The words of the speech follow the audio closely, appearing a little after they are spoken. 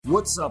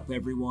What's up,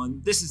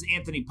 everyone? This is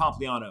Anthony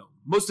Pompliano.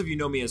 Most of you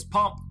know me as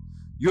Pomp.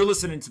 You're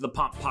listening to the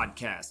Pomp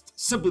Podcast,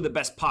 simply the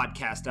best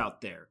podcast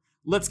out there.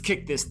 Let's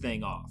kick this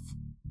thing off.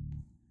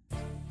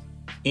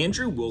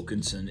 Andrew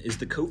Wilkinson is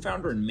the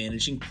co-founder and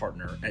managing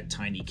partner at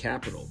Tiny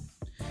Capital.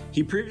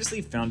 He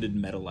previously founded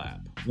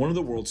MetaLab, one of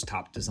the world's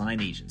top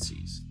design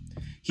agencies.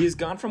 He has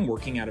gone from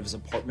working out of his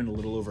apartment a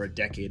little over a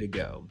decade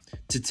ago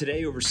to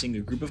today overseeing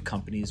a group of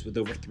companies with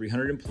over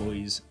 300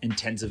 employees and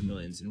tens of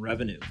millions in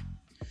revenue.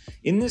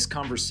 In this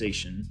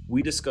conversation,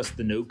 we discuss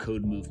the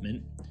no-code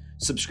movement,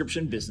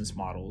 subscription business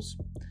models,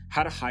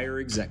 how to hire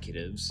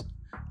executives,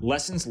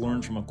 lessons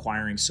learned from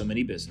acquiring so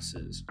many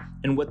businesses,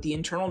 and what the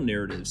internal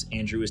narratives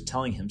Andrew is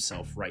telling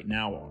himself right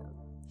now are.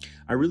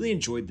 I really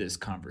enjoyed this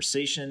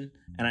conversation,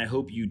 and I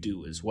hope you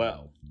do as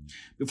well.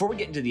 Before we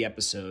get into the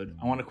episode,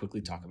 I want to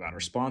quickly talk about our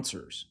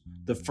sponsors.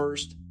 The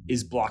first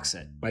is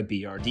Blockset by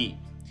BRD.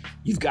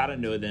 You've got to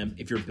know them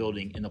if you're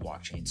building in the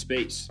blockchain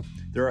space.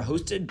 They're a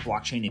hosted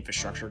blockchain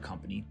infrastructure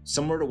company,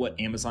 similar to what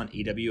Amazon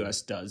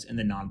AWS does in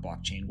the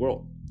non-blockchain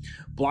world.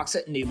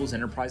 Blockset enables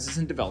enterprises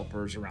and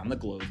developers around the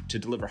globe to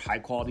deliver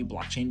high-quality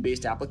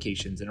blockchain-based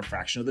applications in a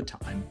fraction of the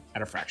time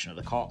at a fraction of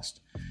the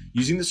cost.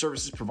 Using the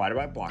services provided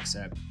by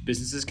Blockset,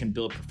 businesses can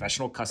build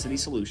professional custody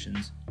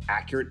solutions,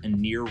 accurate and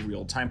near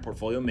real-time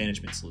portfolio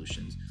management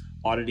solutions,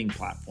 auditing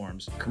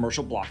platforms,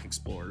 commercial block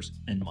explorers,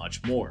 and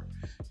much more.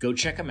 Go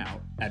check them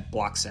out at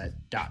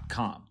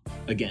blockset.com.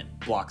 Again,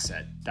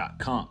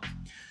 blockset.com.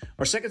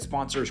 Our second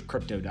sponsor is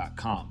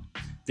crypto.com.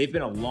 They've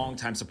been a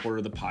long-time supporter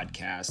of the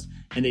podcast,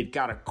 and they've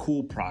got a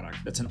cool product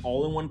that's an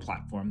all-in-one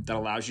platform that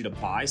allows you to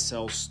buy,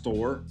 sell,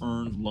 store,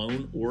 earn,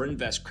 loan, or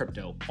invest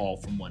crypto all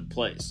from one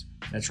place.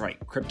 That's right,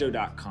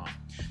 crypto.com.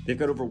 They've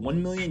got over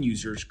 1 million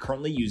users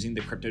currently using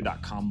the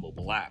crypto.com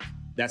mobile app.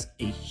 That's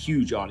a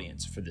huge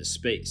audience for this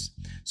space.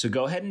 So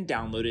go ahead and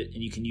download it,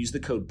 and you can use the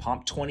code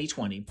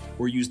POMP2020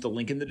 or use the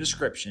link in the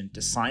description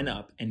to sign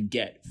up and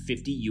get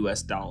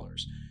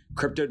 $50.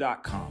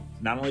 Crypto.com.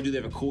 Not only do they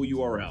have a cool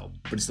URL,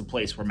 but it's the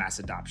place where mass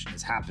adoption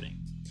is happening.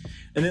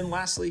 And then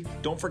lastly,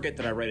 don't forget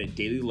that I write a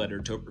daily letter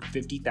to over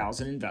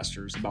 50,000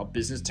 investors about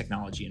business,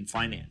 technology, and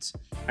finance.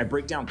 I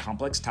break down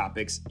complex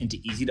topics into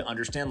easy to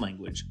understand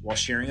language while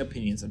sharing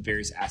opinions on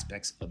various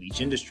aspects of each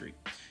industry.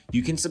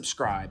 You can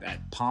subscribe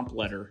at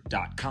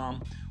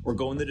pompletter.com or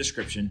go in the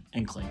description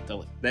and click the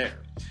link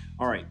there.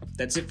 All right,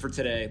 that's it for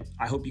today.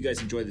 I hope you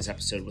guys enjoyed this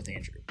episode with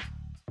Andrew.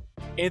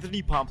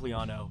 Anthony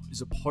Pompliano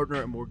is a partner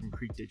at Morgan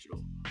Creek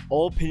Digital.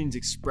 All opinions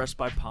expressed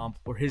by Pomp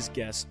or his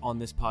guests on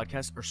this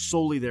podcast are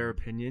solely their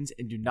opinions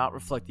and do not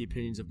reflect the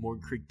opinions of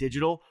Morgan Creek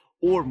Digital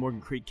or Morgan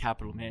Creek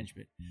Capital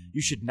Management.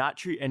 You should not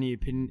treat any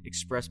opinion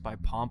expressed by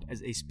Pomp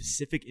as a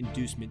specific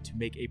inducement to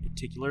make a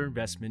particular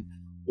investment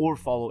or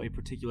follow a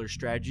particular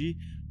strategy,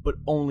 but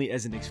only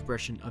as an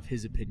expression of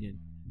his opinion.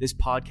 This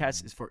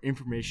podcast is for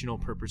informational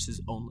purposes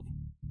only.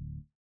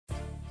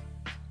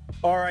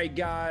 All right,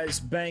 guys,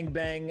 bang,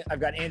 bang. I've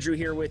got Andrew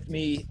here with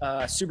me.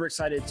 Super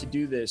excited to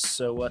do this.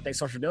 So thanks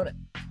so much for doing it.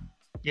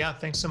 Yeah,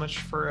 thanks so much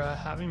for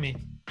having me.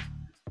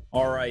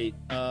 All right,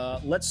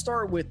 let's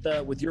start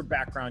with your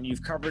background.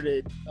 You've covered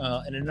it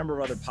in a number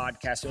of other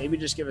podcasts. So maybe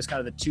just give us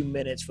kind of the 2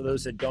 minutes for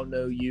those that don't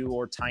know you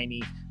or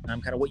Tiny,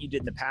 kind of what you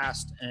did in the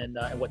past and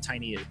what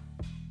Tiny is.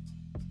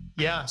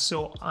 Yeah,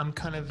 so I'm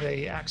kind of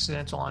a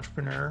accidental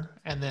entrepreneur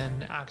and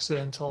then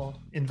accidental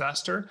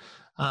investor.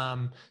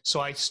 So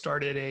I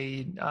started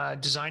a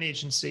design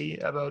agency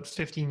about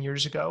 15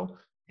 years ago,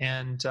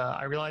 and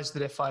I realized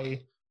that if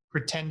I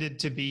pretended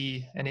to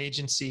be an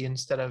agency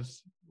instead of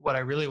what I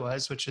really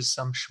was, which is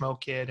some schmo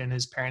kid in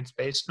his parents'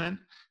 basement,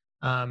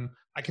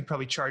 I could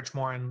probably charge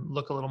more and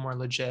look a little more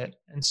legit.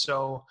 And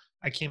so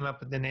I came up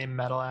with the name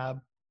MetaLab,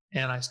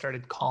 and I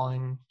started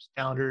calling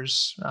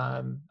founders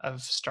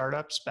of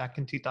startups back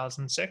in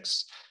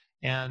 2006.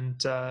 And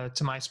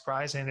to my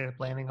surprise, I ended up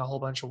landing a whole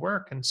bunch of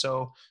work. And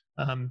so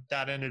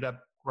that ended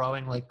up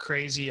growing like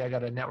crazy. I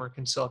got a network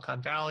in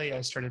Silicon Valley.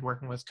 I started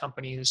working with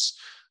companies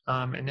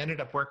and ended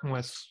up working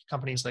with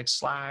companies like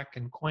Slack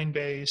and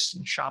Coinbase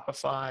and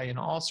Shopify and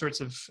all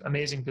sorts of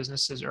amazing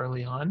businesses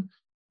early on.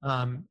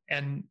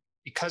 And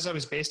because I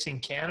was based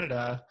in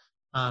Canada,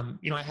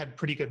 I had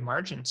pretty good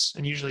margins,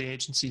 and usually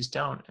agencies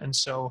don't. And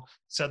so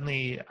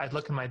suddenly I'd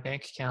look in my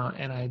bank account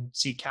and I'd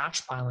see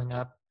cash piling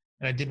up,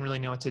 and I didn't really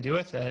know what to do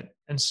with it.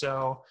 And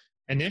so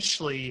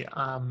initially,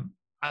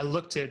 I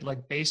looked at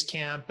like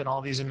Basecamp and all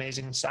these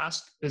amazing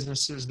SaaS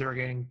businesses that were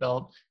getting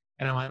built.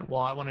 And I went, well,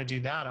 I want to do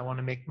that. I want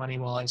to make money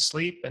while I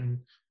sleep, and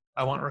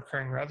I want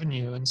recurring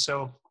revenue. And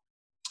so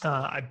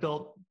I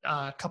built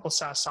a couple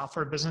SaaS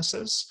software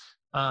businesses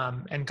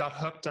and got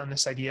hooked on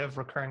this idea of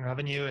recurring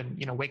revenue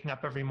and, waking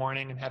up every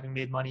morning and having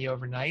made money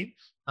overnight.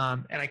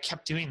 And I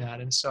kept doing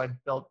that. And so I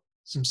built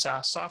some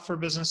SaaS software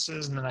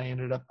businesses, and then I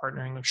ended up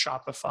partnering with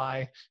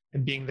Shopify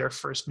and being their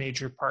first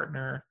major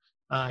partner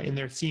in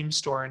their theme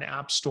store and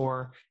app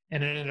store,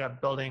 and it ended up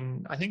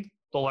building, I think,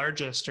 the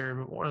largest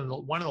or one of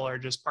the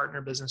largest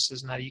partner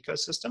businesses in that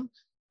ecosystem.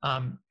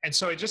 And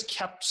so I just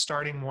kept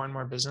starting more and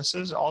more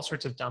businesses, all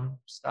sorts of dumb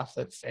stuff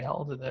that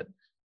failed that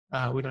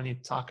we don't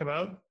need to talk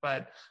about.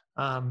 But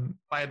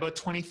By about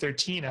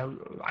 2013,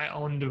 I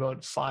owned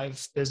about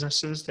 5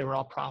 businesses. They were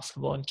all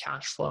profitable and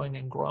cash flowing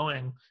and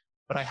growing,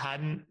 but I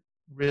hadn't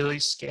really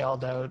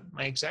scaled out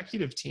my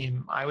executive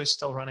team. I was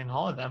still running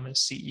all of them as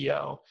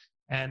CEO,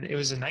 and it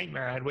was a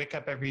nightmare. I'd wake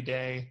up every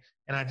day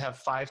and I'd have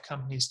 5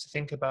 companies to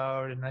think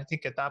about. And I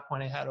think at that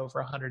point I had over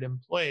 100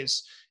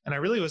 employees, and I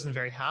really wasn't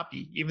very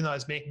happy, even though I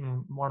was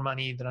making more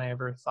money than I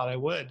ever thought I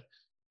would.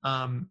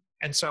 And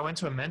so I went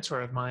to a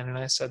mentor of mine and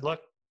I said,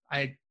 look,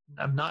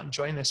 I'm not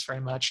enjoying this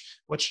very much.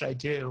 What should I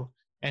do?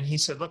 And he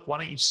said, look, why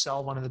don't you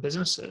sell one of the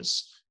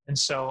businesses? And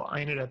so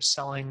I ended up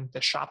selling the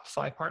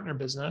Shopify partner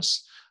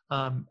business.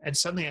 And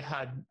suddenly I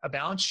had a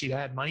balance sheet.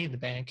 I had money in the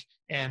bank.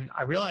 And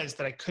I realized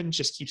that I couldn't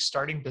just keep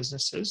starting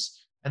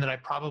businesses, and that I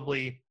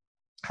probably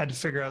had to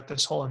figure out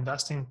this whole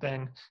investing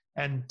thing.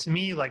 And to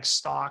me, like,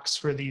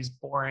 stocks were these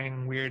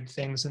boring, weird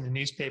things in the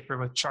newspaper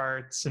with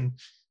charts, and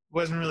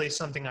wasn't really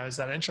something I was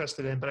that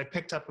interested in. But I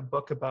picked up a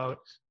book about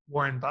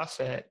Warren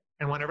Buffett.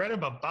 And when I read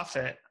about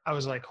Buffett, I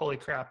was like, holy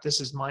crap, this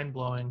is mind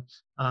blowing.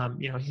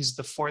 He's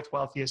the 4th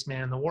wealthiest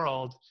man in the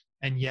world.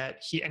 And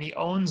yet he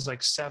owns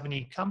like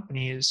 70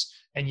 companies,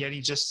 and yet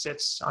he just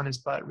sits on his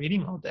butt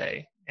reading all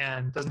day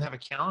and doesn't have a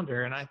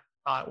calendar. And I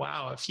thought,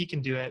 wow, if he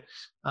can do it,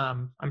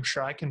 I'm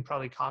sure I can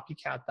probably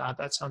copycat that.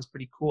 That sounds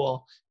pretty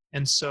cool.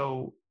 And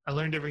so I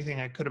learned everything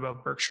I could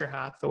about Berkshire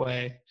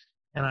Hathaway,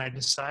 and I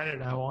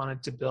decided I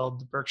wanted to build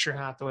the Berkshire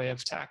Hathaway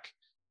of tech.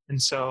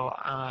 And so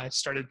I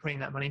started putting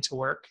that money to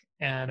work,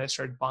 and I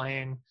started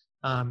buying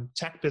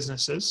tech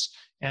businesses.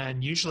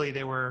 And usually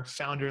they were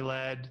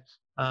founder-led.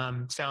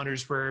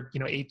 Founders were,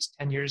 8 to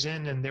 10 years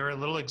in, and they were a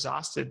little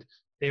exhausted.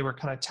 They were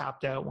kind of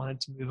tapped out, wanted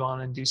to move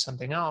on and do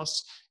something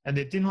else. And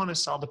they didn't want to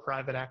sell to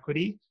private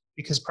equity,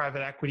 because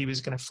private equity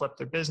was going to flip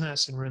their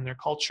business and ruin their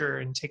culture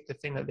and take the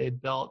thing that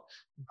they'd built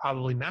and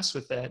probably mess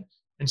with it.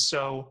 And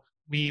so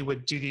we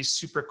would do these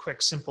super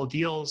quick, simple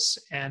deals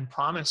and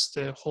promise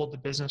to hold the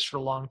business for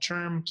the long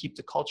term, keep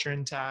the culture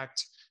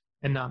intact,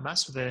 and not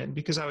mess with it. And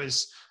because I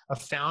was a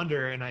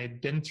founder and I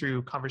had been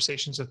through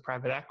conversations with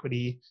private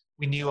equity,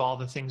 we knew all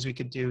the things we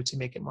could do to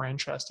make it more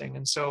interesting.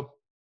 And so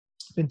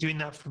I've been doing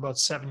that for about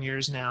 7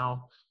 years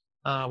now.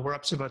 We're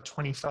up to about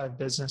 25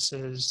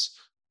 businesses.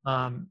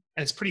 And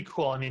it's pretty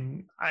cool. I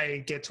mean,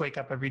 I get to wake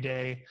up every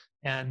day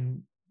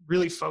and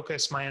really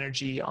focus my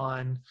energy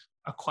on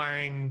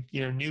acquiring,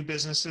 new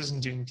businesses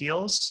and doing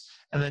deals,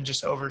 and then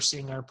just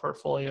overseeing our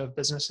portfolio of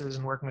businesses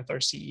and working with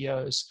our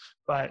CEOs.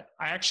 But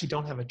I actually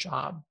don't have a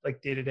job, like,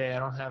 day to day. I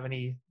don't have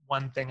any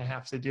one thing I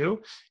have to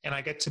do, and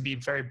I get to be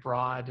very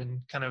broad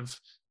and kind of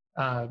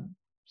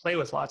play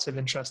with lots of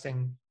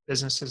interesting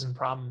businesses and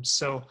problems.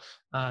 So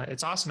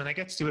it's awesome. And I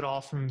get to do it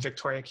all from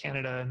Victoria,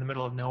 Canada, in the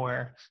middle of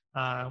nowhere,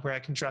 where I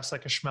can dress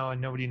like a schmo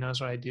and nobody knows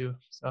what I do.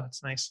 So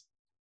it's nice.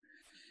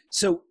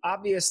 So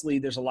obviously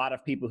there's a lot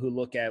of people who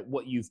look at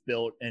what you've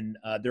built, and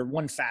they're,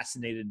 one,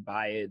 fascinated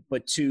by it,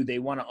 but 2, they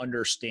want to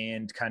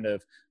understand kind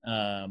of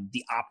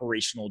the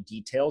operational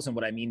details. And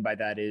what I mean by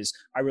that is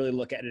I really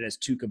look at it as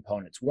 2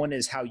 components. One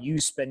is how you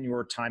spend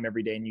your time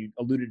every day, and you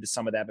alluded to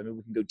some of that, but maybe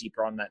we can go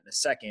deeper on that in a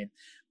second.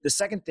 The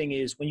second thing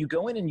is, when you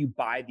go in and you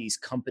buy these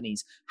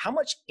companies, how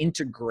much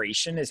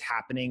integration is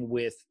happening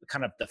with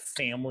kind of the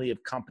family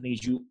of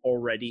companies you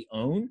already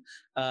own?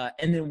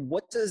 And then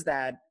what does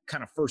that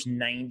kind of first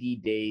 90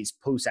 days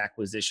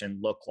post-acquisition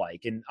look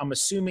like? And I'm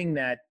assuming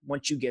that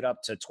once you get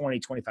up to 20,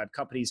 25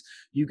 companies,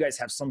 you guys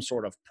have some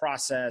sort of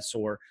process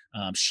or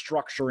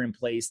structure in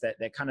place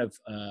that kind of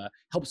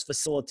helps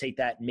facilitate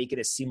that and make it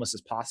as seamless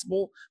as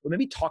possible. But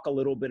maybe talk a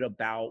little bit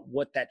about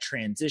what that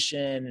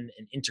transition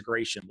and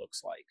integration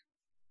looks like.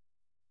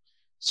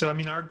 So, I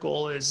mean, our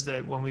goal is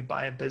that when we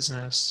buy a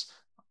business,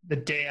 the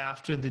day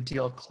after the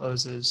deal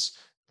closes,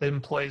 the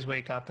employees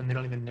wake up and they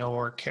don't even know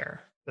or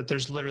care, that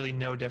there's literally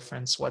no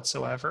difference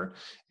whatsoever.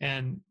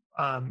 And,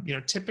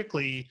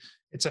 typically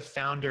it's a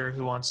founder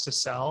who wants to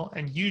sell,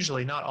 and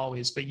usually, not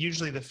always, but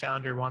usually the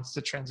founder wants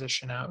to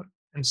transition out.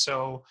 And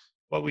so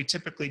what we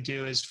typically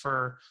do is,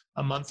 for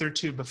a month or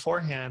 2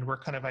 beforehand, we're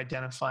kind of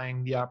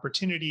identifying the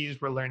opportunities,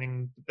 we're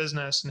learning the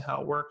business and how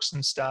it works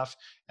and stuff.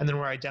 And then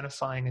we're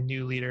identifying a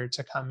new leader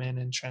to come in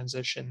and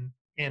transition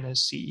in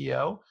as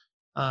CEO.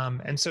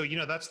 And so,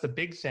 that's the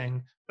big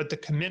thing. But the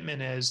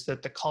commitment is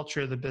that the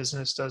culture of the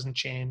business doesn't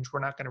change. We're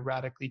not going to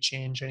radically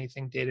change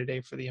anything day to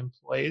day for the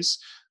employees,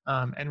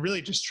 and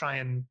really just try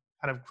and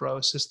kind of grow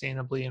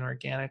sustainably and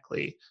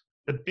organically.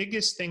 The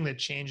biggest thing that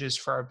changes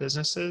for our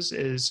businesses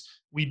is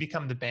we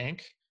become the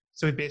bank.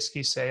 So we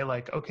basically say,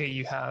 like, okay,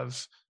 you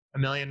have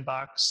 $1 million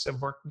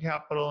of working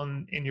capital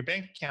in your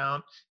bank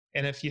account.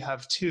 And if you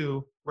have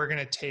 2, we're going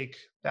to take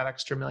that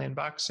extra $1 million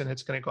and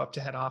it's going to go up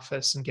to head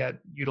office and get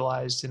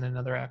utilized in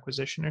another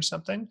acquisition or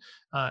something,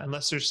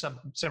 unless there's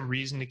some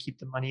reason to keep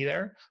the money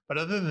there. But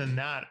other than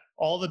that,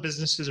 all the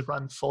businesses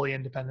run fully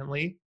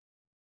independently.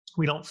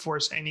 We don't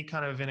force any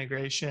kind of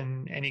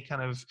integration, any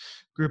kind of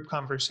group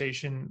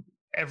conversation.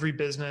 Every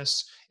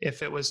business,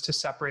 if it was to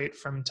separate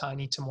from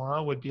Tiny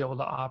tomorrow, would be able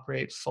to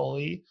operate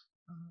fully.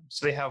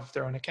 So they have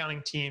their own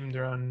accounting team,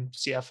 their own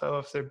CFO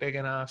if they're big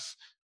enough.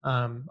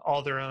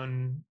 all their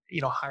own,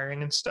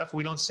 hiring and stuff.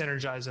 We don't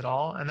synergize at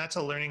all. And that's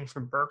a learning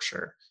from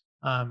Berkshire.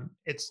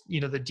 It's,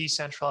 the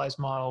decentralized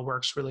model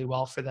works really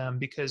well for them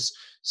because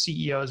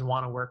CEOs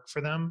want to work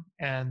for them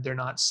and they're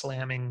not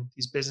slamming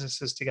these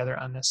businesses together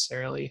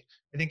unnecessarily.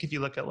 I think if you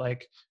look at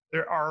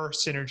there are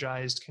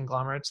synergized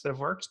conglomerates that have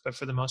worked, but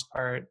for the most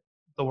part,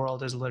 the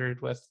world is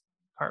littered with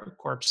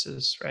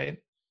corpses, right?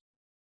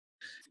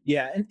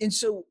 Yeah. And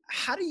so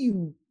how do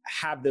you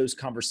have those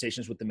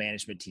conversations with the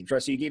management team?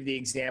 Right. So you gave the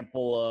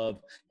example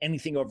of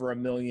anything over $1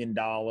 million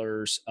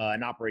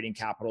in operating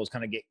capital is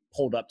kind of get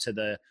pulled up to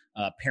the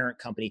parent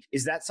company.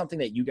 Is that something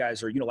that you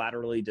guys are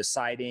unilaterally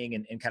deciding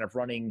and kind of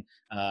running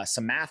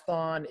some math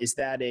on? Is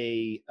that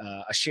a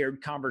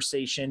shared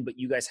conversation, but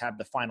you guys have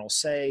the final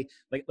say?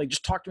 Like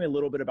just talk to me a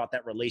little bit about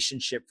that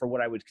relationship for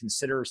what I would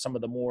consider some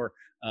of the more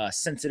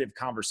sensitive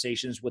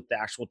conversations with the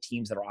actual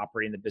teams that are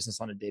operating the business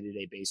on a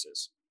day-to-day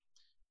basis.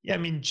 Yeah, I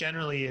mean,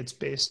 generally it's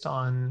based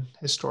on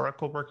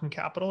historical working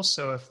capital.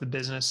 So if the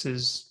business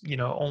is,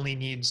 only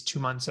needs 2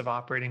 months of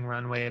operating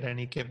runway at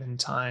any given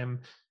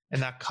time,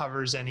 and that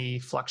covers any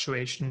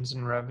fluctuations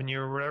in revenue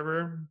or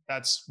whatever,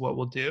 that's what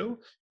we'll do.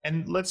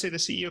 And let's say the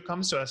CEO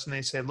comes to us and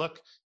they say, look,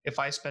 if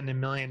I spend $1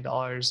 million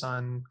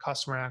on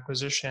customer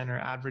acquisition or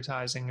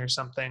advertising or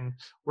something,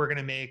 we're going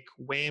to make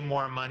way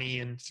more money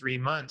in 3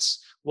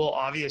 months. We'll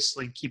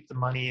obviously keep the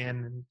money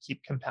in and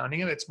keep compounding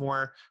it. It's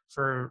more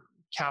for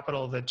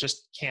capital that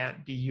just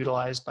can't be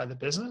utilized by the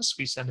business.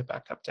 We send it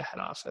back up to head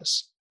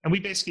office. And we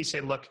basically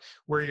say, look,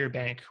 we're your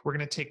bank. We're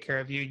going to take care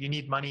of you. You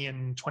need money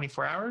in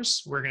 24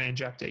 hours. We're going to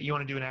inject it. You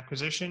want to do an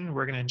acquisition?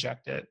 We're going to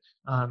inject it.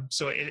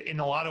 So in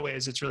a lot of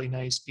ways, it's really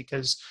nice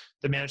because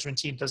the management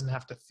team doesn't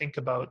have to think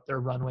about their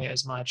runway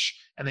as much.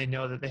 And they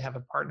know that they have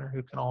a partner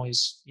who can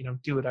always,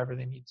 do whatever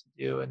they need to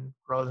do and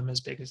grow them as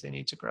big as they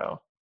need to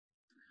grow.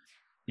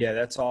 Yeah,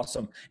 that's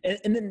awesome.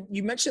 And then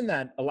you mentioned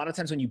that a lot of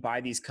times when you buy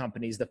these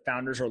companies, the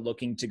founders are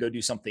looking to go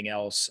do something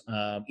else.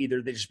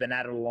 Either they've just been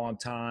at it a long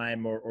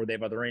time or they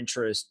have other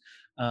interests.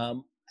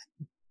 How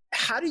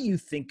do you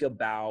think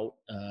about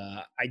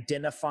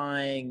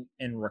identifying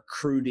and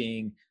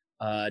recruiting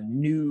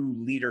new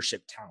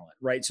leadership talent,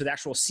 right? So the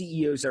actual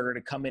CEOs that are going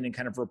to come in and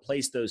kind of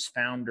replace those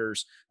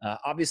founders.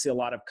 Obviously, a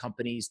lot of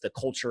companies, the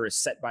culture is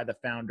set by the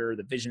founder,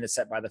 the vision is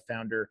set by the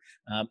founder.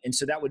 And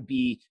so that would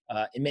be,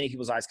 in many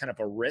people's eyes, kind of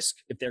a risk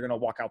if they're going to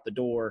walk out the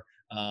door,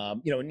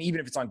 and even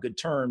if it's on good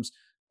terms.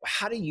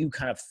 How do you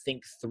kind of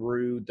think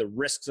through the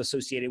risks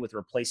associated with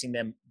replacing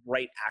them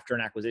right after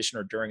an acquisition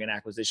or during an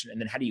acquisition? And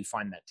then how do you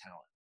find that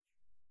talent?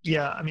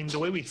 Yeah, I mean, the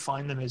way we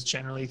find them is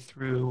generally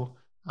through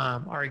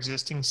our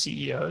existing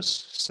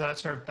CEOs. So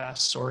that's our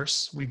best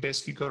source. We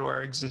basically go to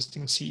our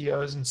existing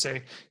CEOs and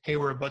say, hey,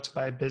 we're about to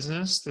buy a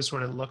business. This is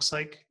what it looks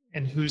like.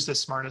 And who's the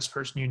smartest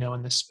person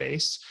in this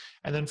space?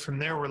 And then from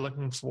there, we're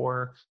looking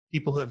for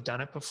people who have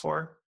done it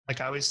before. Like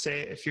I always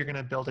say, if you're going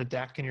to build a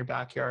deck in your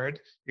backyard,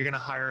 you're going to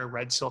hire a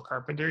red seal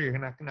carpenter. You're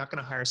not going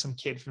to hire some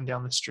kid from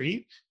down the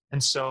street.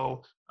 And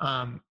so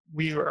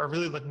we are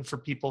really looking for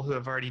people who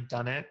have already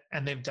done it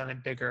and they've done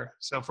it bigger.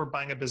 So if we're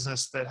buying a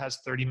business that has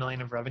 30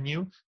 million of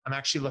revenue, I'm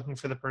actually looking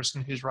for the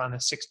person who's run a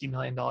 $60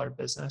 million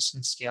business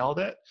and scaled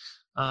it.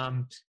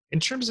 In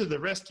terms of the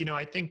risk,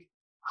 I think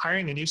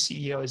hiring a new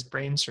CEO is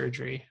brain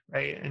surgery,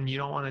 right? And you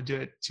don't want to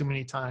do it too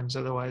many times.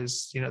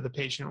 Otherwise, the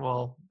patient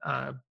will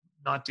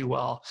not do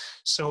well.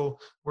 So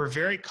we're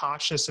very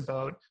cautious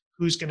about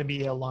who's going to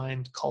be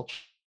aligned culture.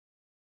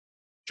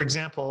 For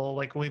example,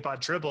 like when we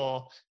bought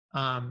Dribble,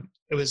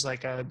 it was I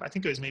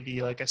think it was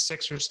maybe like a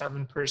 6 or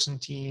 7 person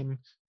team.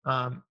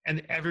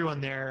 And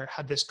everyone there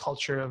had this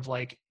culture of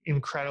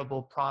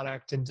incredible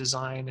product and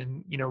design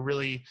and,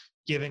 really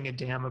giving a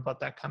damn about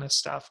that kind of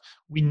stuff.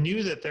 We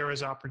knew that there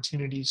was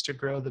opportunities to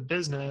grow the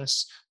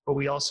business, but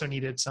we also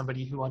needed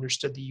somebody who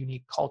understood the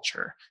unique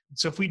culture.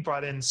 So if we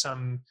brought in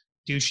some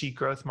douchey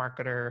growth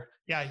marketer,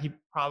 yeah, he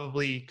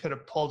probably could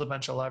have pulled a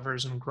bunch of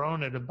levers and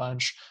grown it a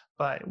bunch,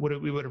 but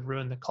we would have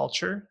ruined the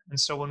culture. And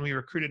so when we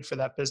recruited for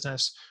that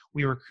business,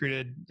 we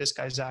recruited this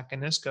guy, Zach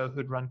Anisco,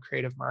 who'd run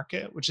Creative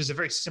Market, which is a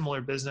very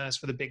similar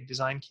business with a big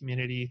design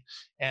community.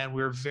 And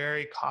we were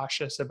very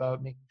cautious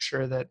about making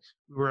sure that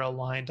we were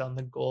aligned on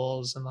the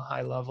goals and the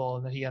high level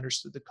and that he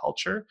understood the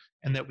culture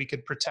and that we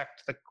could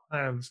protect the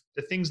kind of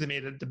the things that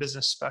made the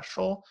business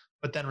special,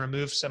 but then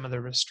remove some of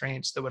the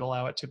restraints that would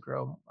allow it to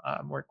grow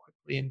more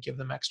quickly and give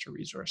them extra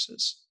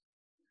resources.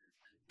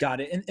 Got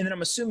it. And then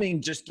I'm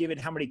assuming, just given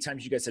how many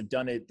times you guys have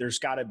done it, there's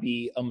got to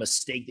be a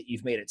mistake that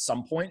you've made at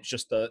some point. It's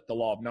just the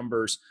law of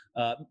numbers.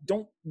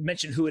 Don't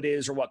mention who it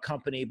is or what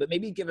company, but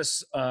maybe give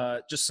us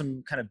just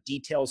some kind of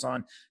details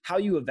on how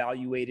you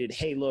evaluated,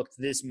 hey, look,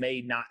 this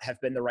may not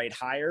have been the right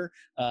hire,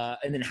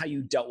 and then how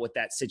you dealt with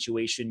that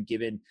situation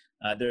given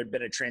there had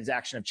been a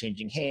transaction of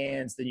changing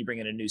hands, then you bring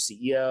in a new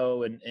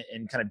CEO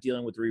and kind of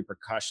dealing with the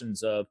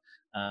repercussions of,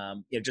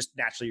 just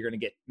naturally you're going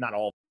to get not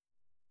all.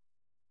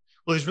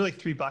 Well, there's really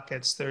 3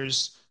 buckets.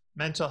 There's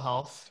mental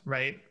health,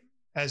 right?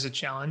 As a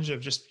challenge of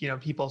just,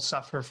 people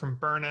suffer from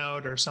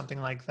burnout or something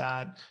like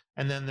that.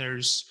 And then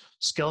there's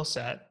skill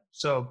set.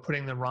 So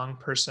putting the wrong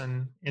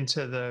person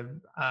into the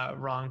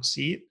wrong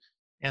seat.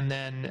 And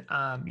then,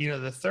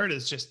 the third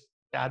is just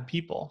bad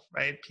people,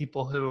 right?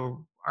 People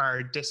who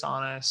are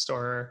dishonest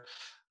or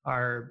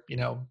are,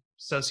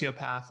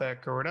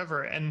 sociopathic or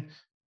whatever. And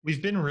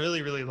we've been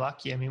really, really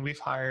lucky. I mean, we've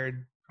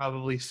hired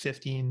probably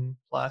 15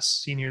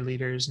 plus senior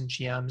leaders and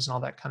GMs and all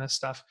that kind of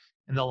stuff.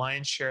 And the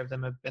lion's share of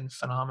them have been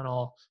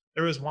phenomenal.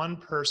 There was one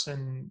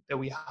person that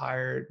we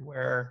hired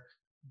where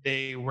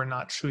they were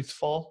not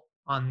truthful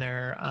on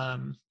their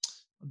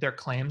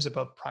claims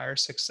about prior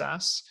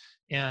success,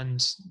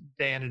 and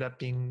they ended up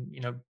being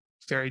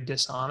very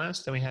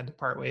dishonest, and we had to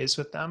part ways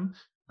with them.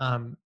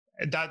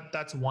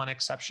 That's one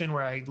exception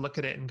where I look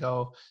at it and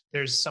go,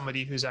 there's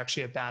somebody who's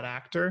actually a bad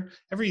actor.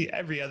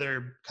 Every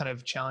other kind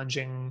of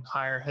challenging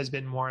hire has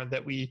been more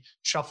that we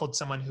shuffled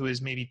someone who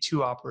is maybe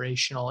too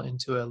operational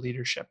into a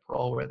leadership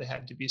role where they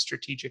had to be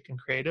strategic and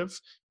creative,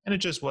 and it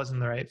just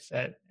wasn't the right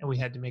fit, and we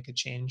had to make a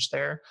change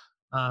there.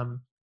 And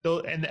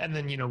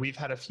then we've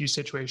had a few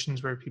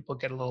situations where people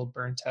get a little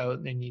burnt out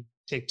and they need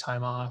to take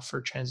time off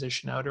or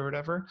transition out or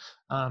whatever.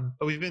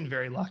 But we've been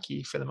very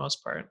lucky for the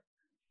most part.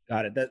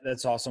 Got it.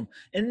 That's awesome.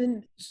 And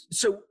then,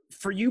 so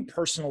for you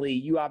personally,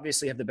 you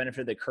obviously have the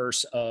benefit of the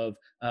curse of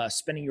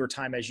spending your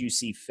time as you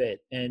see fit.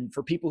 And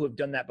for people who have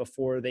done that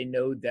before, they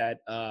know that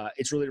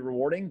it's really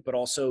rewarding, but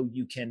also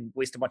you can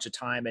waste a bunch of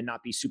time and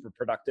not be super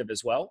productive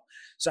as well.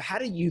 So how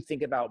do you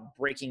think about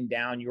breaking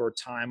down your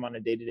time on a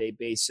day-to-day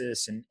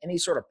basis, and any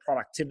sort of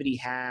productivity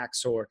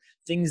hacks or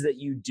things that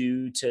you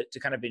do to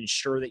kind of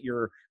ensure that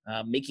you're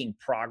making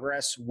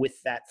progress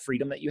with that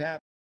freedom that you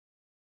have?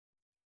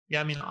 Yeah,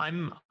 I mean,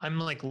 I'm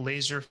like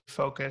laser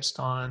focused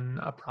on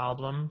a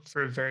problem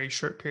for a very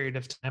short period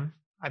of time.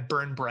 I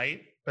burn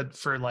bright, but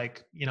for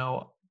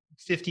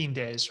 15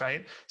 days,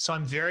 right? So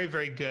I'm very,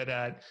 very good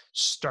at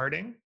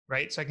starting,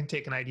 right? So I can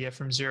take an idea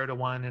from 0 to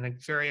 1 and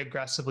very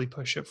aggressively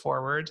push it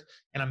forward.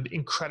 And I'm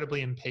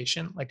incredibly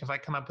impatient. Like if I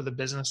come up with a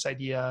business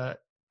idea,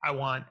 I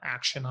want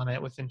action on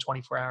it within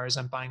 24 hours.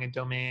 I'm buying a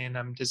domain,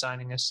 I'm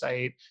designing a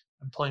site,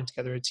 I'm pulling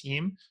together a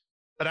team.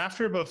 But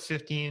after about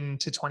 15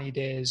 to 20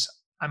 days,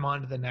 I'm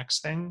on to the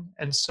next thing.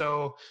 And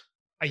so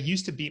I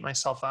used to beat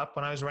myself up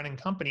when I was running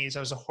companies. I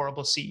was a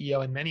horrible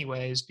CEO in many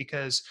ways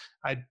because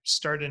I'd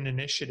start an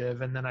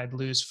initiative and then I'd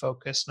lose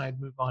focus and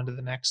I'd move on to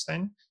the next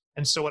thing.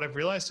 And so what I've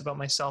realized about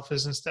myself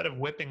is, instead of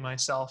whipping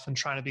myself and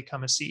trying to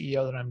become a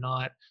CEO that I'm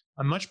not,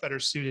 I'm much better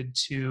suited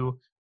to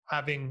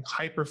having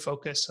hyper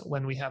focus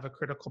when we have a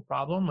critical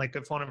problem. Like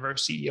if one of our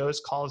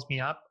CEOs calls me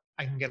up,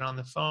 I can get on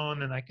the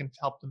phone and I can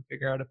help them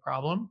figure out a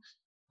problem.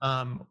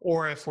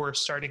 Or if we're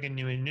starting a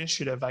new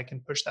initiative, I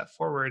can push that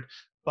forward.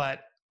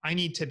 But I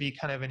need to be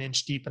kind of an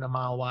inch deep and a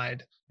mile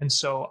wide. And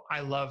so I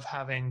love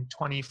having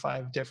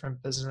 25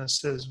 different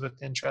businesses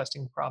with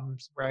interesting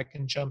problems where I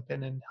can jump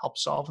in and help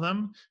solve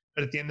them.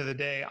 But at the end of the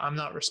day, I'm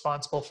not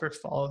responsible for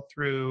follow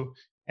through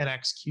and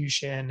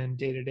execution and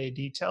day-to-day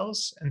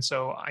details. And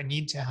so I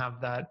need to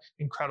have that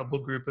incredible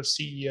group of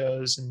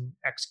CEOs and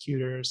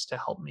executors to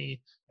help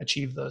me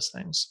achieve those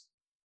things.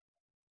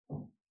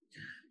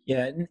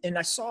 Yeah, and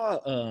I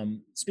saw,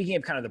 speaking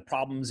of kind of the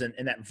problems and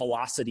that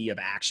velocity of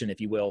action,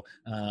 if you will,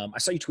 I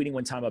saw you tweeting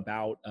one time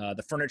about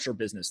the furniture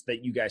business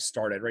that you guys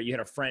started, right? You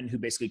had a friend who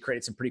basically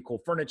created some pretty cool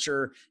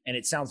furniture, and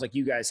it sounds like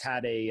you guys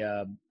had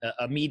a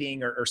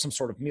meeting or some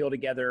sort of meal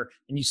together,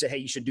 and you said, hey,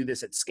 you should do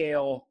this at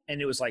scale.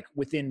 And it was like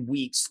within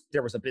weeks,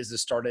 there was a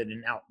business started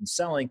and out and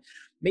selling.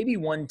 Maybe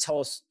one, tell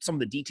us some of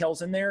the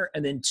details in there,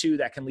 and then two,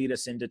 that can lead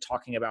us into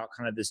talking about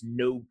kind of this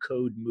no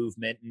code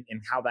movement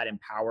and how that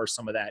empowers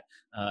some of that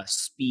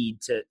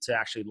speed to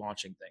actually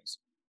launching things.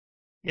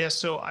 Yeah,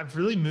 so I've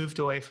really moved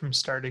away from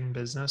starting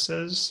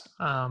businesses.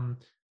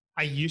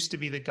 I used to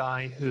be the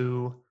guy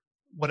who,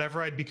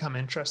 whatever I'd become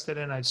interested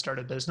in, I'd start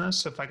a business.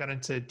 So if I got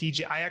into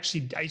DJ,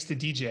 I used to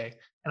DJ,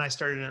 and I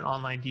started an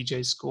online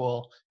DJ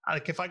school.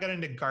 Like if I got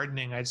into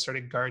gardening, I'd start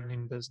a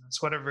gardening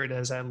business. Whatever it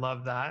is, I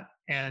love that.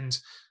 And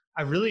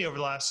I really, over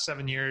the last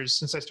 7 years,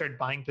 since I started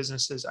buying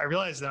businesses, I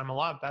realized that I'm a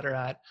lot better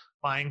at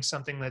buying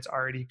something that's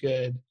already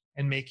good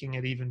and making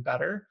it even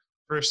better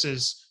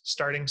versus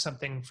starting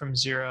something from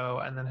zero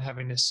and then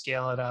having to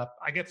scale it up.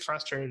 I get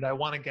frustrated. I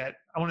want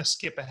to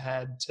skip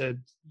ahead to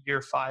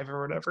year 5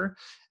 or whatever.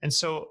 And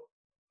so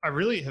I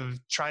really have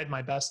tried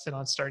my best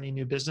on starting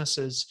new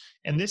businesses.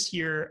 And this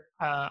year,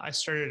 I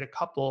started a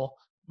couple,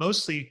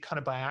 mostly kind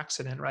of by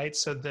accident, right?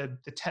 So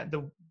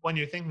the one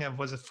you're thinking of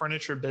was a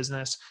furniture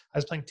business. I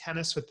was playing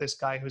tennis with this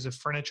guy who's a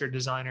furniture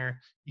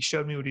designer. He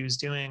showed me what he was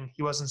doing.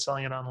 He wasn't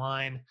selling it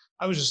online.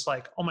 I was just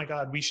like, oh my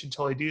God, we should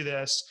totally do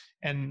this.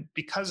 And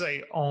because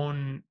I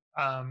own,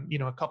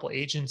 a couple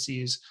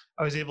agencies,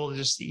 I was able to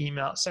just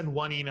send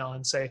one email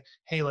and say,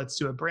 hey, let's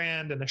do a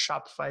brand and a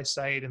Shopify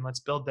site and let's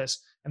build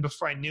this. And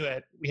before I knew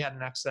it, we had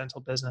an accidental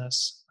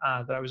business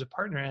that I was a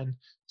partner in.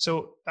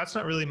 So that's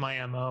not really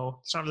my MO.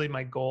 It's not really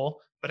my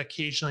goal, but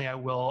occasionally I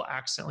will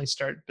accidentally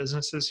start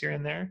businesses here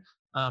and there.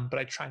 But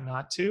I try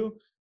not to.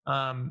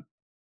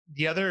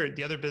 The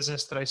other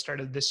business that I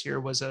started this year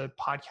was a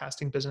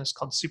podcasting business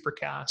called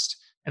Supercast.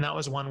 And that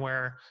was one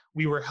where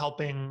we were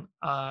helping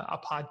a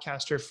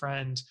podcaster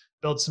friend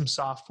build some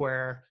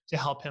software to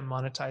help him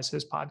monetize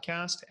his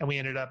podcast. And we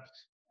ended up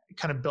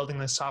kind of building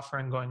this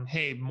software and going,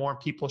 hey, more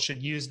people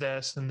should use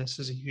this, and this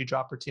is a huge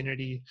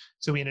opportunity.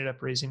 So we ended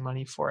up raising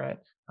money for it.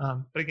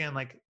 But again,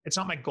 like, it's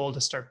not my goal to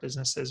start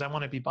businesses. I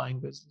want to be buying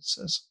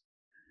businesses.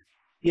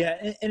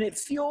 Yeah, and it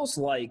feels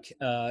like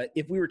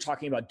if we were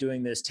talking about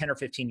doing this 10 or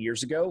 15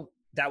 years ago,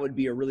 that would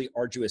be a really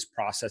arduous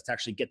process to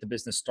actually get the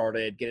business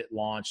started, get it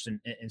launched,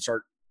 and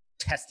start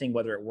testing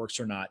whether it works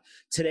or not.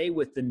 Today,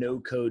 with the no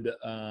code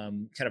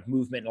kind of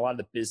movement and a lot of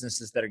the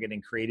businesses that are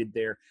getting created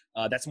there,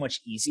 that's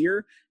much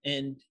easier.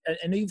 And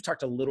I know you've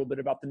talked a little bit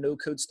about the no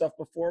code stuff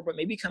before, but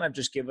maybe kind of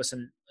just give us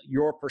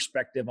your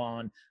perspective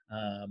on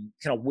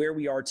kind of where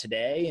we are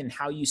today and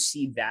how you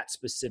see that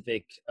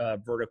specific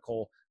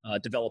vertical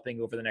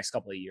developing over the next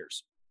couple of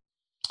years.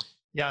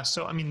 Yeah.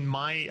 So, I mean,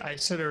 I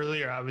said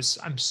earlier,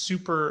 I'm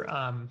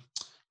super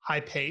high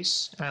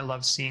pace, and I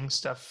love seeing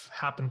stuff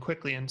happen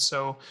quickly. And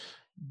so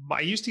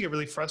I used to get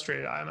really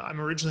frustrated. I'm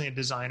originally a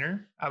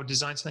designer. I would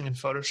design something in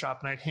Photoshop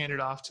and I'd hand it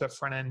off to a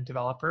front-end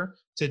developer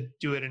to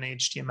do it in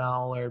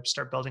HTML or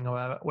start building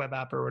a web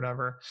app or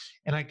whatever.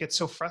 And I get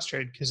so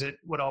frustrated because it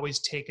would always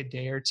take a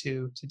day or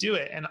two to do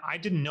it. And I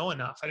didn't know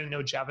enough. I didn't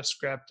know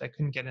JavaScript. I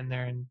couldn't get in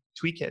there and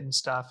tweak it and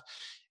stuff.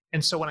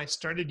 And so when I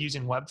started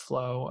using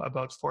Webflow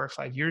about 4 or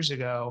 5 years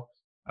ago,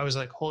 I was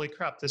like, holy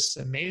crap, this is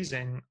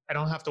amazing. I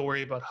don't have to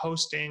worry about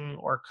hosting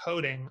or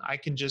coding. I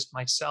can just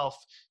myself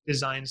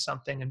design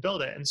something and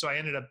build it. And so I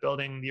ended up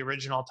building the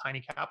original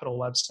Tiny Capital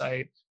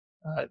website.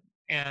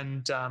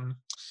 And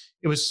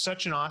it was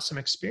such an awesome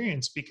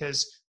experience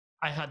because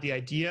I had the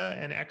idea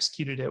and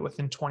executed it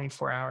within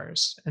 24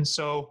 hours. And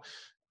so,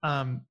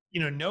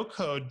 no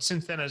code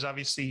since then has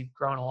obviously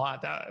grown a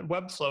lot. That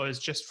Webflow is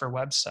just for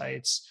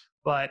websites.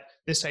 But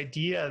this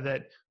idea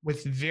that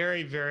with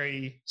very,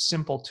 very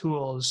simple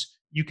tools,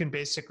 you can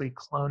basically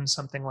clone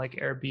something like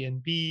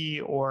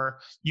Airbnb, or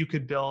you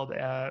could build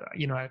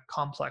a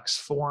complex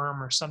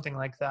form or something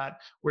like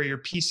that, where you're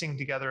piecing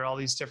together all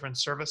these different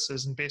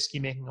services and basically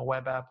making a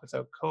web app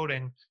without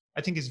coding,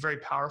 I think is very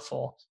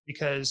powerful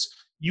because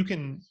you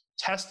can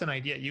test an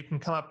idea. You can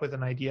come up with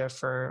an idea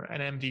for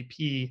an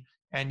MVP,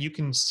 and you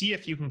can see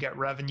if you can get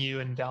revenue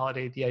and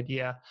validate the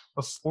idea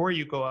before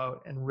you go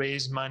out and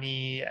raise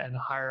money and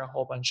hire a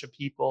whole bunch of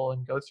people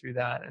and go through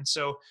that. And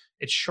so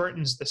it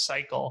shortens the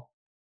cycle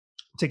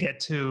to get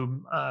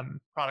to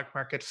product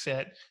market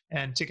fit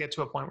and to get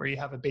to a point where you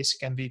have a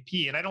basic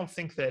MVP. And I don't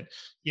think that,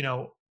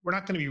 we're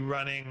not going to be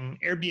running,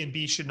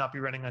 Airbnb should not be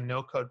running on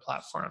no code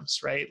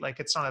platforms, right? Like,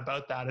 it's not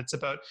about that. It's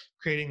about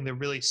creating the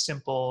really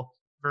simple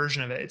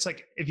version of it. It's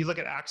like, if you look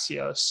at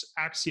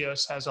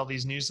Axios has all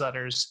these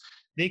newsletters.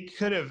 They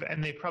could have,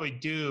 and they probably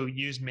do,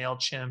 use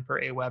MailChimp or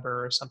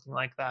Aweber or something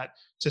like that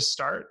to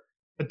start.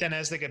 But then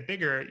as they get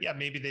bigger, yeah,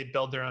 maybe they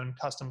build their own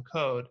custom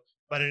code,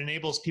 but it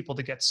enables people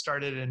to get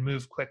started and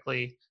move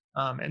quickly.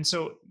 And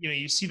so,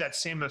 you see that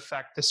same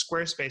effect, the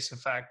Squarespace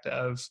effect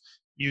of,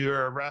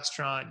 you're a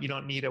restaurant, you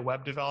don't need a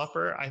web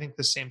developer. I think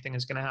the same thing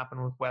is going to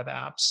happen with web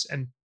apps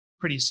and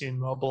pretty soon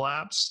mobile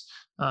apps.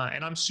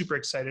 And I'm super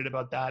excited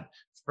about that.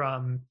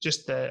 From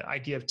just the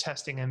idea of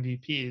testing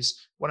MVPs,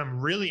 what I'm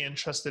really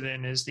interested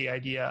in is the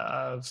idea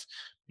of,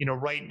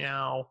 right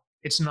now,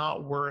 it's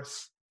not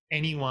worth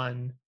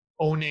anyone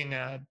owning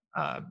a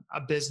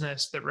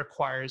business that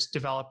requires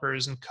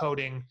developers and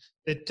coding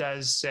that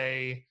does,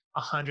 say,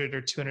 $100,000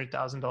 or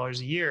 $200,000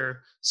 a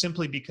year,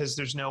 simply because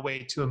there's no way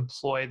to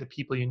employ the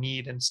people you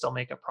need and still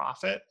make a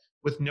profit.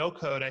 With no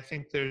code, I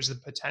think there's the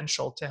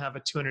potential to have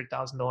a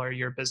 $200,000 a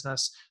year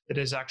business that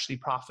is actually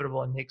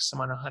profitable and makes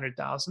someone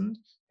 $100,000.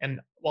 And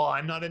while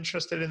I'm not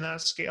interested in that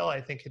scale,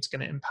 I think it's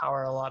going to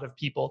empower a lot of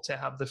people to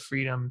have the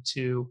freedom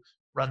to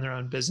run their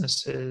own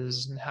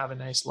businesses and have a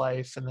nice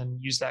life, and then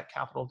use that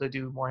capital to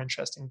do more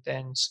interesting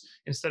things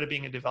instead of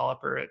being a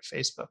developer at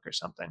Facebook or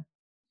something.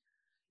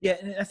 Yeah,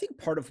 and I think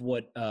part of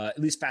what at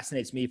least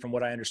fascinates me from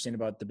what I understand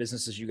about the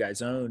businesses you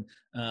guys own,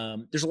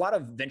 there's a lot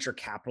of venture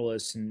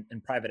capitalists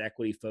and private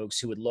equity folks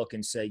who would look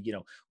and say,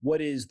 what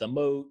is the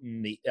moat?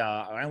 And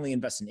I only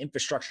invest in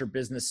infrastructure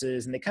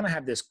businesses, and they kind of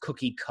have this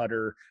cookie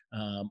cutter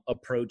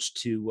approach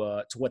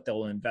to what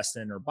they'll invest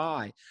in or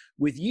buy.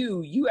 With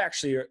you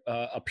actually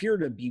appear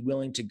to be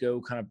willing to go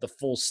kind of the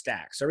full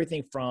stack. So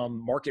everything from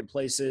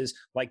marketplaces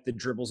like the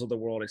Dribbles of the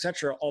world, et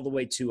cetera, all the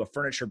way to a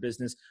furniture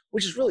business,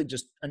 which is really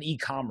just an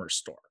e-commerce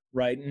store.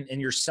 Right. And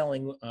you're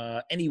selling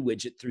any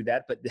widget through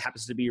that, but it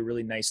happens to be a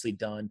really nicely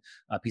done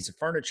piece of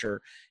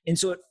furniture. And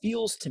so it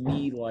feels to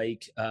me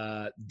like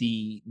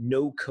the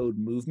no code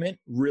movement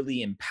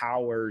really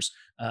empowers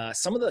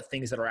some of the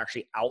things that are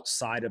actually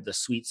outside of the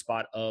sweet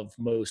spot of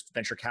most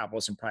venture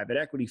capitalists and private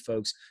equity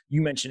folks.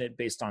 You mentioned it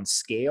based on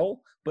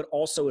scale, but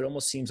also it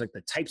almost seems like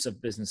the types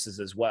of businesses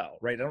as well.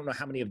 Right. I don't know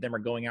how many of them are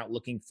going out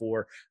looking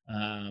for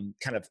I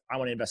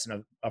want to invest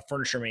in a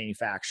furniture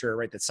manufacturer,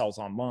 right, that sells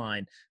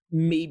online,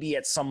 maybe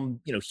at some,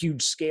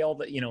 huge scale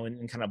that,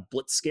 and kind of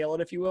blitz scale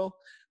it, if you will.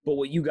 But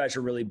what you guys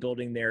are really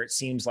building there, it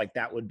seems like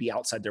that would be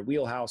outside their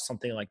wheelhouse.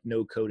 Something like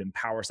no code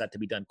empowers that to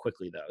be done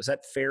quickly, though. Is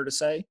that fair to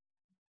say?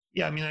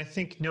 Yeah, I mean, I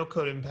think no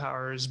code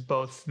empowers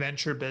both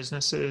venture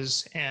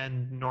businesses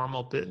and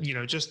normal,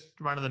 just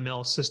run of the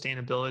mill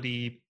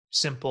sustainability,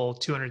 simple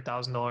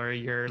 $200,000 a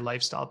year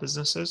lifestyle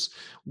businesses.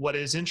 What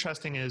is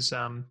interesting is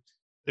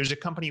there's a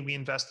company we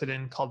invested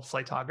in called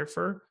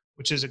Flightographer,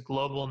 which is a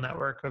global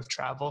network of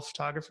travel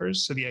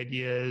photographers. So the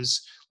idea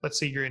is, let's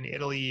say you're in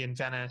Italy in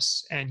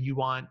Venice and you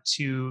want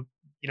to,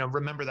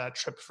 remember that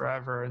trip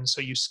forever. And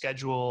so you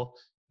schedule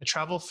a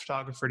travel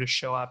photographer to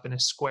show up in a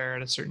square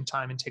at a certain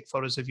time and take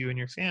photos of you and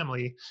your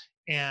family.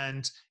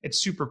 And it's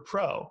super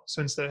pro.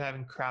 So instead of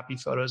having crappy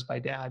photos by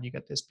dad, you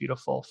get this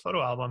beautiful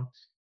photo album.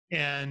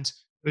 And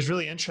it was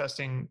really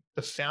interesting.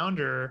 The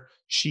founder,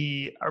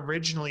 she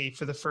originally,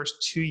 for the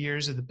first 2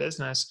 years of the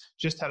business,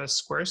 just had a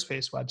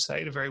Squarespace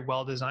website, a very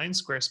well-designed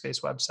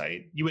Squarespace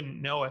website. You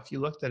wouldn't know if you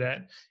looked at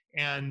it.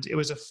 And it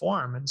was a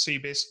form. And so you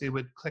basically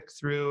would click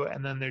through,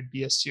 and then there'd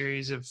be a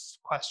series of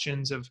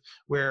questions of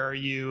where are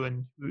you,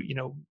 and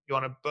you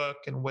want to book,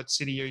 and what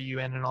city are you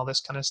in, and all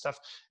this kind of stuff.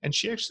 And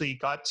she actually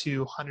got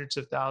to hundreds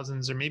of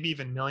thousands or maybe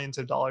even millions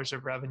of dollars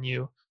of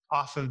revenue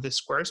off of the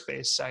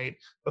Squarespace site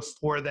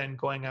before then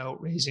going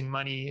out raising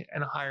money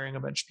and hiring a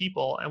bunch of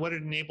people. And what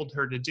it enabled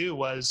her to do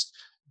was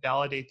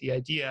validate the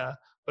idea,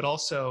 but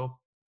also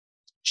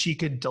she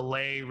could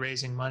delay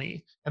raising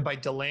money. And by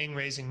delaying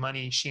raising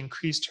money, she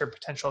increased her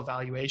potential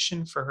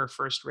valuation for her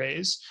first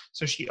raise.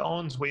 So she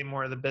owns way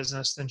more of the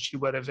business than she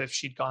would have if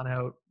she'd gone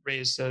out,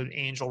 raised an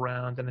angel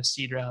round and a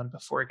seed round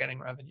before getting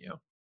revenue.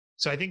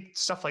 So I think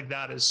stuff like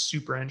that is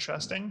super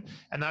interesting.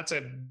 And that's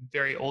a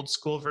very old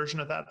school version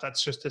of that.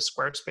 That's just a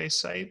Squarespace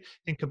site.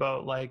 Think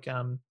about like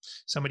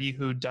somebody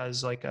who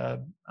does like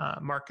a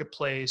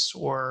marketplace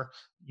or,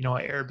 an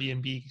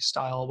Airbnb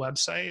style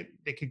website.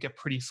 They could get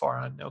pretty far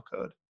on no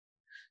code.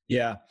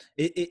 Yeah,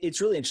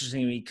 it's really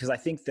interesting to me because I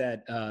think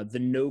that the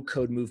no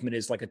code movement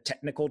is like a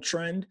technical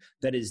trend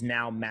that is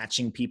now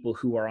matching people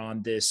who are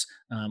on this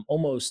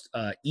almost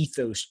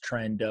ethos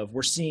trend of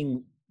we're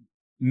seeing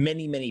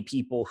many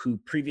people who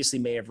previously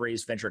may have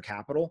raised venture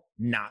capital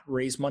not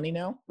raise money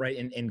now, right?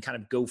 And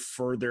kind of go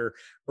further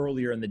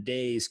earlier in the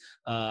days.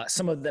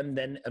 Some of them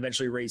then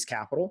eventually raise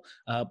capital,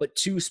 but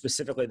two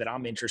specifically that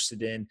I'm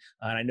interested in,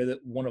 and I know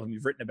that one of them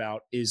you've written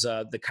about, is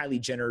the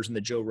Kylie Jenners and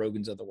the Joe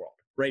Rogans of the world,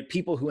 right?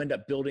 People who end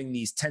up building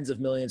these tens of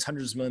millions,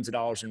 hundreds of millions of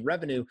dollars in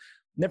revenue,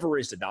 never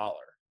raised a dollar,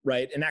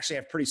 right? And actually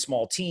have pretty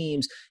small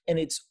teams. And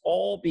it's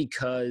all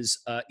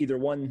because either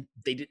one,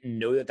 they didn't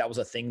know that was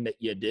a thing that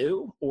you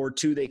do, or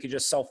two, they could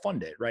just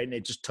self-fund it, right? And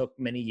it just took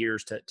many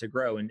years to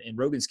grow in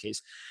Rogan's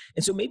case.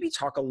 And so maybe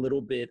talk a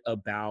little bit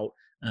about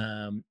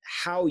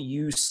how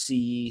you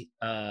see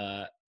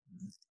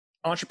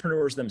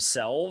entrepreneurs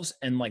themselves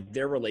and like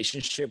their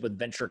relationship with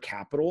venture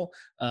capital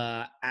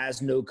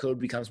as no code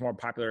becomes more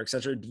popular, et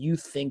cetera. Do you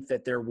think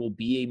that there will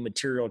be a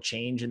material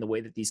change in the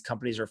way that these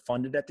companies are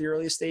funded at the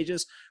earliest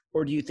stages?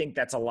 Or do you think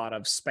that's a lot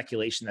of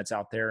speculation that's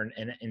out there,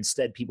 and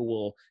instead people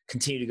will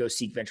continue to go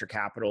seek venture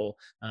capital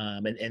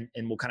and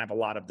we'll kind of have a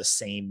lot of the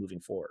same moving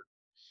forward?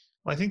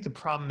 Well, I think the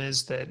problem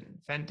is that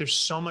there's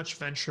so much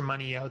venture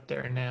money out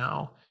there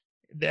now.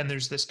 Then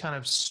there's this kind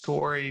of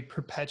story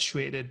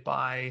perpetuated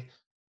by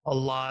a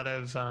lot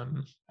of,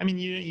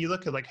 you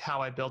look at like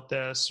How I Built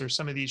This or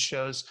some of these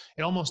shows,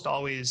 it almost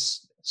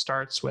always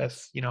starts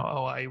with,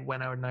 I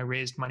went out and I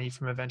raised money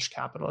from a venture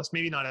capitalist.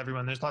 Maybe not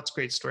everyone. There's lots of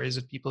great stories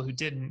of people who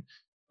didn't,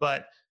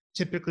 but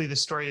typically the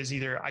story is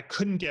either I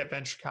couldn't get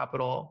venture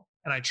capital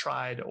and I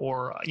tried,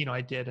 or,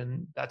 I did,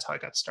 and that's how I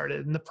got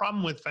started. And the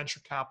problem with venture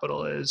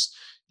capital is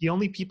the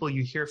only people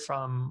you hear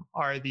from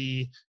are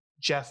the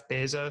Jeff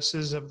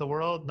Bezoses of the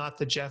world, not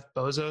the Jeff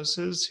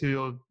Bezoses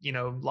who,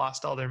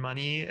 lost all their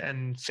money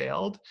and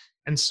failed.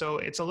 And so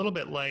it's a little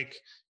bit like,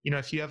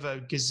 if you have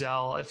a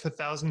gazelle, if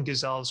 1,000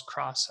 gazelles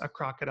cross a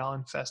crocodile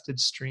infested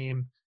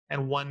stream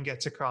and one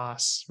gets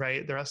across,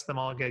 right, the rest of them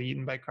all get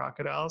eaten by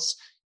crocodiles.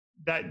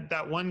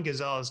 That one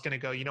gazelle is going to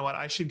go, you know what,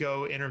 I should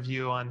go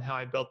interview on How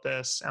I Built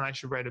This, and I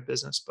should write a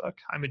business book.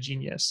 I'm a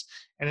genius.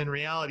 And in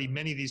reality,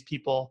 many of these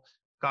people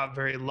got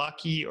very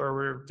lucky or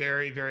were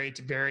very, very,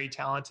 very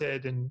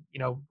talented and,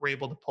 were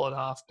able to pull it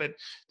off. But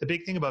the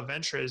big thing about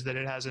venture is that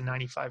it has a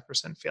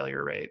 95%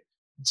 failure rate.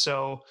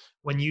 So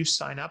when you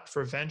sign up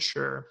for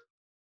venture,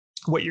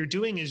 what you're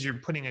doing is you're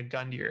putting a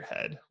gun to your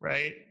head,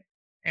 right?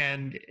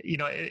 And,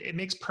 it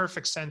makes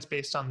perfect sense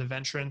based on the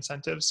venture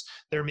incentives.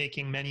 They're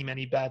making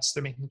many bets.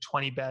 They're making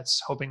 20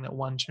 bets, hoping that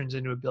one turns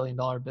into $1 billion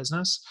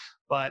business.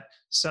 But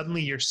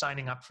suddenly you're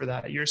signing up for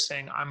that. You're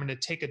saying, I'm going to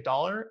take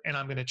 $1 and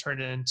I'm going to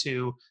turn it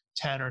into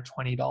 $10 or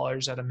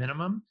 $20 at a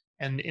minimum.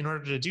 And in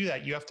order to do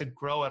that, you have to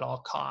grow at all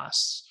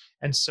costs.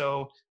 And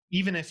so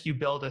even if you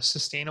build a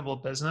sustainable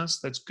business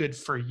that's good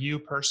for you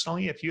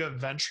personally, if you have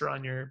venture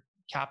on your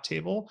cap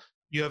table,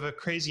 you have a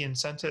crazy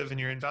incentive and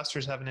your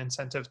investors have an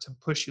incentive to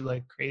push you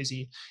like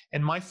crazy.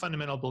 And my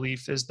fundamental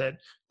belief is that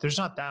there's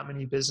not that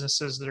many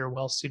businesses that are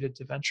well suited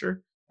to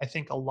venture. I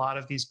think a lot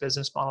of these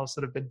business models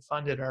that have been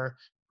funded are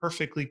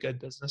perfectly good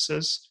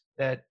businesses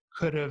that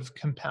could have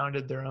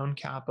compounded their own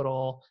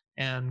capital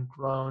and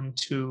grown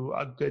to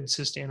a good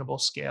sustainable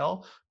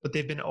scale, but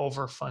they've been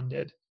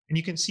overfunded. And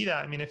you can see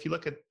that. I mean, if you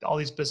look at all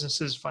these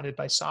businesses funded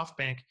by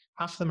SoftBank,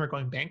 half of them are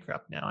going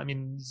bankrupt now. I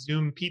mean,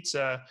 Zoom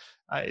Pizza,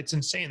 it's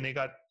insane. They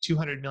got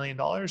 $200 million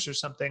or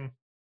something.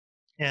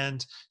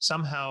 And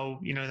somehow,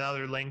 now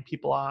they're laying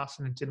people off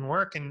and it didn't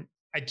work. And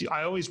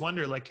I always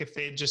wonder, like, if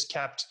they had just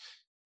kept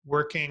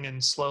working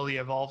and slowly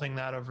evolving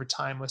that over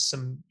time with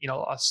some,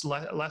 a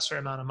lesser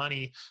amount of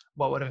money,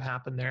 what would have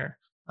happened there?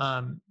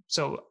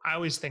 So I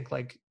always think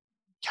like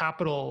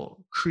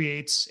capital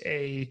creates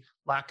a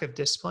lack of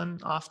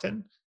discipline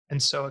often.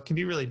 And so it can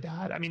be really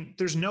bad. I mean,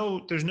 there's no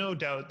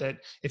doubt that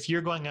if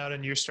you're going out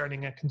and you're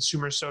starting a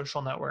consumer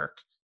social network,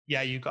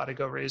 yeah, you got to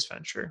go raise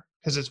venture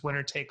because it's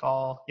winner take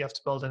all. You have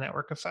to build a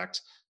network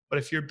effect. But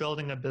if you're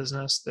building a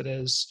business that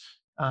is,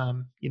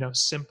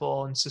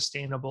 simple and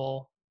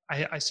sustainable,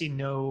 I see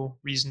no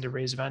reason to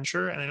raise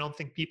venture. And I don't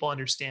think people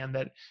understand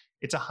that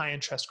it's a high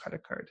interest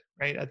credit card,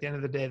 right? At the end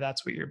of the day,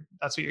 that's what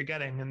you're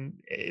getting. And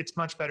it's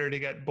much better to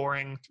get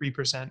boring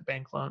 3%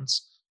 bank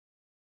loans.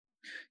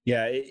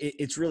 Yeah,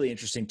 it's really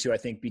interesting too, I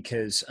think,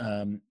 because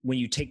when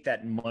you take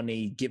that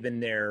money, given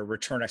their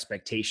return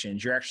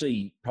expectations, you're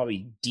actually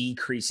probably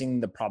decreasing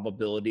the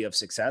probability of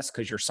success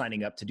because you're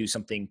signing up to do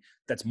something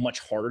that's much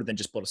harder than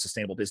just build a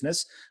sustainable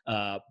business.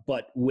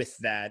 But with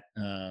that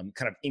kind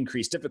of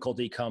increased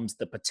difficulty comes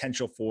the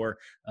potential for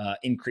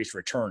increased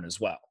return as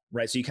well,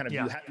 right? So you kind of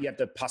you have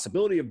the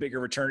possibility of bigger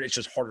return. It's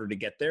just harder to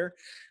get there,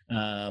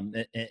 and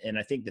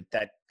I think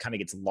that kind of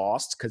gets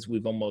lost because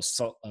we've almost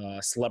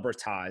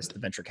celebritized the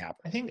venture capital.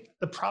 I think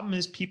the problem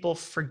is people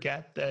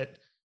forget that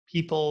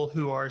people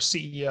who are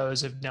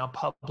CEOs of now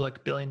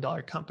public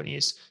billion-dollar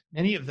companies,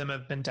 many of them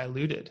have been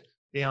diluted.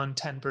 They own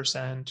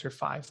 10% or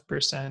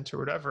 5% or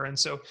whatever. And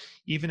so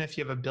even if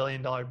you have $1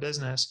 billion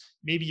business,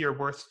 maybe you're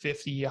worth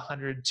 50,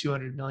 100,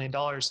 $200 million.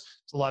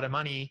 It's a lot of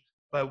money.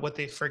 But what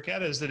they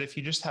forget is that if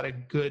you just had a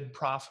good,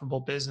 profitable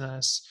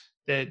business,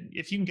 that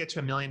if you can get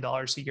to $1 million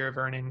a year of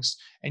earnings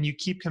and you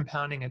keep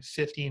compounding at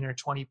 15 or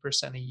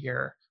 20% a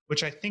year,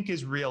 which I think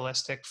is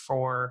realistic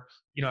for,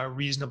 a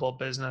reasonable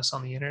business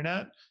on the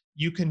internet,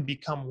 you can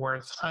become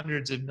worth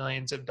hundreds of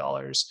millions of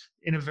dollars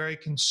in a very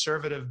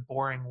conservative,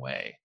 boring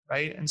way.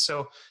 Right. And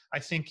so I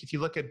think if you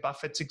look at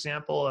Buffett's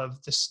example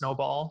of the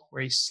snowball,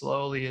 where he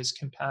slowly is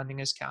compounding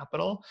his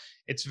capital,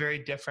 it's very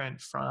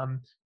different from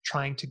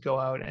trying to go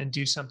out and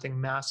do something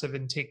massive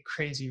and take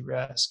crazy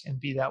risk and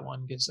be that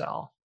one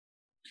gazelle.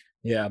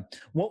 Yeah.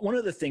 One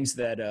of the things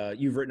that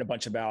you've written a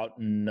bunch about,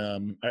 and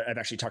I've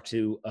actually talked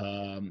to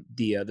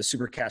the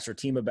Supercaster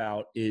team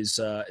about,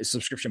 is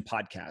subscription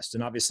podcast.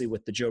 And obviously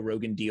with the Joe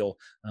Rogan deal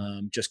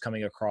just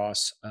coming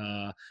across,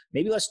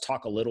 maybe let's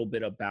talk a little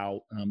bit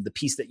about the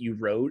piece that you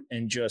wrote,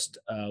 and just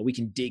we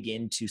can dig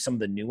into some of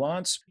the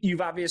nuance.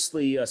 You've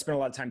obviously spent a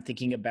lot of time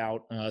thinking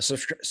about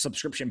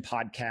subscription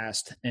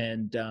podcast,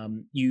 and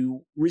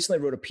you recently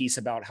wrote a piece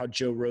about how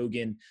Joe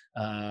Rogan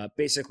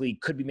basically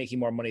could be making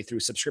more money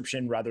through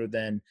subscription rather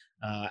than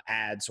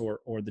ads or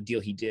the deal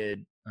he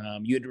did.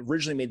 You had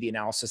originally made the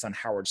analysis on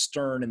Howard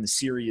Stern and the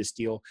Sirius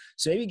deal.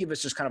 So maybe give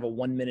us just kind of a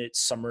 1-minute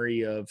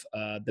summary of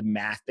the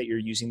math that you're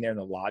using there and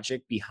the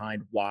logic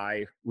behind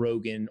why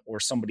Rogan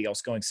or somebody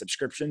else going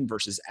subscription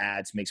versus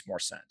ads makes more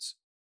sense.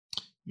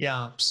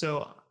 Yeah.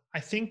 So I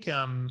think,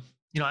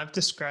 I've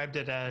described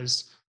it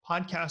as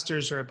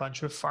podcasters are a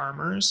bunch of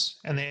farmers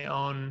and they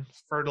own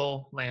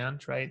fertile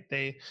land, right?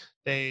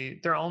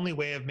 Their only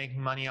way of making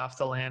money off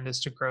the land is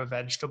to grow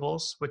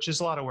vegetables, which is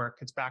a lot of work.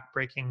 It's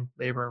backbreaking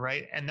labor,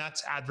 right? And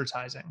that's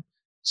advertising.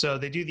 So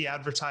they do the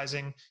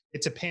advertising.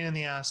 It's a pain in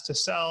the ass to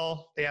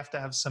sell. They have to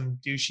have some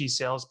douchey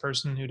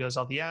salesperson who does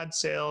all the ad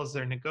sales.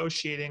 They're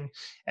negotiating.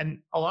 And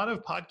a lot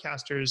of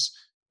podcasters,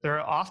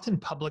 they're often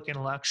public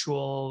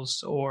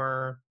intellectuals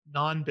or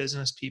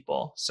non-business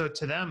people. So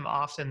to them,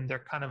 often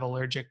they're kind of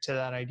allergic to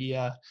that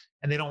idea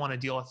and they don't want to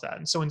deal with that.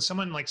 And so when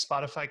someone like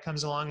Spotify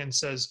comes along and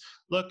says,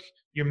 look,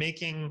 you're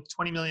making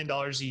 $20 million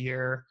a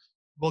year,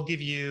 we'll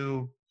give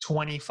you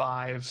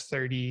 25,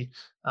 30,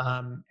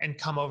 and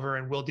come over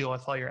and we'll deal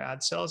with all your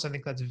ad sales. I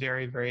think that's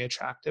very, very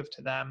attractive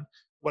to them.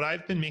 What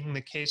I've been making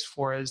the case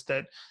for is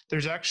that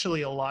there's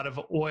actually a lot of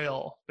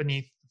oil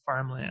beneath the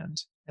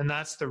farmland. And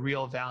that's the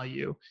real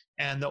value.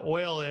 And the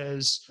oil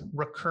is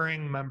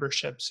recurring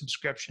membership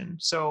subscription.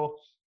 So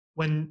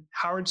when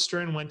Howard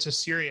Stern went to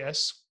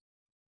Sirius,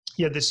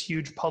 he had this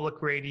huge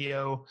public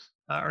radio,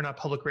 or not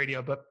public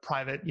radio, but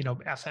private,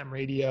 FM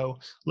radio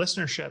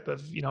listenership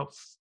of,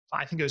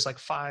 I think it was like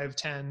 5,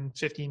 10,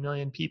 15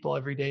 million people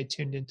every day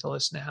tuned in to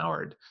listen to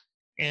Howard.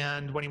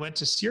 And when he went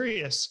to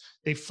Sirius,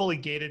 they fully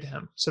gated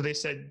him. So they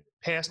said,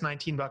 pay us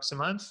 $19 a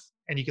month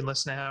and you can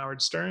listen to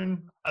Howard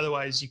Stern.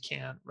 Otherwise you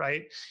can't,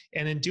 right?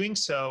 And in doing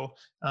so,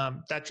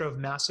 that drove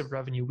massive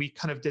revenue. We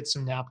kind of did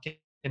some napkin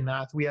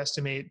math. We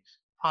estimate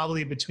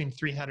probably between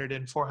 $300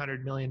 and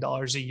 $400 million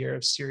a year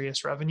of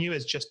Sirius revenue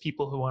as just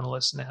people who want to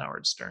listen to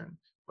Howard Stern,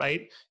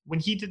 right? When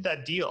he did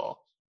that deal,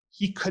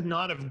 he could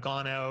not have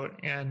gone out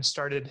and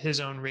started his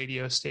own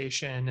radio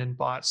station and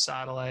bought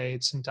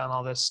satellites and done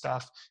all this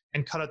stuff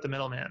and cut out the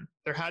middleman.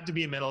 There had to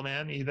be a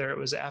middleman. Either it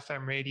was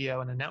FM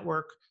radio and a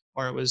network,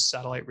 or it was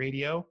satellite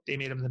radio. They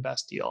made him the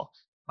best deal.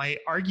 My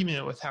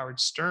argument with Howard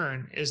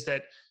Stern is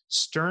that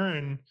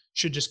Stern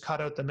should just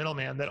cut out the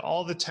middleman, that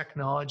all the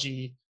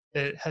technology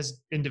that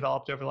has been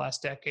developed over the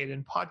last decade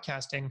in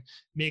podcasting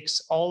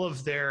makes all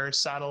of their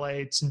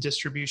satellites and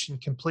distribution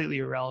completely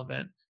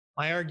irrelevant.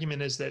 My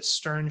argument is that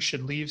Stern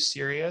should leave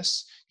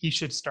Sirius. He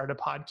should start a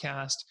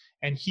podcast,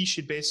 and he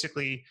should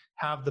basically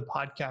have the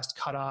podcast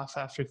cut off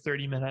after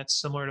 30 minutes,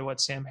 similar to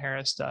what Sam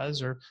Harris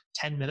does, or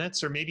 10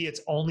 minutes, or maybe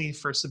it's only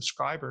for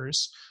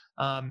subscribers.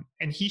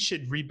 And he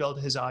should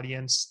rebuild his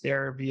audience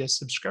there via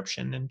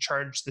subscription and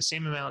charge the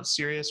same amount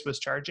Sirius was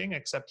charging,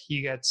 except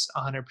he gets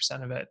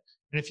 100% of it.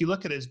 And if you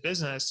look at his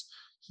business,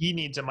 he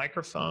needs a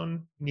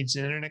microphone, he needs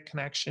an internet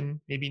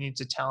connection, maybe he needs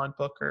a talent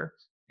booker,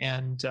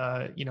 and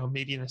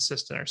maybe an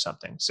assistant or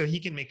something. So he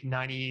can make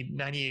 90,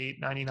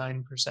 98,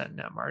 99%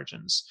 net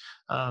margins.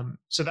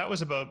 So that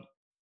was about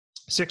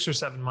 6 or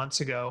 7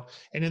 months ago.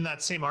 And in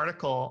that same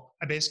article,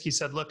 I basically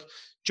said, look,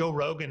 Joe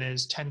Rogan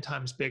is 10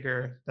 times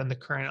bigger than the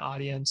current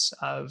audience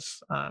of,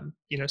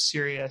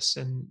 Sirius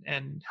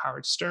and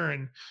Howard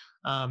Stern.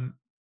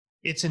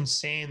 It's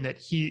insane that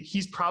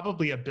he's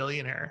probably a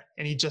billionaire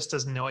and he just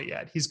doesn't know it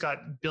yet. He's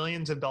got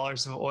billions of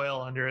dollars of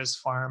oil under his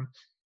farm.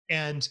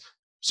 And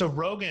so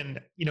Rogan,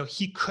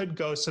 he could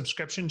go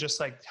subscription just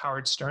like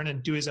Howard Stern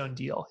and do his own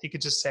deal. He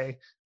could just say,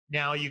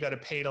 now you got to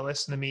pay to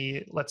listen to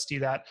me. Let's do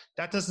that.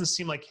 That doesn't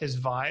seem like his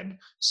vibe.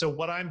 So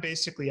what I'm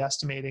basically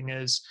estimating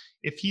is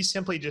if he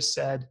simply just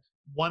said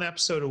 1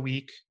 episode a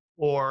week,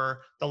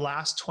 or the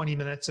last 20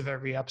 minutes of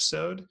every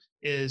episode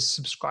is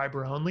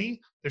subscriber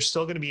only, there's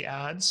still going to be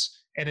ads.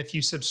 And if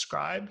you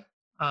subscribe,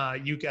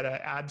 you get an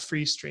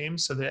ad-free stream.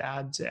 So the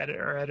ads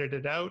are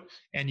edited out,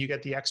 and you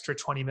get the extra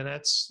 20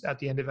 minutes at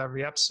the end of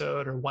every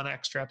episode, or 1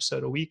 extra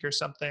episode a week or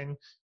something.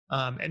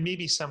 And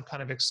maybe some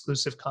kind of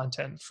exclusive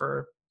content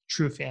for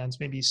true fans,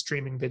 maybe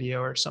streaming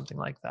video or something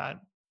like that.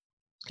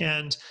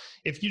 And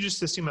if you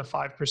just assume a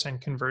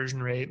 5%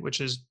 conversion rate, which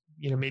is,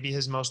 maybe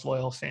his most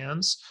loyal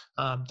fans,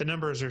 the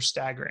numbers are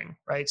staggering,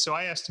 right? So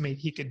I estimate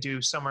he could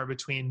do somewhere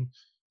between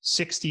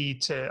 60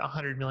 to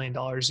 $100 million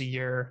a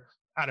year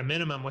at a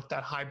minimum with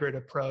that hybrid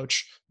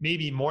approach,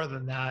 maybe more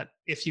than that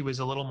if he was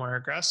a little more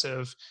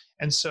aggressive.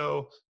 And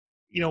so,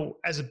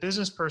 as a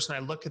business person, I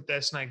look at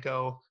this and I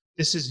go,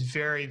 this is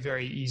very,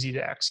 very easy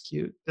to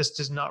execute. This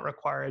does not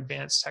require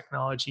advanced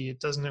technology.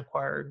 It doesn't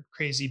require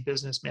crazy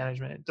business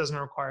management. It doesn't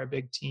require a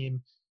big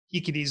team.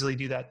 He could easily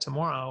do that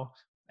tomorrow.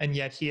 And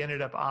yet he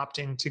ended up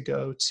opting to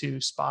go to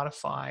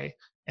Spotify.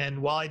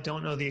 And while I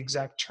don't know the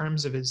exact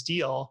terms of his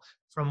deal,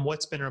 from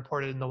what's been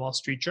reported in the Wall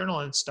Street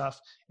Journal and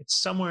stuff,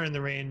 it's somewhere in the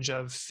range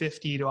of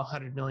 $50 to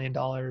 $100 million.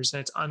 And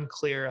it's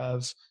unclear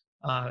of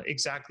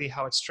exactly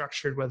how it's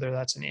structured, whether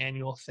that's an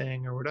annual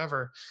thing or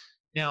whatever.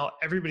 Now,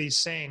 everybody's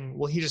saying,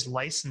 well, he just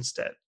licensed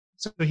it.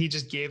 So he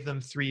just gave them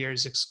 3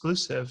 years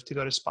exclusive to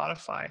go to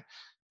Spotify.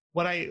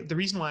 The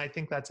reason why I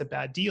think that's a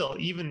bad deal,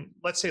 even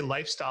let's say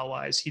lifestyle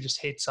wise, he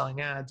just hates selling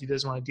ads. He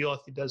doesn't want to deal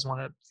with, he doesn't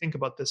want to think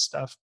about this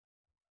stuff.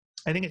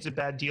 I think it's a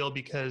bad deal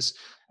because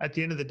at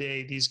the end of the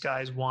day, these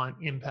guys want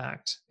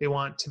impact. They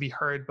want to be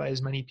heard by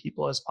as many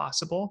people as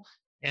possible.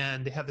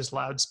 And they have this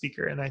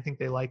loudspeaker, and I think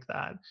they like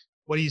that.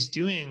 What he's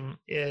doing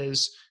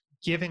is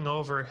giving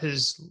over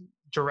his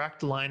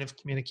direct line of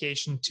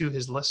communication to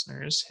his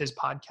listeners, his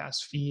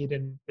podcast feed,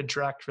 and the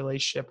direct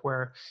relationship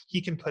where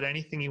he can put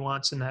anything he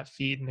wants in that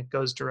feed and it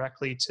goes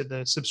directly to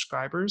the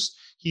subscribers.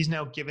 He's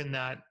now given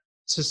that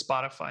to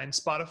Spotify, and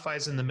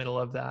Spotify's in the middle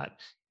of that.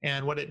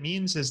 And what it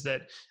means is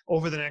that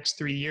over the next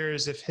 3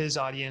 years, if his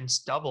audience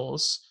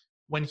doubles,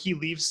 when he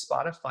leaves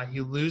Spotify,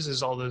 he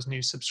loses all those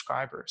new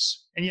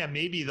subscribers. And yeah,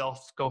 maybe they'll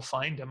go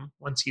find him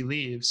once he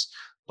leaves,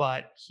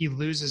 but he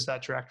loses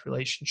that direct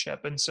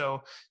relationship. And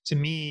so to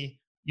me,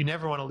 you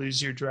never want to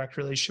lose your direct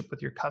relationship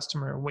with your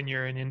customer when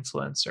you're an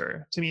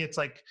influencer. To me, it's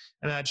like,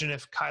 imagine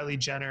if Kylie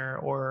Jenner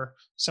or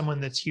someone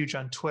that's huge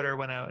on Twitter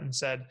went out and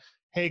said,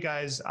 hey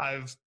guys,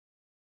 I've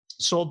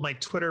sold my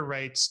Twitter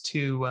rights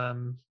to,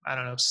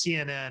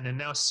 CNN, and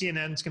now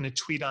CNN's going to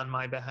tweet on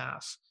my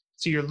behalf.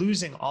 So you're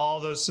losing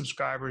all those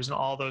subscribers and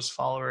all those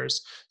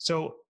followers.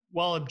 So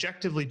while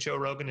objectively Joe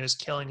Rogan is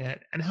killing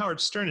it, and Howard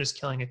Stern is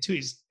killing it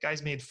too,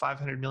 guys made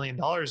 $500 million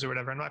or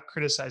whatever. I'm not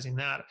criticizing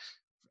that.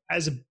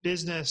 As a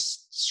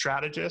business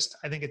strategist,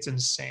 I think it's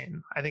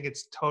insane. I think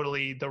it's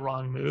totally the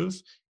wrong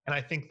move. And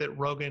I think that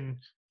Rogan,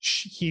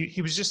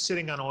 he was just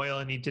sitting on oil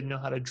and he didn't know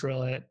how to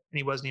drill it and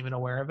he wasn't even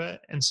aware of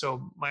it. And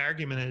so my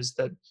argument is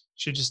that he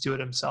should just do it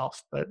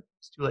himself, but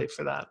it's too late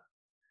for that.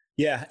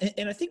 Yeah.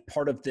 And I think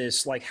part of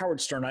this, like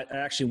Howard Stern, I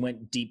actually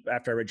went deep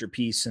after I read your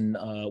piece and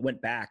went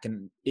back,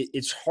 and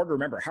it's hard to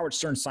remember. Howard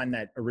Stern signed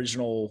that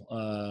original,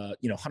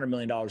 $100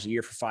 million a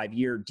year for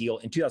 5-year deal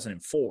in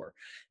 2004.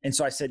 And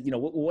so I said,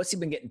 what's he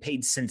been getting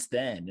paid since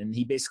then? And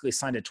he basically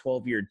signed a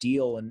 12-year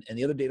deal. And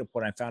the other data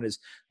point I found is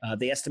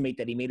they estimate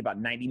that he made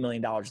about $90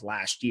 million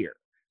last year.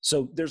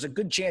 So there's a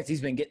good chance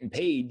he's been getting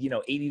paid,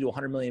 80 to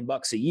 100 million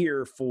bucks a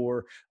year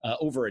for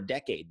over a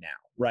decade now,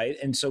 right?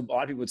 And so a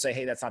lot of people would say,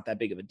 hey, that's not that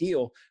big of a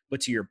deal.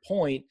 But to your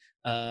point,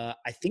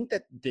 I think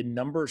that the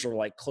numbers are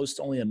like close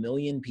to only 1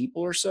 million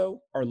people or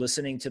so are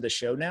listening to the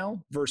show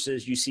now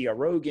versus you see a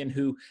Rogan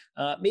who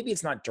maybe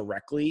it's not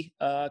directly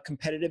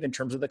competitive in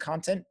terms of the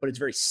content, but it's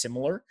very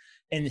similar.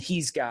 And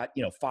he's got,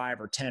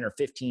 5 or 10 or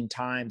 15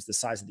 times the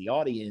size of the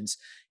audience.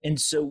 And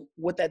so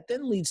what that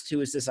then leads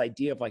to is this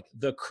idea of like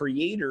the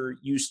creator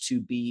used to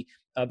be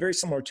very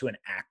similar to an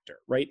actor,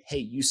 right? Hey,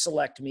 you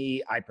select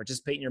me, I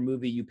participate in your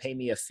movie, you pay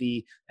me a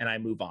fee, and I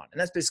move on. And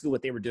that's basically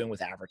what they were doing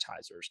with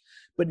advertisers.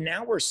 But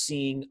now we're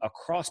seeing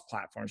across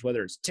platforms,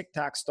 whether it's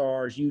TikTok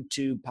stars,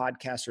 YouTube,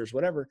 podcasters,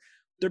 whatever,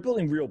 they're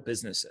building real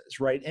businesses,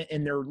 right?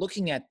 And they're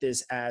looking at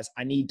this as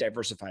I need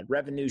diversified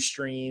revenue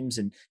streams,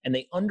 and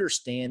they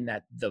understand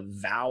that the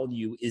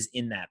value is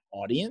in that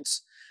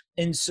audience.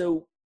 And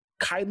so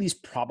Kylie's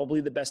probably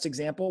the best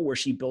example where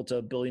she built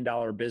 $1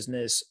 billion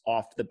business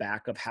off the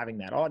back of having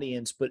that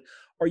audience. But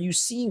are you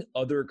seeing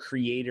other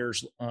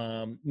creators,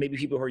 maybe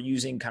people who are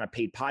using kind of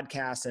paid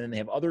podcasts and then they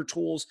have other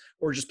tools,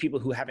 or just people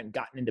who haven't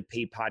gotten into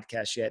paid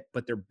podcasts yet,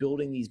 but they're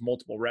building these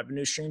multiple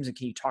revenue streams? And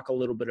can you talk a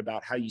little bit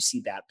about how you see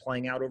that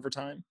playing out over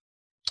time?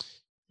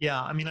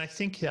 Yeah, I mean, I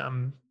think,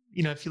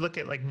 if you look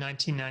at like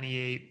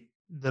 1998,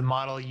 the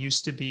model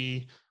used to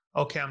be,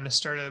 okay, I'm going to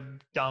start a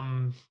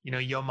dumb,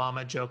 Yo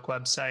Mama joke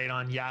website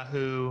on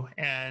Yahoo,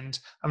 and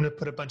I'm going to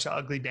put a bunch of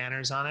ugly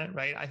banners on it,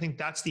 right? I think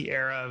that's the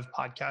era of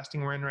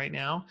podcasting we're in right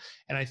now.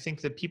 And I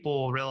think that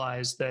people will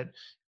realize that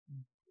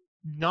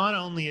not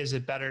only is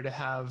it better to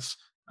have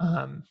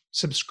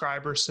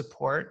subscriber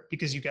support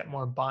because you get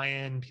more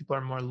buy-in, people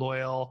are more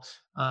loyal,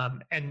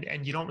 and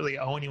you don't really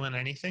owe anyone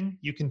anything.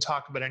 You can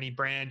talk about any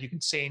brand, you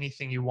can say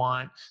anything you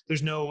want.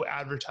 There's no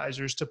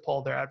advertisers to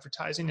pull their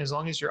advertising. As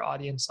long as your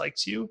audience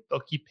likes you,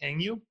 they'll keep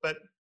paying you, but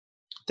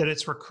that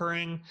it's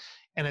recurring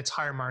and it's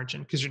higher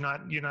margin because you're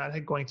not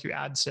going through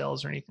ad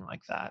sales or anything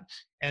like that.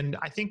 And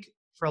I think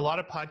for a lot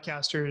of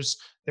podcasters,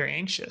 they're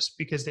anxious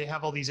because they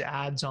have all these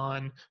ads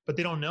on, but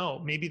they don't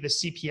know. Maybe the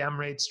CPM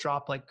rates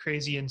drop like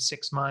crazy in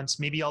 6 months.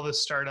 Maybe all the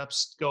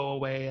startups go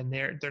away and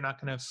they're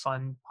not going to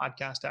fund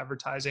podcast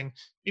advertising.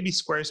 Maybe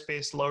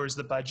Squarespace lowers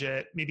the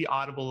budget. Maybe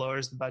Audible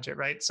lowers the budget,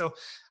 right? So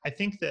I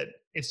think that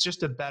it's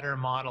just a better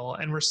model.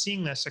 And we're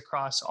seeing this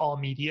across all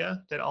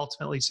media, that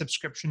ultimately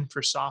subscription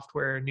for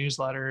software,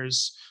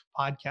 newsletters,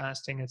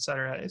 podcasting, et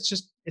cetera, it's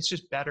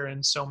just better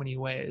in so many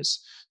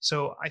ways.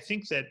 So I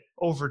think that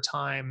over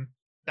time,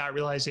 that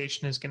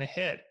realization is going to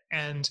hit.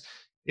 And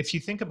if you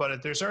think about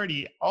it, there's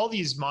already, all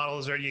these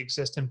models already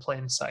exist in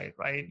plain sight,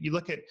 right? You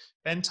look at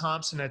Ben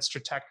Thompson at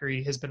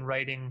Stratechery has been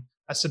writing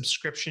a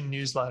subscription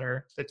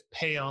newsletter that's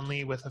pay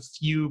only with a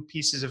few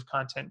pieces of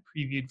content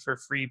previewed for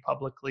free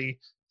publicly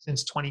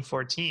since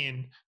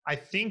 2014. I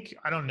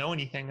don't know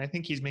anything. I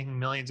think he's making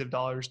millions of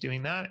dollars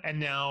doing that. And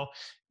now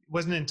it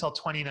wasn't until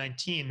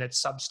 2019 that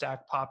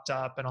Substack popped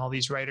up and all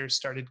these writers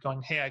started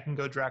going, hey, I can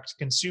go direct to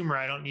consumer.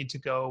 I don't need to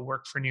go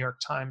work for New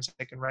York Times.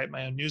 I can write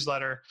my own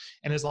newsletter.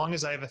 And as long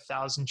as I have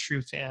 1,000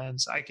 true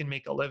fans, I can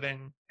make a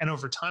living. And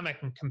over time, I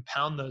can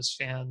compound those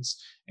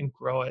fans and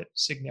grow it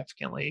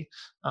significantly.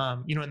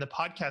 In the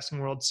podcasting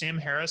world, Sam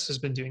Harris has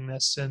been doing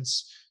this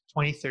since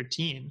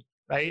 2013.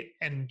 Right.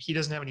 And he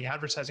doesn't have any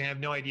advertising. I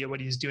have no idea what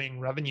he's doing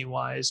revenue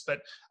wise,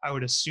 but I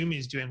would assume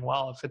he's doing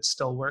well if it's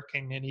still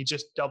working. And he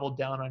just doubled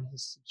down on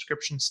his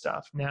subscription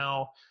stuff.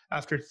 Now,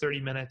 after 30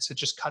 minutes, it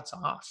just cuts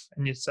off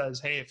and it says,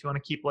 hey, if you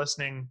want to keep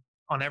listening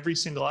on every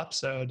single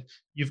episode,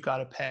 you've got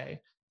to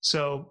pay.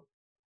 So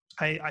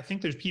I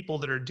think there's people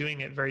that are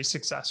doing it very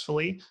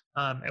successfully.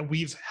 And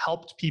we've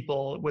helped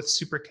people with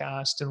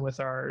Supercast and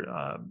with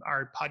our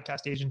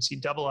podcast agency,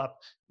 Double Up.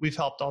 We've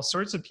helped all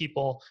sorts of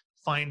people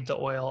find the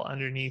oil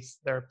underneath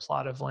their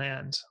plot of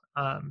land.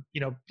 I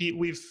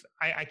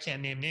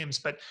can't name names,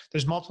 but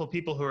there's multiple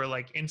people who are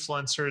like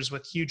influencers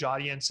with huge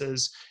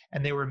audiences,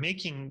 and they were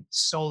making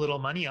so little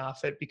money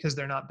off it because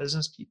they're not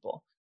business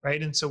people,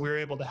 right? And so we were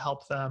able to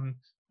help them,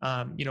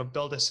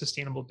 build a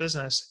sustainable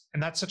business.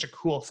 And that's such a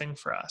cool thing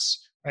for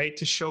us, right?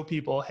 To show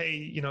people,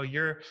 hey,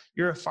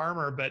 you're a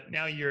farmer, but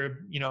now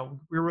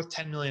we're worth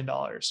 $10 million,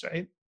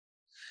 right?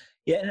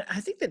 Yeah, and I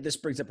think that this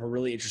brings up a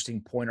really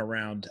interesting point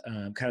around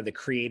kind of the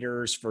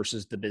creators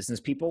versus the business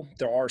people.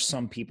 There are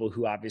some people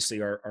who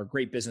obviously are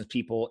great business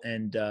people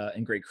and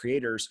great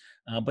creators,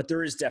 but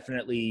there is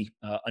definitely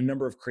a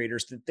number of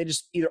creators that they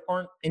just either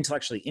aren't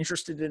intellectually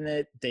interested in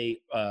it,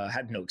 they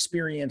had no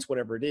experience,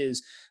 whatever it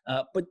is,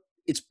 but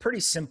it's pretty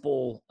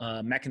simple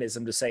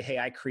mechanism to say, hey,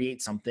 I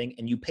create something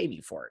and you pay me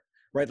for it.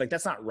 Right? Like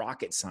that's not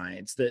rocket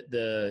science.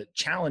 The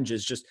challenge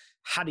is just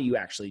how do you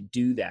actually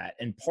do that?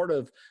 And part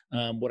of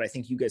what I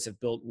think you guys have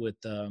built with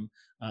the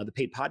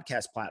paid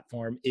podcast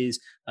platform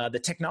is the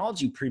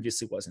technology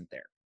previously wasn't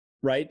there.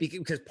 Right?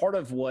 Because part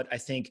of what I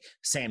think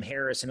Sam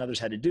Harris and others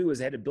had to do is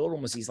they had to build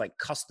almost these like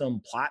custom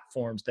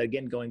platforms that,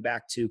 again, going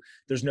back to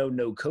there's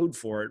no code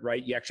for it,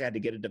 right? You actually had to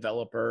get a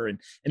developer and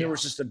there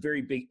was just a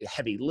very big,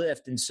 heavy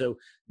lift. And so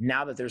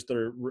now that there's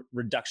the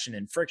reduction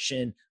in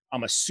friction,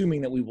 I'm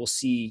assuming that we will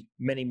see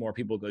many more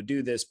people go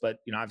do this, but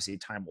obviously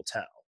time will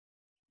tell.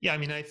 Yeah, I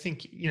mean, I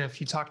think,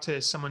 if you talk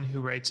to someone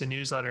who writes a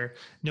newsletter,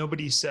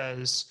 nobody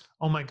says,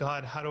 oh my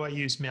God, how do I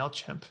use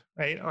MailChimp,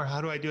 right? Or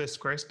how do I do a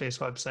Squarespace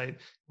website?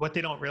 What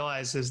they don't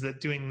realize is that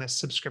doing this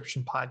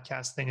subscription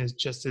podcast thing is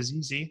just as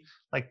easy.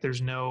 Like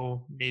there's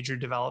no major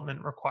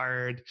development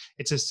required.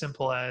 It's as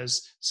simple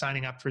as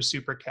signing up for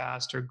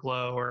Supercast or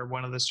Glow or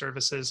one of the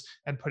services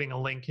and putting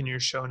a link in your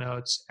show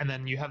notes. And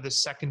then you have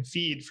this second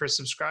feed for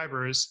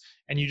subscribers,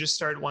 and you just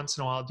start once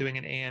in a while doing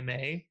an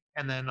AMA.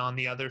 And then on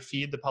the other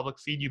feed, the public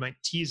feed, you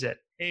might tease it.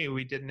 Hey,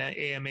 we did an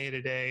AMA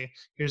today.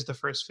 Here's the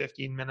first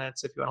 15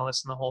 minutes. If you want to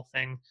listen to the whole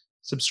thing,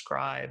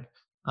 subscribe.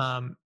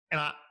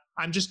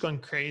 I'm just going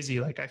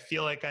crazy. Like I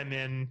feel like I'm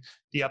in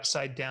the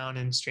Upside Down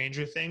in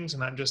Stranger Things,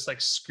 and I'm just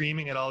like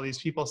screaming at all these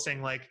people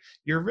saying like,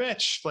 you're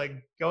rich, like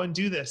go and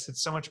do this.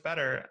 It's so much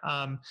better.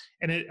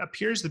 And it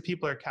appears that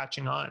people are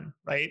catching on,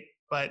 right?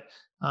 But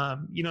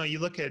you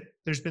look at,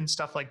 there's been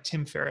stuff like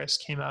Tim Ferriss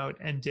came out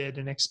and did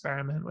an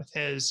experiment with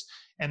his,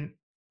 and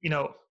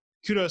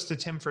kudos to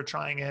Tim for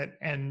trying it.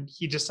 And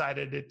he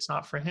decided it's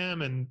not for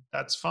him, and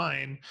that's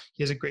fine.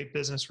 He has a great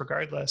business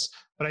regardless.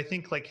 But I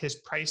think like his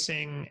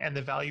pricing and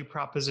the value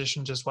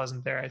proposition just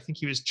wasn't there. I think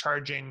he was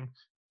charging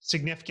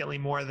significantly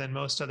more than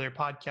most other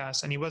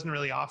podcasts, and he wasn't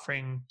really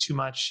offering too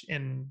much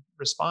in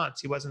response.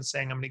 He wasn't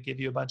saying, I'm going to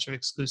give you a bunch of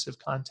exclusive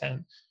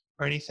content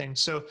or anything.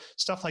 So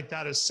stuff like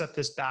that has set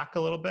this back a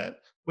little bit,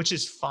 which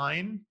is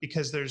fine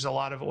because there's a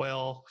lot of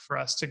oil for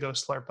us to go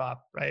slurp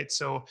up, right?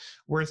 So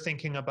we're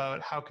thinking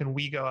about how can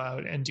we go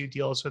out and do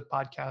deals with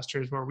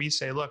podcasters where we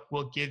say, look,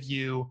 we'll give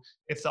you,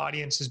 if the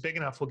audience is big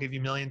enough, we'll give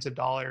you millions of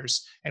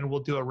dollars, and we'll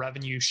do a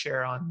revenue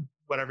share on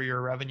whatever your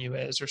revenue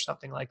is or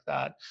something like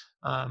that.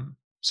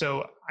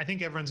 So I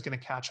think everyone's going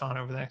to catch on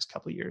over the next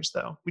couple of years,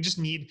 though.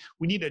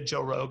 We need a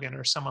Joe Rogan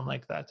or someone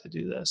like that to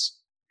do this.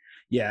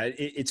 Yeah,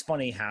 it's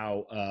funny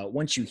how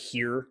once you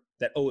hear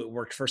that, it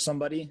worked for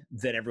somebody,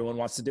 then everyone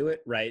wants to do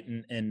it, right?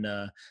 And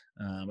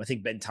I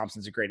think Ben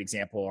Thompson's a great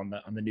example on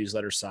the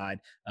newsletter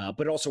side, but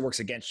it also works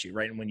against you,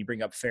 right? And when you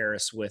bring up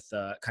Ferriss with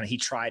kind of he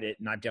tried it,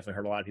 and I've definitely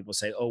heard a lot of people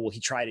say, he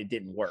tried it,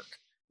 didn't work,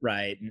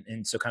 right?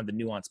 And so kind of the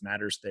nuance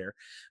matters there.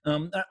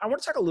 I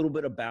want to talk a little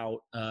bit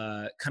about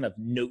kind of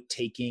note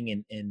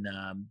taking and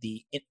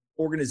the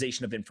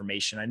organization of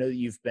information. I know that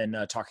you've been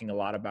talking a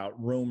lot about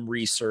Rome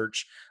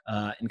Research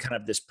and kind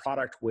of this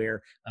product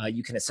where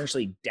you can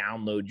essentially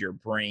download your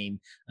brain.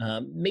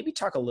 Maybe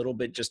talk a little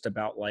bit just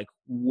about like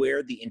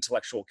where the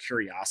intellectual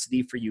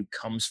curiosity for you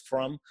comes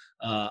from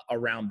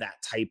around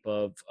that type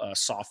of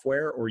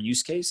software or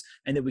use case.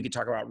 And then we could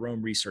talk about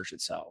Rome Research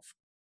itself.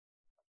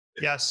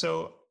 Yeah.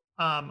 So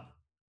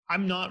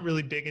I'm not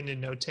really big into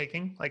note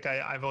taking. Like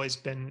I've always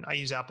been, I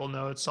use Apple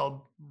Notes.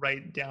 I'll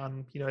write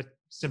down, a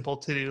simple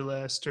to-do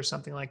list or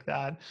something like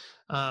that.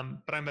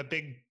 But I'm a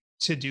big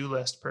to-do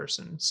list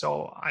person.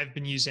 So I've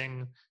been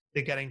using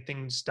the Getting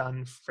Things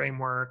Done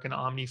framework and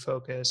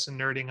OmniFocus and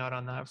nerding out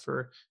on that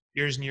for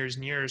years and years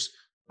and years.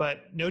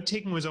 But note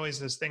taking was always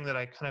this thing that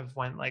I kind of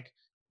went like,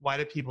 why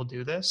do people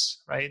do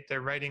this? Right?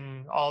 They're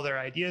writing all their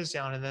ideas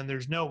down, and then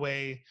there's no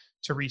way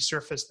to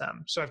resurface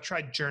them. So I've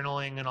tried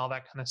journaling and all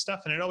that kind of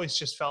stuff. And it always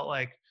just felt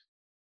like,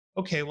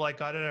 okay, well, I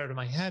got it out of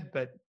my head,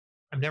 but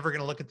I'm never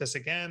going to look at this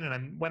again.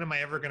 And when am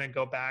I ever going to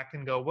go back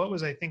and go, what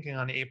was I thinking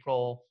on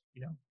April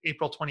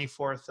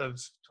 24th of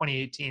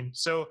 2018?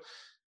 So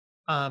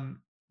then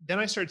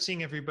I started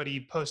seeing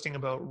everybody posting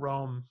about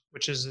Rome,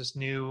 which is this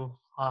new,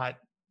 hot,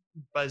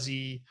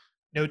 buzzy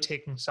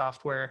note-taking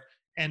software.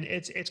 And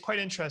it's quite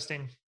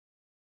interesting.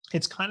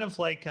 It's kind of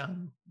like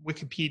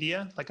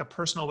Wikipedia, like a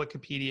personal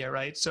Wikipedia,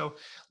 right? So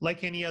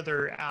like any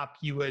other app,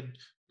 you would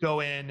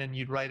go in and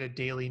you'd write a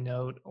daily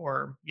note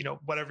or,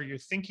 whatever you're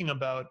thinking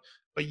about,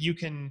 but you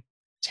can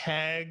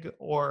tag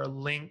or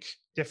link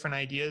different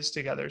ideas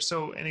together.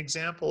 So an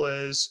example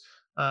is,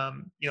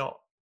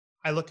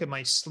 I look at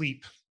my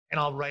sleep and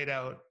I'll write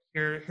out,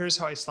 here's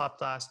how I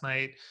slept last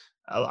night.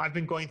 I've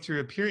been going through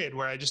a period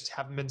where I just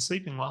haven't been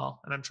sleeping well,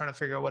 and I'm trying to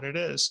figure out what it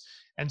is.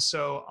 And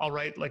so I'll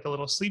write like a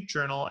little sleep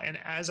journal. And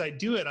as I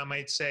do it, I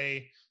might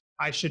say,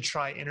 I should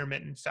try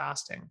intermittent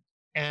fasting.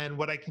 And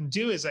what I can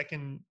do is I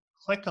can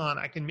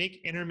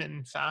make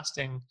intermittent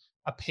fasting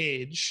a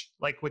page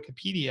like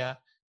Wikipedia,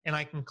 and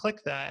I can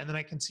click that, and then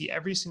I can see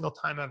every single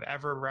time I've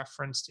ever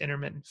referenced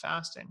intermittent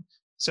fasting.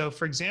 So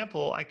for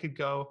example, I could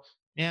go,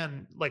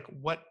 man, like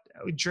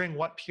during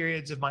what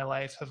periods of my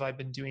life have I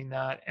been doing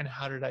that? And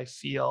how did I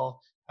feel?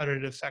 How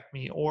did it affect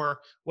me? Or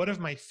what have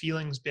my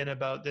feelings been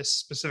about this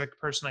specific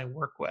person I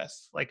work with?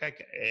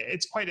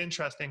 It's quite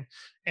interesting.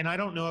 And I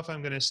don't know if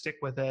I'm going to stick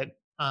with it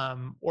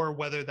or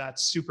whether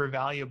that's super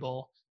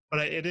valuable, but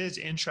it is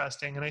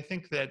interesting. And I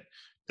think that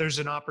there's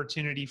an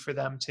opportunity for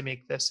them to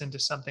make this into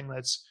something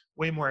that's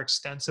way more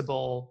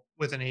extensible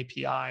with an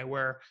API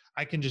where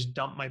I can just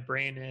dump my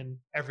brain in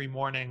every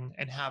morning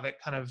and have it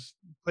kind of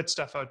put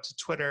stuff out to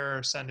Twitter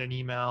or send an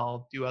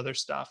email, do other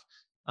stuff.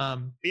 But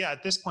yeah,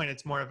 at this point,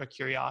 it's more of a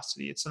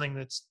curiosity. It's something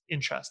that's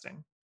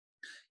interesting.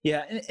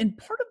 Yeah. And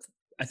part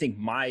of, I think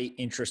my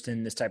interest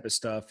in this type of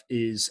stuff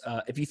is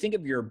if you think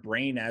of your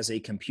brain as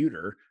a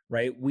computer,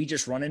 right? We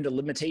just run into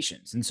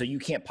limitations. And so you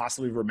can't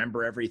possibly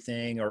remember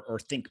everything or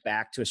think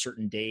back to a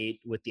certain date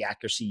with the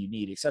accuracy you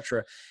need, et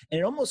cetera. And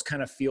it almost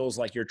kind of feels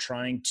like you're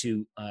trying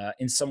to,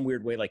 in some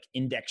weird way, like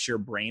index your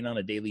brain on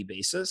a daily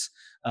basis.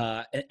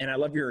 And I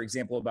love your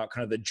example about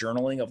kind of the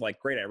journaling of like,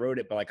 great, I wrote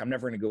it, but like, I'm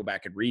never going to go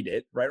back and read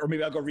it, right? Or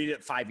maybe I'll go read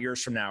it 5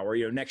 years from now or,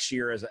 next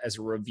year as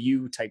a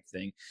review type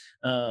thing.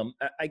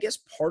 I guess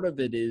part of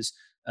it is,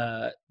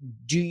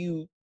 do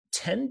you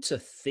tend to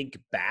think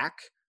back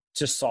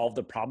to solve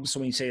the problem? So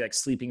when you say like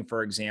sleeping,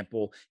 for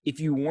example, if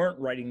you weren't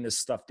writing this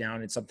stuff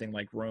down in something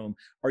like Rome,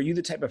 are you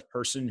the type of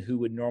person who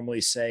would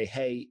normally say,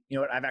 hey, you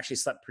know what, I've actually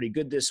slept pretty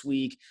good this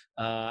week,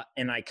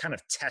 and I kind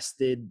of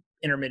tested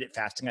intermittent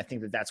fasting. I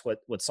think that's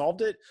what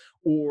solved it.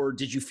 Or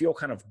did you feel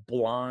kind of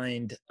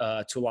blind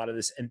to a lot of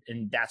this,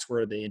 and that's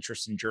where the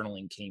interest in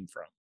journaling came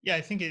from? Yeah,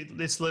 I think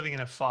it's living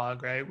in a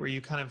fog, right? Where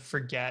you kind of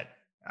forget.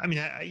 I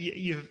mean,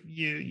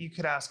 you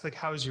could ask like,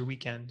 "How was your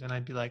weekend?" And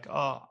I'd be like,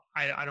 "Oh,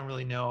 I don't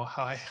really know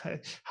how I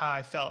how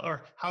I felt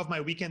or how have my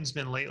weekends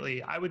been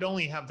lately." I would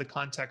only have the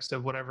context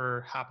of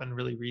whatever happened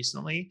really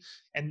recently.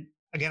 And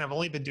again, I've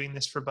only been doing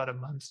this for about a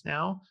month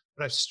now,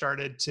 but I've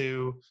started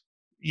to,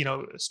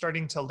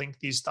 starting to link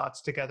these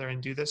thoughts together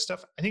and do this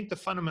stuff. I think the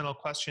fundamental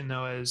question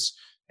though is,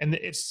 and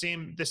the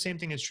same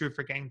thing is true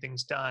for getting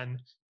things done.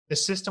 The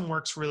system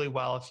works really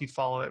well if you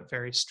follow it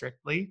very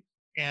strictly.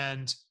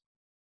 And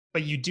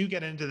but you do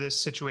get into this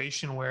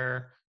situation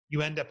where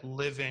you end up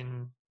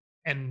living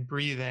and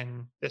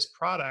breathing this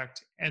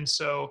product. And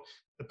so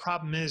the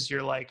problem is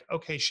you're like,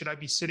 okay, should I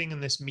be sitting in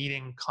this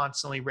meeting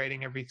constantly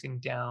writing everything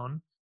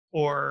down?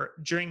 Or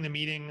during the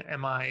meeting,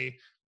 am I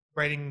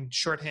writing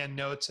shorthand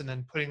notes and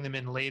then putting them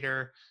in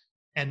later?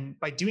 And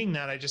by doing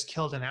that, I just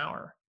killed an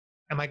hour.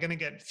 Am I going to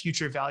get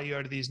future value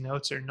out of these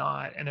notes or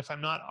not? And if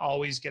I'm not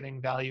always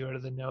getting value out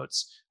of the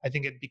notes, I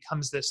think it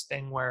becomes this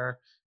thing where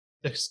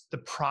the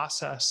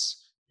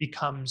process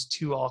becomes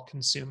too all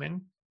consuming.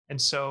 And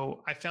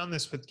so I found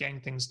this with getting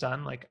things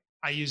done. Like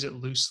I use it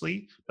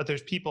loosely, but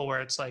there's people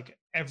where it's like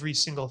every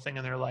single thing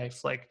in their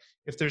life. Like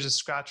if there's a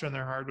scratch on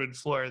their hardwood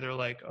floor, they're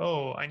like,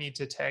 oh, I need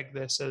to tag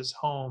this as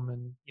home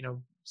and,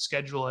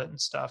 schedule it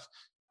and stuff.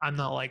 I'm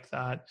not like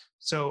that.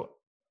 So,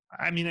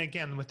 I mean,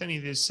 again, with any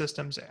of these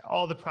systems,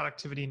 all the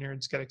productivity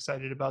nerds get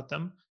excited about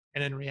them.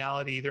 And in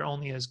reality, they're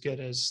only as good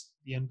as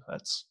the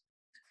inputs.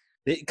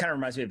 It kind of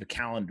reminds me of a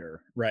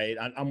calendar, right?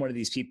 I'm one of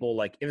these people,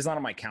 like, if it's not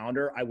on my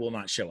calendar, I will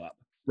not show up,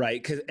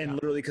 right?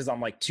 Literally because I'm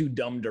like too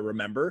dumb to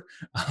remember.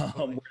 Whereas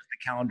the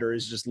calendar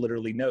is just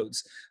literally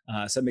notes.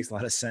 So it makes a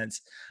lot of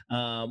sense.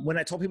 When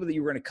I told people that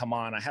you were going to come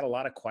on, I had a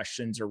lot of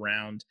questions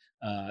around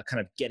kind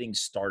of getting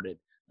started.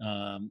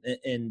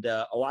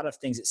 A lot of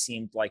things, it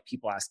seemed like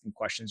people asking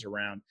questions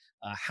around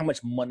how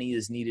much money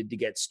is needed to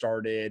get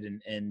started,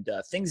 and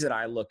things that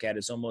I look at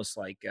as almost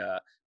like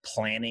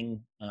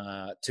planning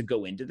to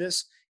go into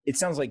this. It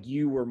sounds like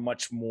you were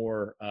much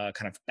more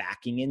kind of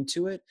backing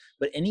into it.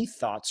 But any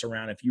thoughts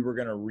around if you were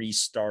going to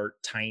restart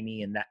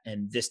Tiny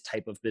and this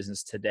type of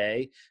business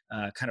today,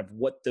 kind of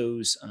what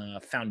those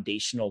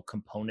foundational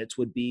components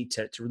would be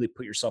to really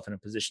put yourself in a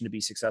position to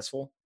be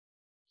successful?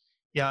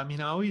 Yeah, I mean,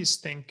 I always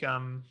think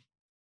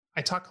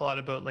I talk a lot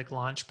about like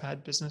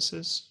launchpad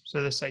businesses.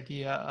 So this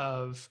idea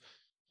of,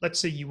 let's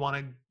say you want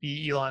to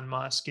be Elon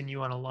Musk and you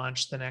want to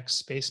launch the next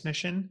space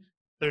mission.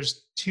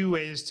 There's two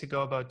ways to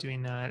go about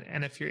doing that.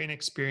 And if you're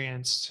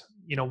inexperienced,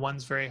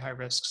 one's very high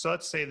risk. So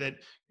let's say that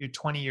you're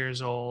 20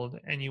 years old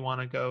and you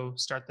want to go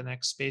start the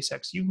next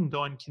SpaceX. You can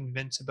go and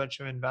convince a bunch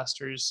of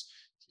investors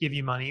to give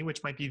you money,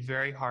 which might be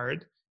very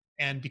hard.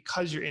 And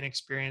because you're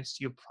inexperienced,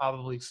 you'll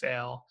probably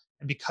fail.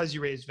 And because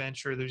you raise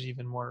venture, there's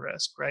even more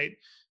risk, right?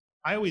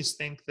 I always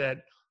think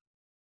that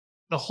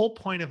the whole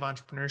point of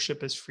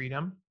entrepreneurship is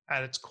freedom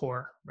at its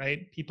core,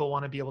 right? People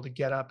want to be able to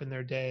get up in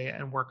their day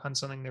and work on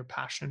something they're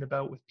passionate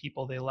about with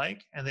people they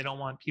like, and they don't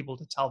want people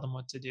to tell them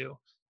what to do.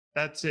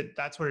 That's it.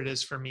 That's what it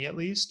is for me, at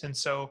least. And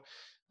so,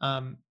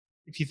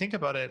 if you think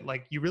about it,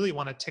 like you really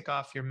want to tick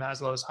off your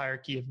Maslow's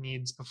hierarchy of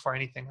needs before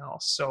anything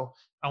else. So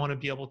I want to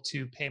be able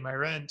to pay my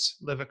rent,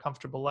 live a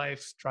comfortable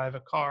life, drive a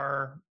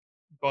car,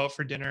 go out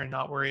for dinner and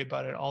not worry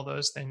about it, all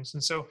those things.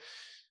 And so,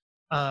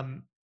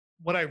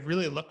 what I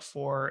really look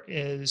for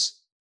is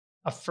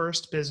a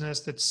first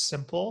business that's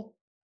simple,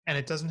 and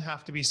it doesn't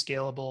have to be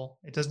scalable.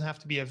 It doesn't have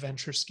to be a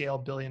venture scale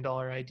 $1 billion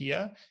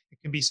idea.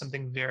 It can be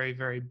something very,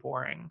 very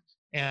boring.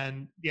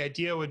 And the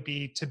idea would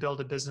be to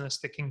build a business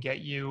that can get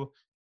you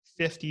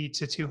 $50,000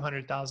 to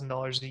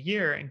 $200,000 a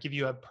year and give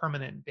you a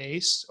permanent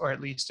base, or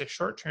at least a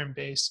short-term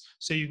base,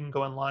 so you can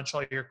go and launch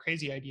all your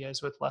crazy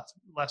ideas with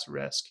less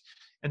risk.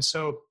 And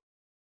so,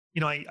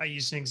 I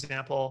use an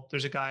example.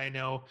 There's a guy I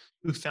know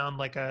who found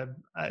like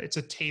it's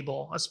a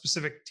table, a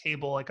specific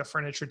table, like a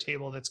furniture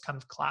table that's kind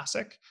of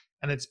classic,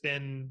 and it's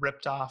been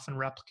ripped off and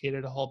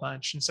replicated a whole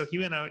bunch. And so he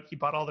went out, he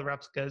bought all the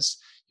replicas,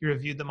 he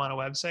reviewed them on a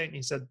website, and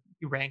he said,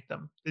 he ranked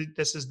them.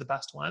 This is the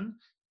best one.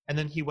 And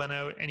then he went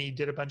out and he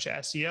did a bunch of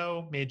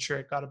SEO, made sure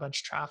it got a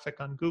bunch of traffic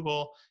on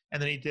Google, and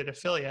then he did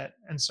affiliate.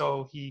 And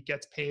so he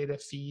gets paid a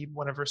fee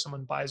whenever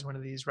someone buys one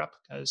of these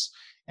replicas.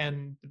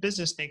 And the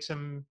business makes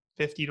him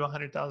 $50,000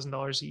 to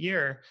 $100,000 a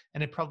year.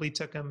 And it probably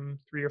took him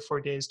 3 or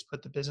 4 days to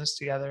put the business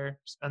together,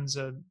 spends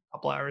a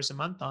couple hours a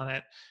month on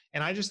it.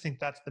 And I just think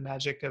that's the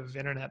magic of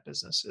internet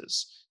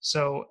businesses.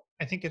 So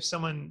I think if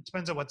someone,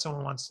 depends on what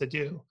someone wants to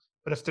do,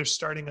 but if they're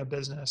starting a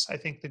business, I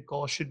think the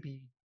goal should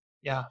be,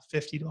 yeah,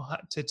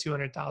 $50,000 to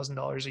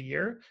 $200,000 a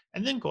year,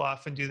 and then go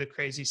off and do the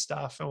crazy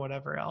stuff and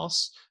whatever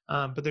else.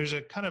 But there's a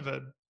kind of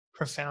a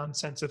profound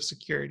sense of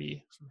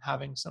security from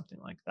having something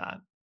like that.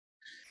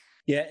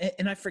 Yeah,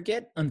 and I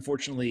forget,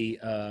 unfortunately,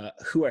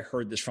 who I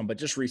heard this from, but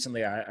just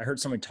recently I heard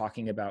someone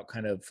talking about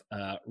kind of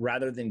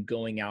rather than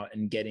going out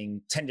and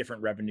getting 10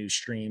 different revenue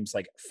streams,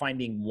 like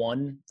finding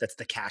one that's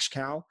the cash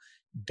cow,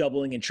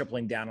 doubling and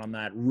tripling down on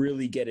that,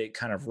 really get it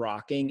kind of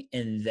rocking,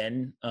 and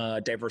then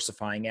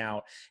diversifying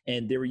out.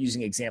 And they were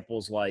using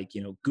examples like,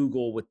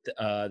 Google with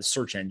the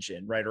search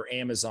engine, right? Or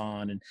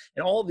Amazon and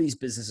all of these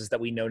businesses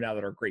that we know now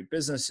that are great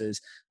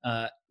businesses.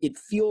 It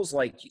feels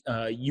like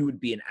you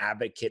would be an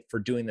advocate for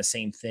doing the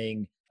same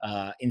thing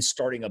in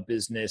starting a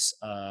business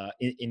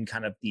in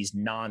kind of these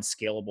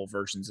non-scalable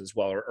versions as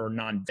well, or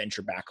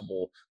non-venture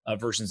backable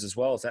versions as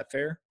well. Is that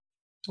fair?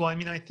 Well, I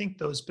mean, I think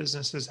those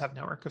businesses have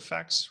network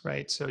effects,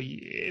 right? So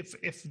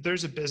if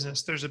there's a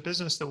business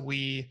that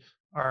we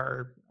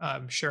are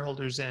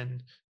shareholders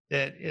in,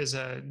 that is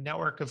a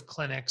network of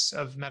clinics,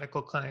 of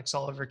medical clinics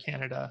all over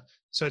Canada.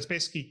 So it's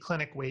basically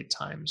clinic wait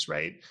times,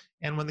 right?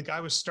 And when the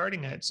guy was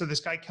starting it, so this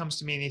guy comes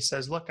to me and he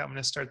says, look, I'm going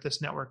to start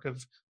this network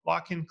of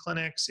walk-in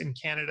clinics in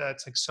Canada.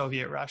 It's like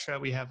Soviet Russia.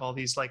 We have all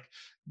these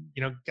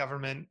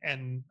government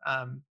and,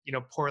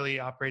 poorly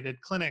operated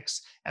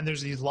clinics, and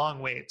there's these long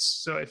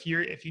waits. So if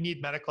you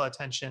need medical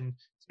attention,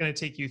 it's going to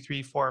take you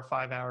 3, 4, or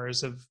 5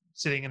 hours of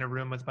sitting in a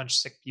room with a bunch of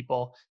sick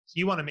people. So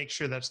you want to make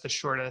sure that's the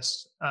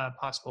shortest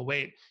possible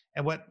wait.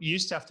 And what you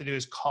used to have to do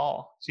is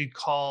call. So you'd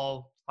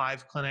call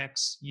 5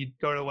 clinics, you'd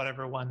go to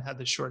whatever one had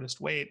the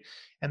shortest wait.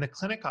 And the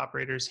clinic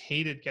operators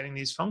hated getting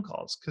these phone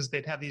calls because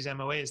they'd have these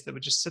MOAs that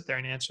would just sit there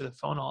and answer the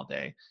phone all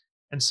day.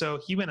 And so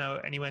he went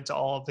out and he went to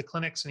all of the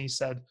clinics and he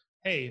said,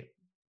 hey,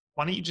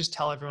 why don't you just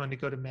tell everyone to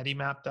go to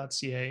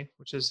medimap.ca,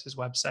 which is his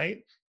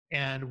website,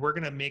 and we're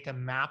going to make a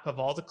map of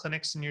all the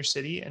clinics in your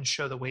city and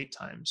show the wait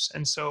times.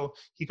 And so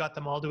he got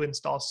them all to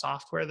install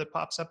software that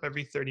pops up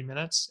every 30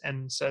 minutes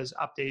and says,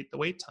 update the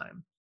wait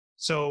time.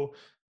 So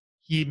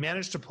he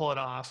managed to pull it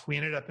off. We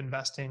ended up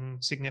investing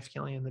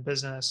significantly in the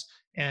business,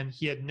 and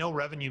he had no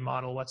revenue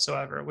model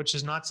whatsoever, which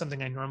is not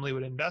something I normally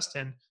would invest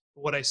in.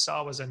 But what I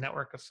saw was a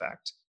network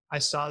effect. I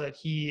saw that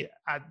he,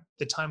 at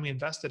the time we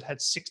invested, had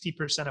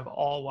 60% of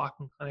all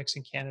walk-in clinics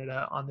in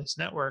Canada on this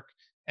network.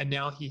 And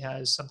now he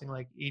has something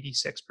like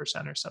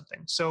 86% or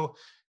something. So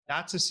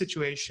that's a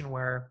situation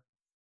where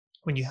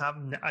when you have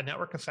a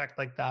network effect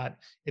like that,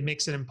 it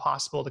makes it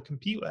impossible to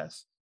compete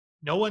with.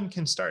 No one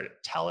can start it.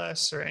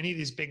 TELUS or any of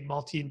these big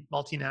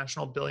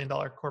multinational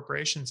billion-dollar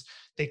corporations,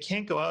 they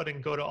can't go out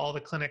and go to all the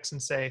clinics and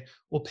say,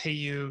 we'll pay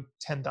you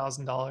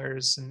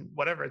 $10,000 and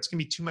whatever. It's going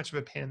to be too much of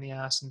a pain in the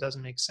ass and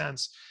doesn't make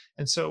sense.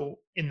 And so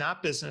in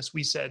that business,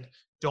 we said,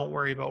 don't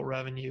worry about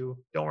revenue.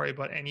 Don't worry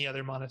about any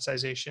other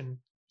monetization.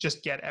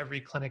 Just get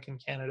every clinic in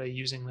Canada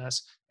using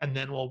this, and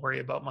then we'll worry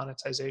about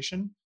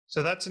monetization.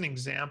 So that's an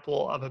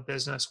example of a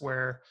business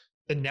where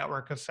the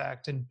network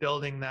effect and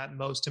building that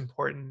most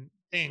important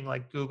thing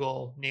like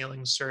Google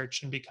nailing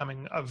search and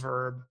becoming a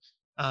verb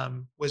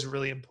was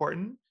really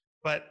important.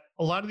 But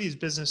a lot of these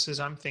businesses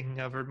I'm thinking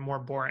of are more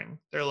boring.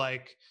 They're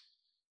like,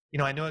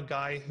 I know a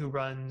guy who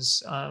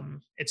runs,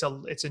 it's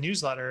a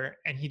newsletter,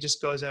 and he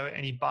just goes out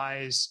and he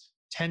buys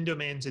 10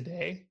 domains a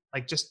day,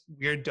 like just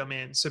weird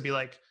domains. So it'd be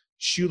like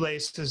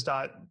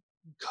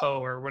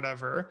shoelaces.co or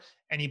whatever.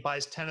 And he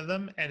buys 10 of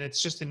them, and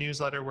it's just a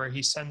newsletter where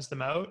he sends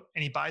them out,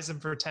 and he buys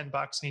them for $10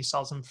 and he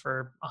sells them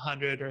for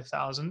 100 or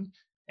 1,000.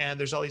 And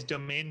there's all these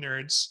domain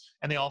nerds,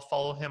 and they all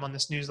follow him on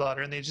this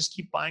newsletter, and they just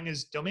keep buying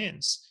his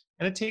domains.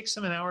 And it takes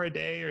him an hour a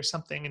day or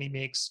something, and he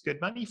makes good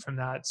money from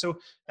that. So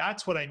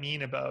that's what I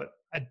mean about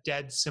a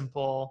dead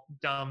simple,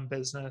 dumb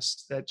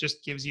business that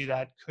just gives you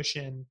that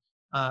cushion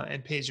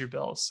and pays your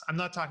bills. I'm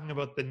not talking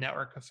about the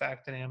network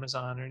effect in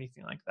Amazon or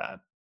anything like that.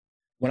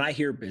 When I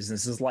hear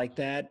businesses like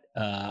that,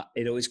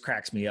 it always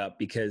cracks me up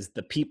because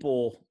the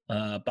people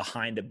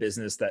behind a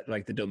business that,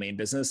 like the domain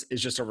business,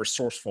 is just a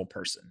resourceful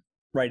person.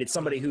 Right. It's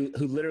somebody who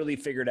literally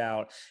figured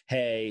out,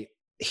 hey,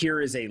 here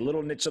is a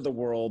little niche of the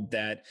world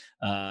that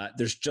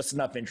there's just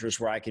enough interest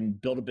where I can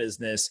build a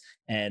business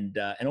and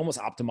almost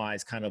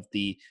optimize kind of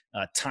the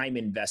time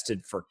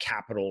invested for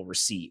capital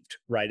received.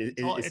 Right.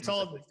 It's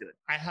all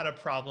I had a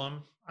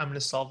problem. I'm going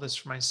to solve this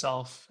for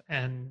myself.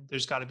 And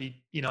there's got to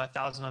be,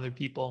 1,000 other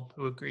people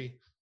who agree.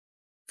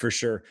 For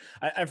sure.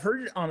 I've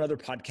heard it on other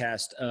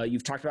podcasts.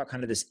 You've talked about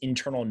kind of this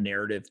internal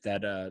narrative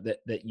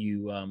that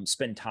you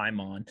spend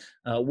time on.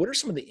 What are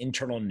some of the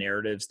internal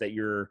narratives that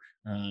you're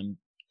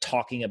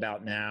talking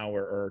about now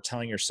or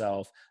telling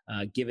yourself,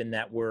 given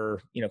that we're,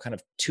 kind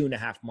of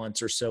 2.5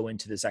 months or so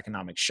into this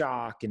economic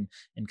shock and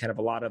kind of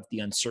a lot of the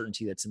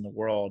uncertainty that's in the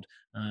world?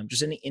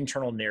 Just any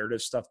internal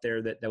narrative stuff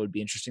there that would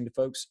be interesting to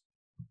folks?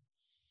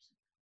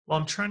 Well,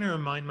 I'm trying to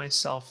remind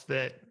myself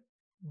that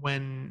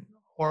when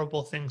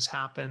horrible things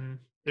happen,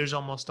 there's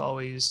almost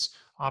always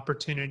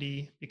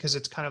opportunity because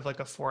it's kind of like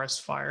a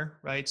forest fire,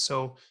 right?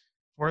 So,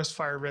 forest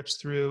fire rips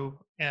through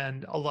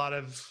and a lot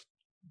of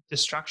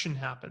destruction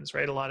happens,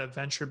 right? A lot of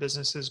venture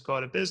businesses go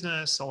out of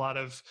business. A lot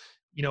of,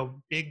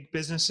 big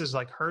businesses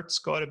like Hertz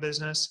go out of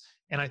business.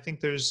 And I think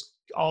there's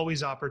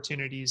always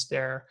opportunities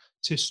there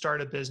to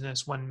start a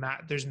business when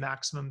there's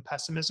maximum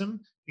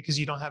pessimism because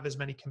you don't have as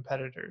many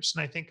competitors.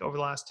 And I think over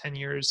the last 10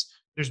 years,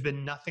 there's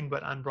been nothing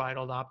but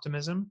unbridled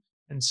optimism.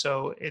 And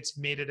so it's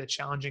made it a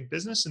challenging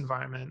business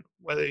environment.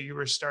 Whether you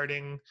were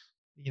starting,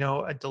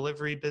 a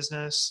delivery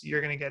business,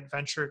 you're going to get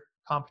venture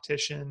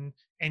competition.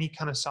 Any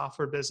kind of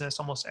software business,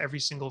 almost every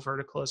single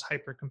vertical is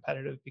hyper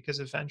competitive because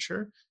of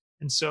venture.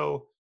 And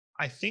so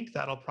I think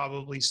that'll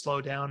probably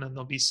slow down and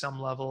there'll be some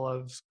level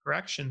of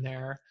correction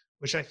there,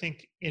 which I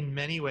think in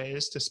many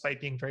ways, despite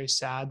being very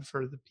sad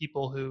for the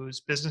people whose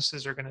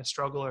businesses are going to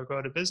struggle or go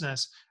out of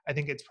business, I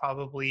think it's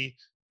probably,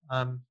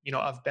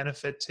 of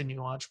benefit to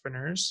new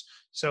entrepreneurs.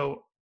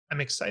 So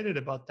I'm excited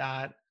about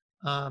that.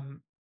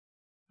 Um,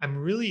 I'm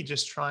really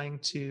just trying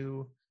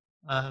to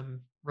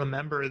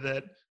remember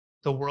that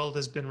the world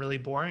has been really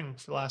boring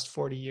for the last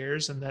 40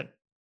 years and that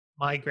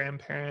my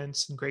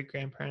grandparents and great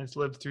grandparents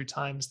lived through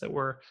times that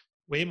were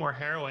way more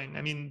harrowing.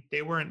 I mean,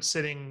 they weren't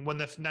sitting when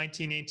the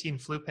 1918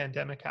 flu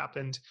pandemic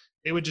happened,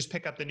 they would just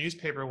pick up the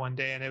newspaper one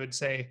day and it would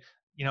say,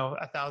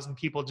 1,000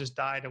 people just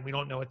died and we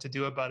don't know what to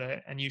do about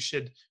it. And you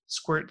should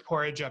squirt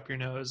porridge up your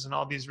nose and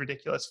all these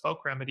ridiculous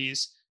folk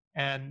remedies.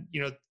 And,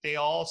 they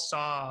all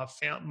saw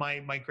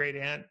my great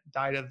aunt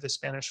died of the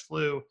Spanish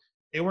flu.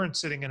 They weren't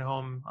sitting at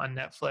home on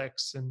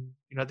Netflix and,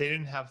 they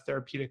didn't have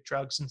therapeutic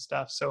drugs and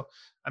stuff. So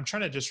I'm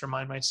trying to just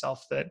remind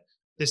myself that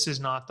this is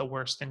not the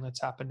worst thing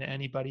that's happened to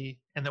anybody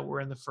and that we're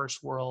in the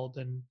first world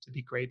and to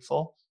be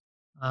grateful.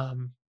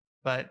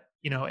 But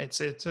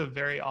it's a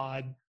very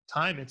odd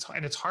time.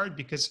 It's hard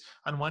because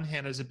on one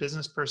hand, as a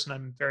business person,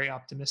 I'm very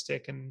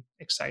optimistic and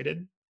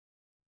excited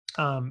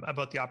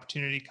about the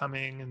opportunity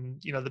coming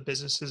and the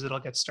businesses that'll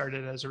get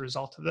started as a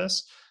result of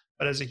this.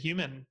 But as a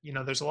human,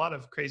 there's a lot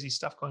of crazy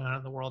stuff going on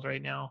in the world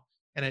right now,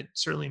 and it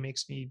certainly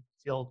makes me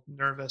feel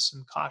nervous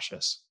and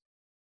cautious.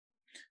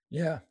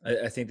 Yeah,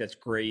 I think that's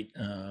great.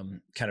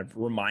 Kind of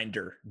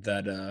reminder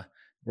that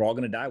we're all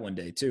going to die one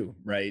day too,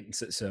 right?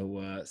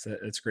 So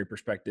that's a great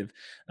perspective.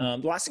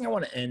 The last thing I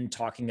want to end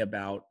talking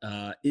about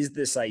is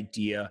this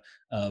idea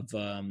of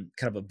kind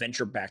of a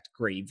venture-backed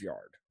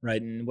graveyard,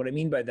 right? And what I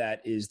mean by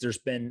that is there's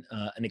been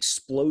an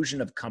explosion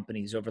of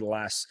companies over the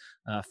last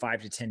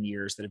 5 to 10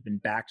 years that have been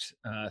backed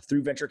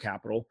through venture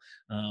capital.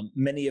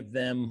 Many of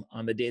them,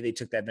 on the day they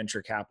took that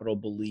venture capital,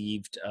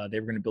 believed they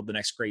were going to build the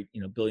next great,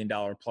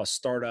 billion-dollar plus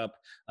startup.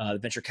 The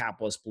venture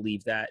capitalists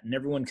believed that, and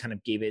everyone kind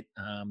of gave it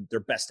their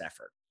best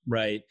effort.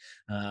 Right.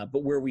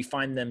 But where we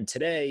find them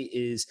today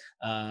is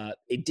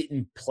it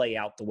didn't play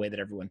out the way that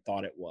everyone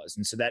thought it was.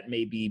 And so that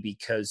may be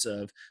because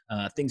of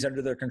things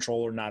under their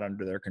control or not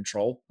under their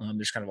control.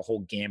 There's kind of a whole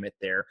gamut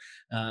there.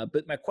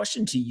 But my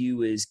question to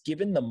you is,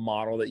 given the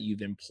model that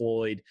you've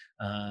employed,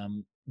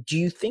 do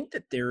you think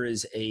that there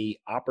is a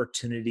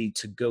opportunity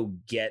to go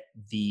get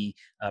the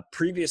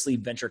previously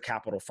venture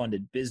capital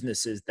funded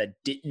businesses that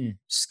didn't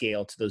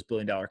scale to those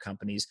billion-dollar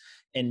companies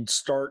and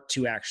start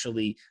to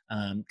actually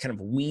kind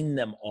of wean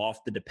them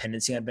off the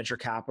dependency on venture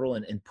capital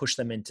and push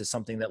them into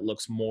something that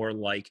looks more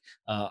like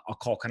I'll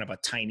call kind of a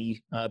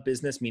tiny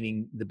business,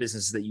 meaning the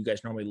businesses that you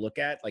guys normally look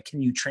at? Like,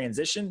 can you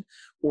transition,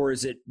 or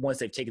is it once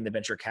they've taken the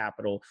venture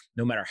capital,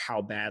 no matter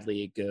how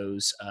badly it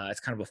goes, it's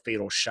kind of a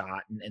fatal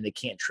shot and they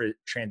can't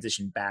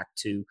transition back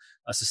to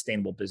a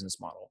sustainable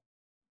business model?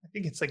 I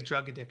think it's like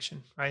drug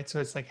addiction, right? So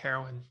it's like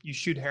heroin. You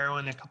shoot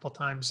heroin a couple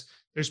times.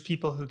 There's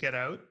people who get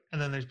out,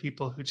 and then there's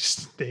people who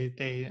just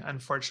they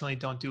unfortunately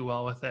don't do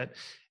well with it.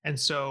 And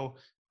so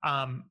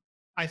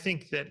I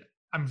think that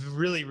I'm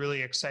really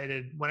really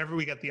excited whenever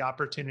we get the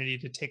opportunity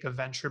to take a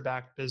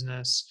venture-backed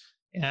business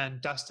and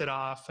dust it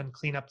off and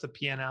clean up the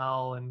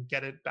P&L and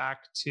get it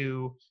back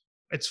to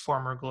its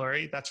former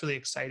glory. That's really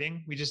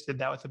exciting. We just did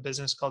that with a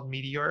business called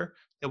Meteor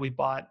that we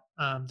bought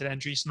that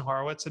Andreessen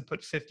Horowitz had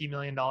put $50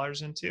 million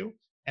into.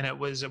 And it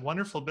was a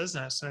wonderful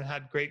business and it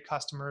had great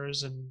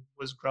customers and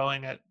was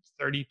growing at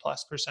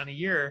 30+% a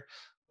year,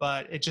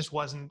 but it just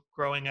wasn't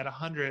growing at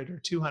 100 or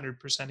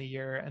 200% a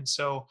year. And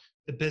so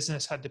the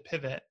business had to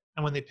pivot.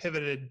 And when they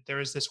pivoted, there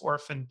was this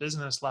orphan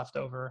business left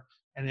over.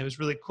 And it was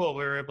really cool.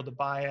 We were able to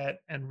buy it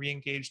and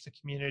re-engage the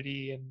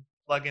community and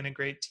plug in a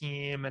great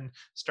team and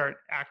start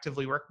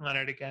actively working on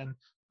it again.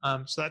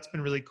 So that's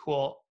been really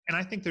cool. And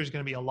I think there's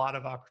going to be a lot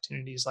of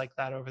opportunities like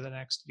that over the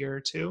next year or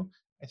two.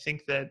 I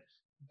think that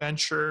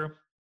venture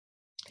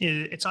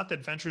It's not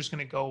that venture is going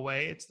to go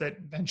away. It's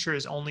that venture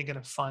is only going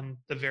to fund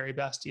the very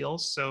best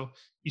deals. So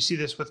you see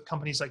this with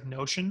companies like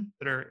Notion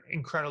that are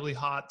incredibly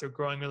hot. They're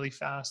growing really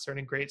fast. They're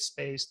in a great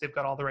space. They've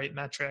got all the right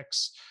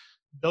metrics.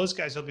 Those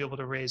guys will be able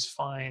to raise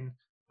fine.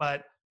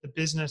 But the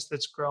business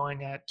that's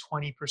growing at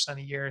 20%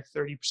 a year,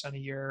 30% a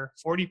year,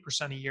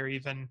 40% a year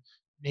even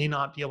may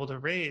not be able to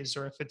raise,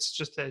 or if it's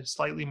just a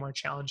slightly more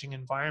challenging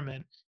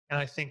environment. And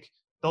I think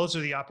those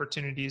are the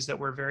opportunities that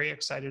we're very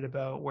excited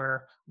about,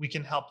 where we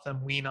can help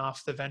them wean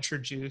off the venture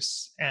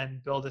juice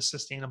and build a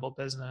sustainable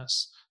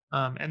business.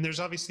 And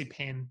there's obviously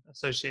pain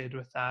associated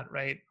with that,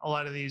 right? A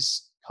lot of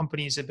these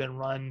companies have been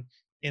run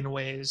in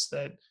ways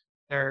that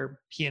their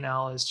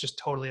P&L is just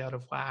totally out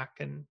of whack,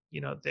 and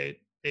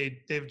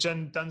they've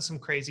done some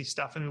crazy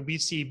stuff. I mean, we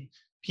see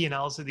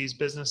P&Ls of these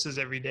businesses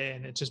every day,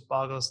 and it just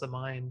boggles the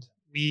mind.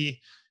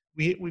 We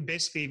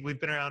basically,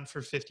 we've been around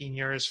for 15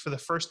 years. For the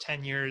first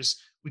 10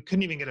 years, we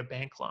couldn't even get a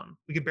bank loan.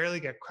 We could barely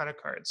get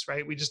credit cards,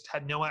 right? We just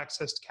had no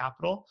access to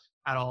capital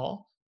at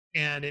all.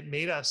 And it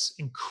made us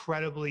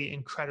incredibly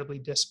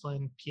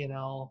disciplined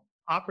P&L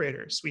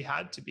operators. We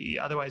had to be,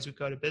 otherwise we'd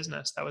go to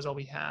business. That was all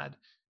we had.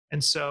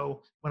 And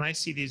so when I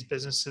see these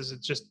businesses,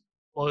 it just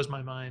blows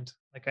my mind.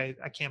 Like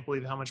I can't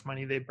believe how much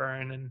money they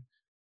burn, and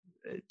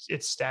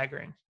it's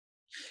staggering.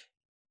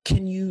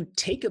 Can you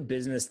take a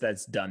business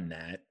that's done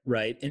that,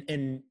 right?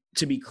 And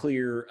to be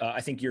clear,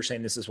 I think you're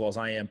saying this as well as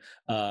I am.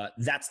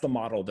 That's the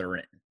model they're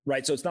in,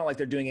 right? So it's not like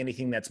they're doing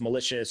anything that's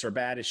malicious or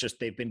bad. It's just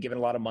they've been given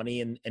a lot of money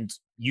and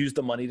use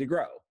the money to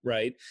grow,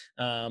 right?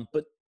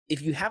 But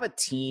if you have a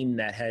team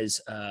that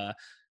has,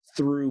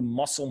 through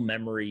muscle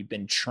memory,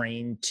 been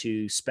trained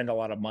to spend a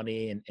lot of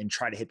money and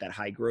try to hit that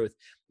high growth,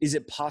 is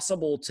it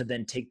possible to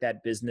then take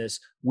that business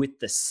with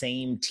the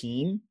same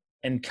team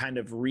and kind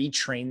of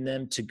retrain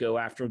them to go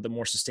after the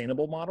more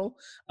sustainable model?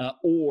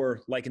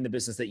 Or like in the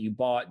business that you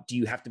bought, do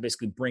you have to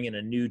basically bring in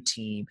a new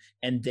team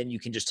and then you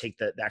can just take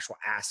the actual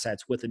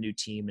assets with a new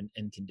team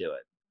and can do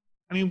it?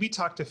 I mean, we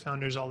talk to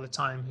founders all the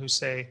time who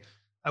say,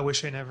 I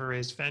wish I never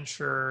raised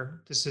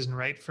venture. This isn't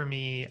right for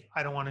me.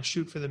 I don't want to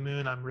shoot for the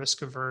moon. I'm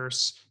risk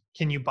averse.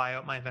 Can you buy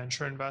out my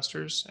venture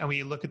investors? And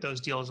we look at those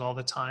deals all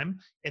the time.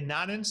 In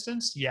that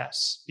instance,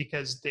 yes,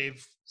 because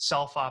they've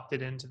self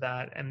opted into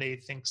that and they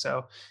think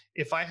so.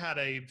 If I had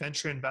a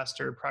venture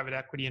investor, private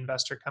equity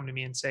investor come to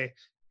me and say,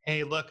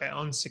 hey, look, I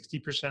own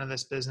 60% of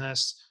this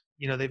business.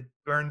 They've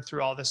burned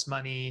through all this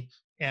money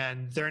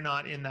and they're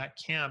not in that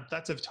camp,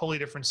 that's a totally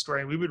different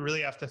story. We would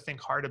really have to think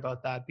hard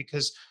about that,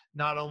 because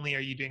not only are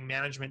you doing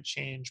management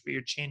change, but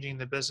you're changing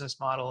the business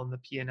model and the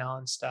P&L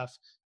and stuff.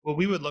 What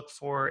we would look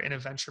for in a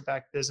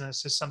venture-backed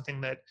business is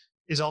something that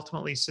is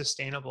ultimately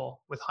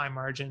sustainable with high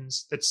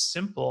margins, that's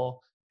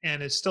simple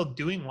and is still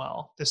doing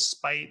well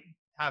despite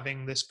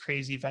having this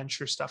crazy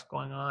venture stuff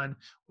going on.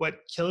 What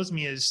kills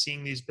me is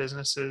seeing these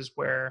businesses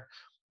where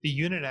the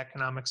unit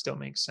economics don't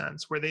make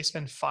sense, where they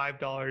spend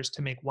 $5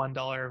 to make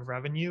 $1 of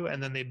revenue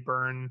and then they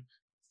burn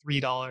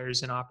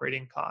 $3 in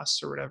operating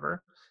costs or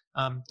whatever.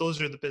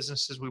 Those are the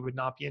businesses we would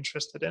not be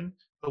interested in.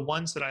 The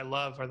ones that I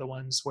love are the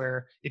ones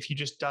where if you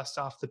just dust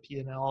off the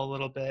P&L a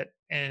little bit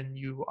and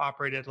you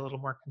operate it a little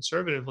more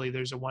conservatively,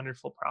 there's a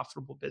wonderful,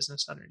 profitable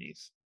business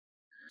underneath.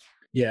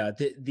 Yeah,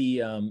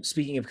 the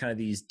speaking of kind of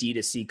these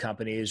D2C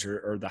companies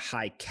or the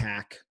high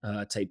CAC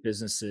type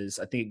businesses,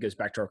 I think it goes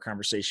back to our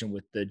conversation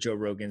with the Joe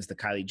Rogans, the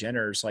Kylie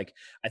Jenners. Like,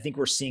 I think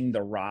we're seeing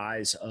the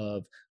rise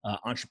of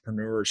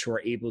entrepreneurs who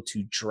are able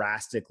to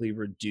drastically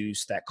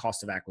reduce that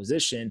cost of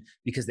acquisition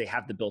because they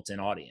have the built-in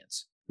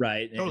audience,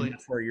 right? Totally. And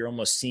that's where you're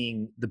almost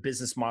seeing the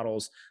business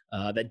models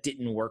that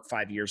didn't work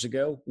 5 years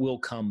ago will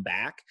come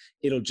back.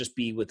 It'll just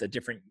be with a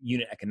different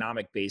unit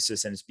economic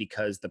basis. And it's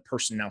because the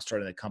person now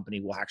starting the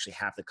company will actually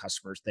have the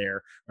customers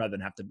there rather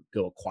than have to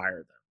go acquire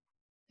them.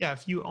 Yeah,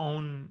 if you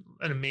own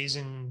an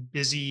amazing,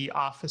 busy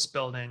office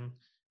building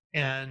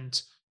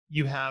and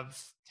you have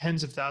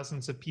tens of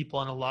thousands of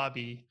people in a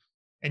lobby,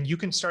 and you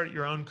can start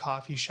your own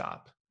coffee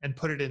shop and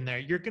put it in there,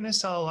 you're going to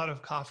sell a lot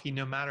of coffee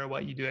no matter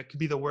what you do. It could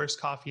be the worst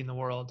coffee in the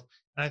world.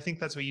 And I think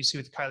that's what you see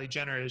with Kylie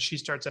Jenner is she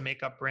starts a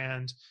makeup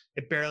brand.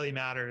 It barely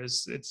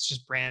matters. It's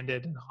just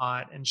branded and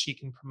hot, and she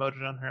can promote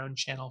it on her own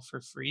channel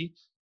for free.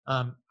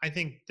 I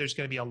think there's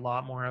going to be a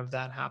lot more of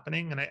that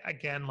happening. And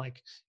again,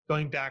 like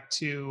going back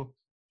to,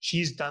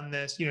 she's done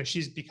this,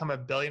 she's become a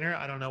billionaire.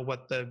 I don't know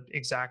what the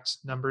exact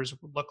numbers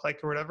would look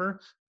like or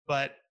whatever,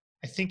 but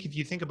I think if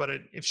you think about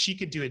it, if she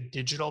could do a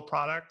digital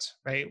product,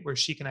 right, where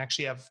she can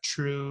actually have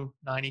true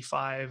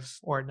 95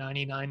 or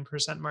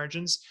 99%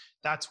 margins,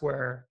 that's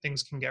where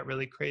things can get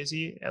really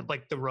crazy,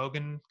 like the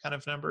Rogan kind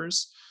of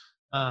numbers,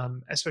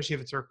 especially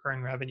if it's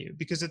recurring revenue.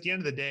 Because at the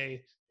end of the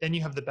day, then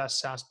you have the best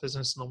SaaS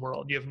business in the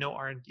world. You have no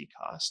R&D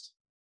cost.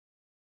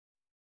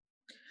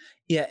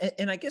 Yeah,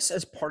 and I guess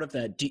as part of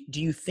that,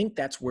 do you think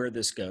that's where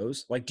this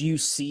goes? Like, do you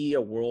see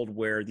a world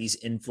where these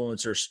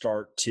influencers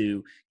start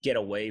to get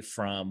away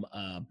from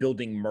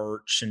building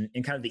merch and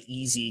kind of the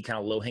easy, kind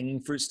of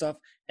low-hanging fruit stuff,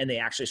 and they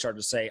actually start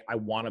to say, I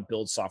want to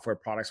build software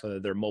products, whether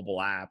they're mobile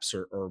apps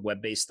or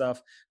web-based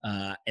stuff,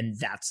 and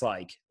that's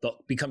like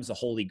becomes the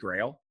holy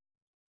grail?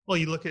 Well,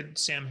 you look at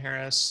Sam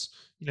Harris,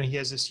 he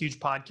has this huge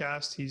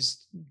podcast.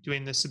 He's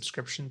doing this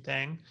subscription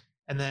thing.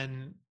 And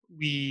then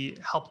we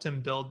helped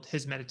him build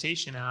his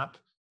meditation app,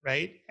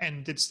 right?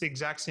 And it's the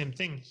exact same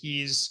thing.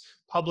 He's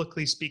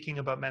publicly speaking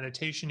about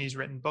meditation. He's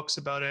written books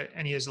about it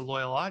and he has a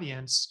loyal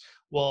audience.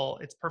 Well,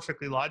 it's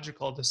perfectly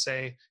logical to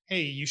say,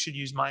 hey, you should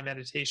use my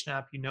meditation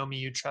app. You know me,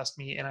 you trust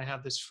me, and I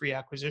have this free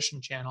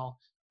acquisition channel.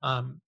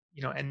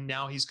 And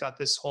now he's got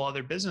this whole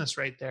other business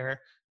right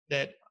there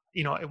that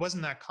it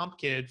wasn't that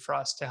complicated for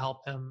us to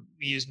help him.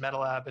 We used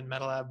MetaLab, and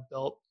MetaLab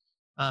built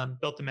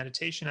the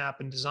meditation app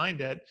and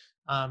designed it.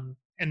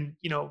 And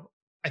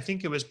I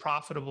think it was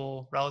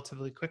profitable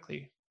relatively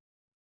quickly.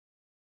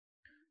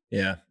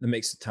 Yeah, that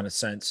makes a ton of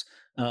sense.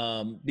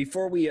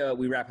 Before we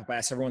wrap up, I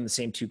ask everyone the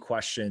same two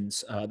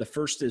questions. The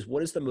first is,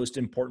 what is the most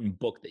important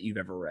book that you've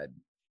ever read?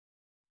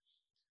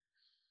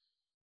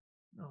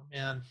 Oh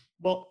man.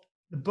 Well,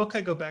 the book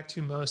I go back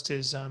to most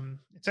is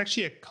it's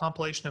actually a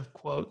compilation of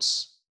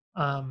quotes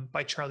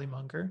by Charlie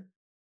Munger.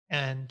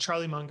 And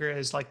Charlie Munger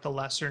is like the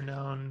lesser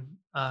known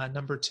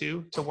number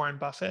two to Warren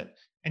Buffett.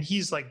 And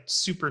he's like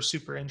super,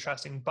 super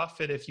interesting.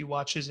 Buffett, if you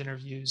watch his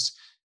interviews,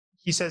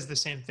 he says the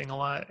same thing a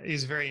lot.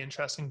 He's very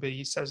interesting, but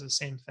he says the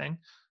same thing.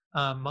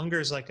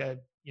 Munger's like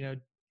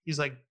he's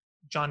like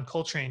John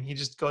Coltrane. He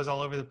just goes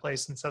all over the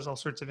place and says all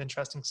sorts of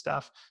interesting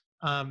stuff.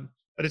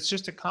 But it's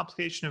just a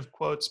compilation of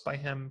quotes by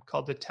him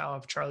called The Tao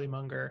of Charlie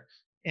Munger.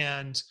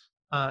 And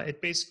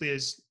it basically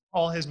is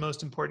all his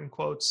most important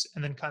quotes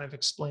and then kind of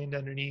explained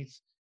underneath.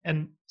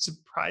 And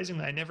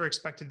surprisingly, I never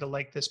expected to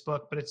like this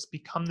book, but it's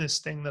become this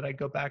thing that I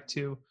go back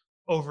to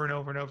over and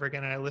over and over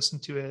again. And I listen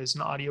to it as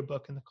an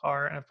audiobook in the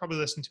car. And I've probably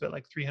listened to it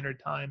like 300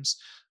 times.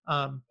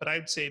 But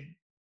I'd say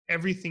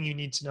everything you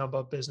need to know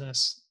about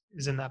business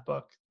is in that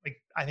book.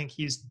 Like, I think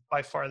he's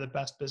by far the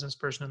best business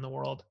person in the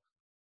world.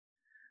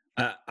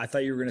 I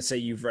thought you were going to say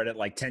you've read it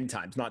like 10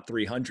 times, not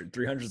 300.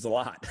 300 is a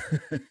lot.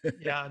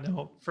 Yeah,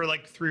 no, for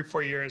like 3 or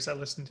 4 years, I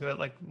listened to it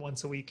like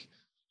once a week.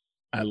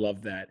 I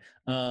love that.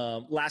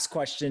 Last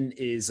question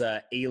is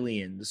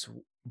aliens,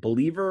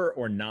 believer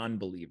or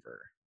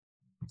non-believer?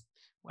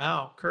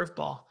 Wow,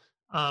 curveball.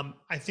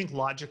 I think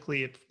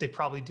logically they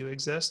probably do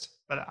exist,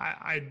 but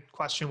I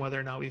question whether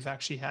or not we've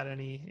actually had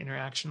any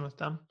interaction with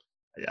them.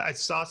 I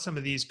saw some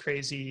of these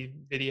crazy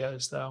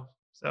videos though,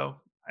 so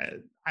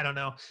I don't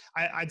know.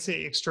 I'd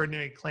say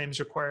extraordinary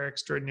claims require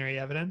extraordinary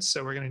evidence,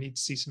 so we're going to need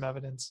to see some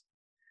evidence.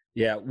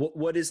 Yeah.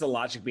 What is the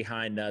logic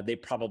behind they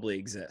probably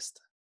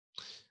exist?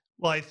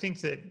 Well, I think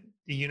that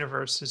the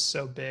universe is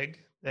so big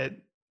that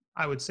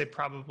I would say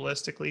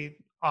probabilistically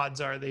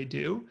odds are they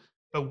do,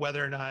 but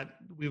whether or not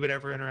we would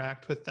ever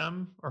interact with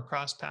them or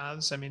cross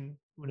paths, I mean,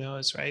 who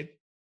knows, right?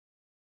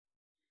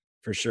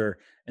 For sure.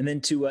 And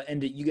then to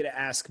end it, you get to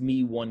ask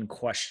me one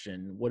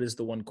question. What is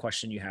the one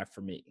question you have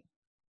for me?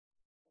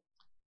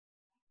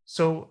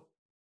 So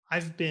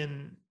I've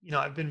been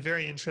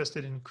very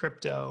interested in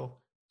crypto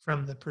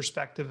from the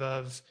perspective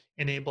of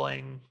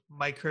enabling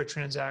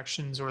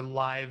microtransactions or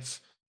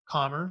live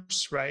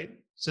commerce, right?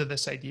 So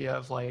this idea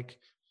of like,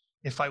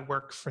 if I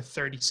work for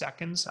 30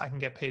 seconds, I can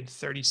get paid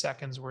 30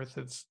 seconds worth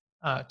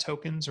of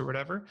tokens or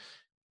whatever.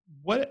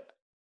 What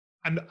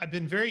I've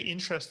been very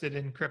interested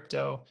in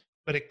crypto,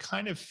 but it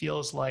kind of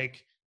feels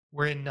like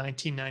we're in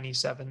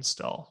 1997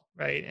 still,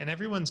 right? And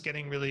everyone's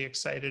getting really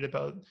excited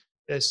about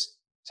this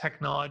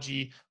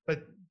technology,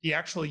 but the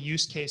actual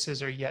use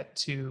cases are yet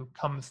to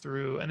come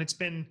through. And it's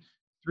been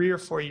 3 or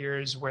 4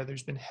 years where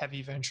there's been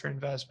heavy venture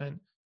investment.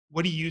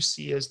 What do you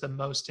see as the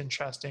most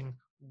interesting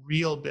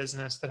real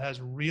business that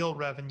has real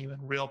revenue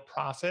and real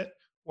profit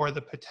or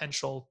the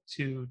potential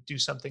to do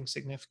something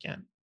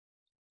significant?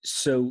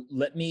 So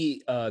let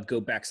me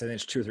go back. So I think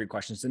there's 2 or 3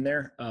 questions in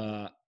there.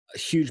 A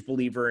huge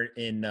believer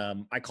in,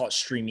 I call it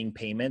streaming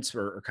payments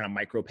or kind of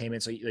micro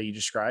payments that you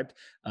described.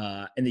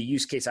 And the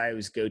use case I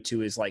always go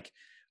to is like,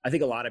 I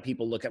think a lot of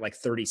people look at like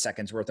 30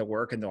 seconds worth of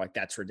work and they're like,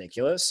 that's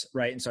ridiculous.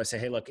 Right. And so I say,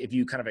 hey, look, if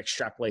you kind of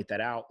extrapolate that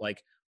out,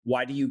 like,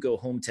 why do you go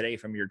home today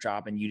from your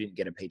job and you didn't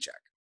get a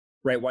paycheck?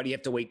 Right. Why do you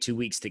have to wait 2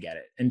 weeks to get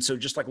it? And so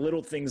just like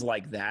little things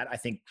like that, I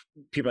think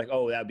people are like,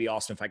 oh, that'd be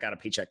awesome if I got a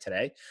paycheck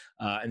today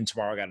and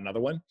tomorrow I got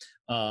another one.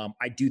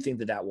 I do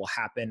think that will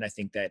happen. I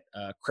think that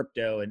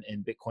crypto and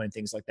Bitcoin and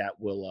things like that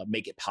will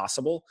make it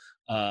possible.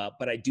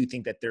 But I do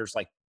think that there's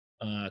like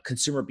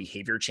consumer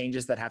behavior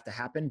changes that have to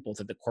happen both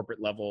at the corporate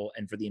level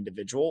and for the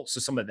individual. So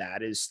some of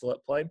that is still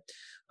at play.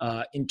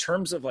 In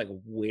terms of like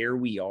where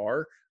we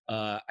are,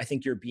 I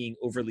think you're being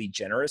overly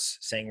generous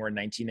saying we're in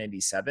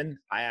 1997.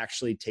 I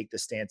actually take the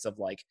stance of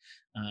like,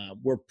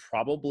 we're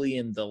probably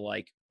in the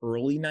like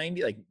early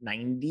 90s, like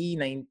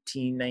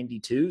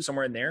 1992,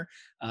 somewhere in there.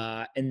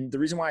 And the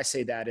reason why I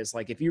say that is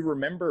like, if you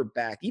remember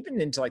back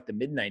even into like the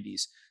mid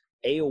 90s,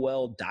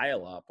 AOL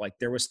dial-up, like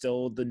there was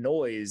still the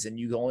noise and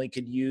you only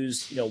could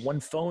use, one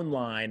phone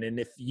line. And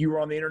if you were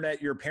on the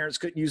internet, your parents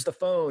couldn't use the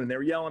phone and they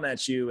were yelling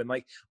at you. And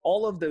like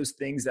all of those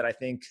things that I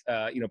think,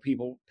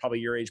 people probably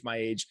your age, my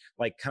age,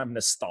 like kind of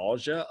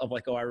nostalgia of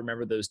like, oh, I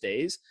remember those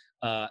days.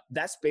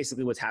 That's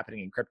basically what's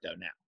happening in crypto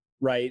now,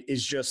 right?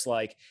 Is just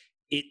like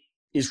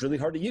is really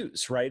hard to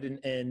use, right?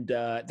 And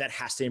that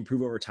has to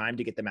improve over time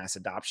to get the mass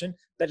adoption.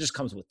 That just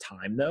comes with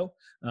time, though.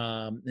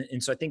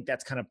 And so I think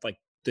that's kind of like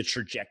the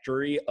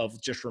trajectory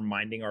of just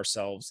reminding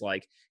ourselves,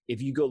 like,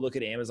 if you go look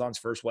at Amazon's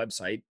first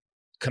website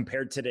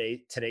compared to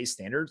today's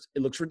standards,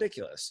 it looks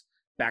ridiculous.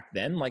 Back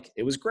then, like,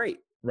 it was great,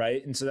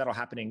 right? And so that'll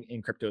happen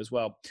in crypto as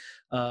well.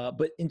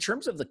 But in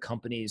terms of the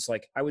companies,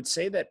 like, I would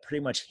say that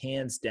pretty much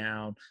hands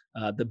down,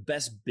 the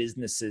best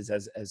businesses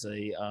as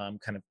a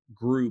kind of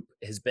group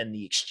has been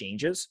the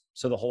exchanges.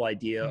 So the whole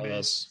idea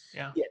Coinbase,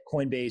 of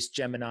Coinbase,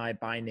 Gemini,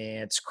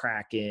 Binance,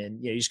 Kraken,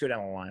 you just go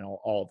down the line,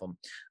 all of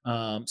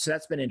them. So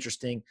that's been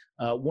interesting.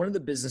 One of the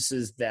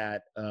businesses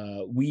that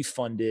we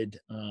funded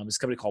is a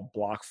company called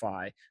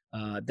BlockFi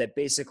that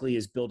basically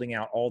is building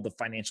out all the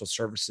financial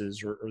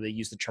services, or they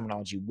use the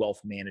terminology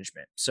wealth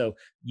management. So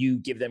you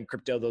give them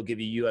crypto, they'll give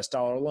you US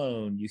dollar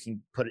loan. You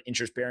can put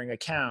interest bearing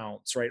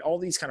accounts, right? All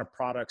these kind of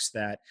products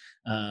that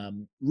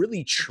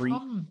really treat.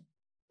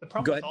 The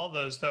problem with all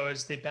those, though,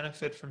 is they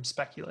benefit from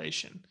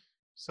speculation.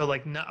 So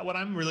like, what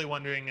I'm really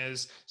wondering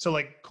is, so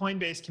like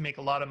Coinbase can make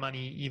a lot of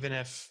money even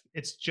if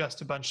it's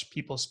just a bunch of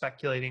people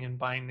speculating and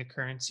buying the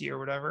currency or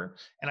whatever.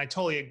 And I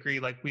totally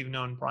agree. Like, we've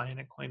known Brian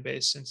at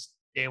Coinbase since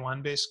day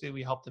one. Basically,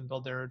 we helped them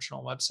build their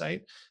original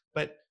website.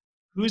 But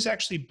who's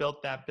actually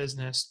built that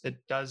business that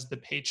does the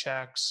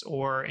paychecks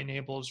or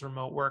enables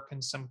remote work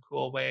in some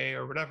cool way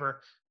or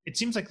whatever? It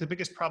seems like the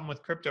biggest problem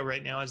with crypto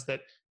right now is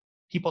that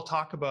people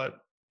talk about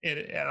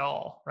it at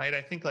all, right?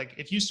 I think, like,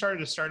 if you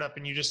started a startup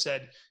and you just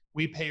said,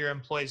 we pay your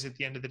employees at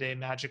the end of the day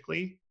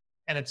magically,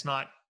 and it's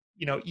not,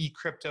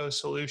 e-crypto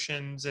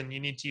solutions and you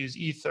need to use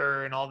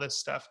Ether and all this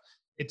stuff,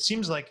 it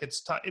seems like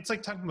it's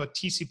like talking about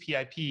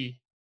TCP/IP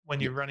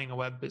when you're running a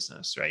web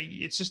business, right?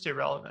 It's just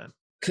irrelevant.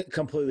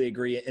 Completely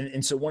agree.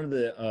 And so one of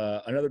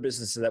the another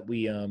business that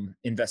we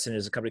invest in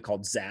is a company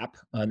called Zap.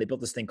 They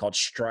built this thing called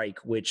Strike,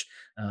 which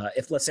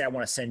if, let's say, I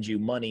want to send you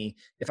money,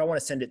 if I want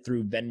to send it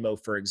through Venmo,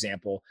 for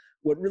example,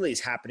 what really is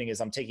happening is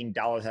I'm taking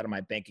dollars out of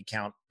my bank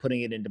account,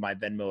 putting it into my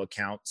Venmo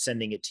account,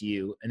 sending it to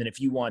you. And then if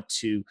you want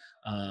to,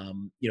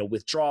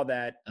 withdraw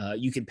that,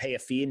 you can pay a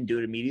fee and do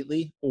it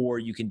immediately, or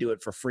you can do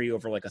it for free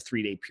over like a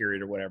 3-day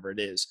period or whatever it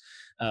is.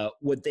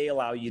 What they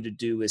allow you to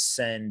do is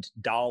send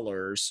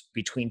dollars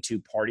between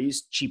two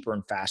parties cheaper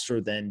and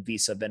faster than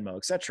Visa, Venmo,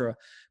 et cetera.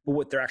 But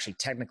what they're actually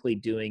technically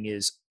doing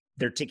is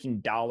they're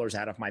taking dollars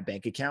out of my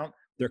bank account,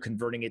 they're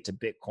converting it to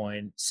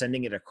Bitcoin,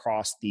 sending it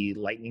across the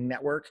Lightning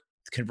Network,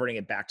 converting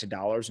it back to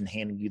dollars and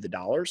handing you the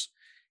dollars.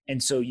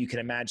 And so you can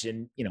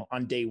imagine,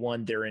 on day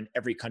one, they're in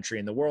every country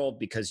in the world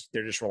because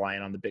they're just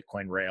relying on the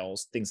Bitcoin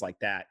rails, things like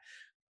that.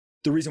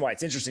 The reason why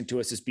it's interesting to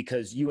us is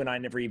because you and I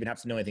never even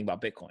have to know anything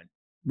about Bitcoin,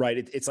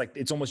 right? It's like,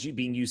 it's almost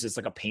being used as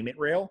like a payment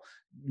rail.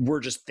 We're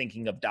just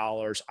thinking of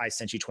dollars. I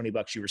sent you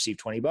 $20, you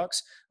received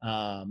 $20.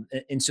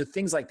 And so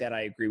things like that,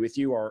 I agree with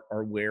you,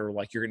 are where,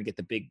 like, you're going to get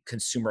the big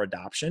consumer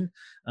adoption.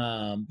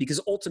 Because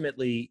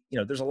ultimately,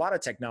 there's a lot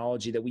of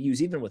technology that we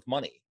use even with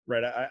money,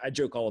 right? I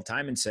joke all the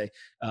time and say,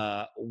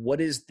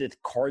 what is the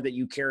card that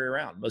you carry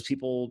around? Most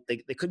people, they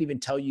couldn't even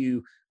tell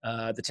you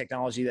the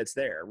technology that's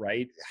there,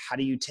 right? How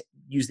do you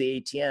use the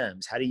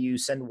ATMs? How do you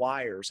send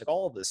wires? Like,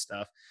 all of this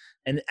stuff.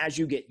 And as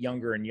you get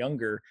younger and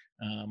younger,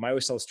 I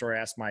always tell the story.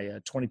 I asked my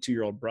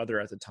 22-year-old brother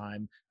at the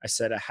time, I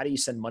said, how do you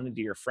send money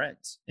to your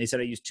friends? And he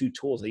said, I use 2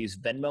 tools. I use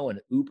Venmo and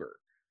Uber.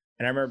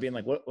 And I remember being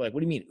like, what do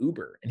you mean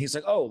Uber? And he's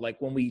like, oh,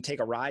 like when we take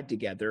a ride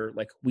together,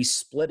 like we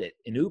split it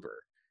in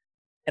Uber.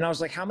 And I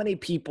was like, how many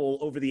people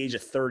over the age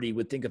of 30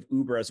 would think of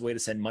Uber as a way to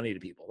send money to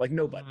people? Like,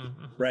 nobody,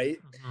 right?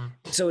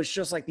 So it's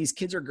just like these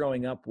kids are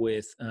growing up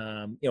with,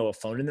 a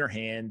phone in their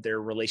hand. Their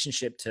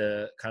relationship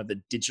to kind of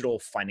the digital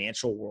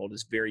financial world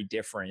is very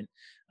different.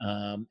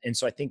 And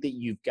so I think that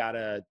you've got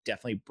to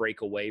definitely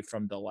break away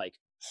from the like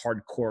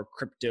hardcore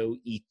crypto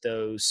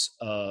ethos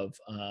of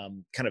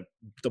kind of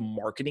the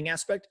marketing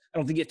aspect. I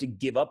don't think you have to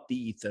give up the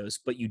ethos,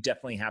 but you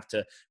definitely have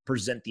to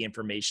present the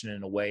information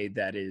in a way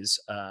that is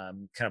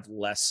kind of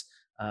less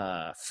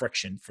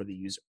friction for the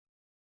user.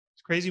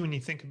 It's crazy when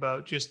you think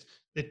about just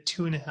the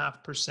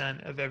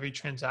 2.5% of every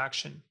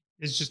transaction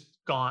is just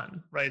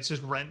gone, right? It's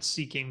just rent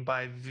seeking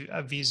by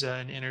Visa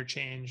and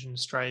Interchange and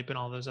Stripe and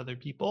all those other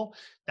people.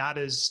 That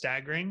is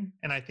staggering.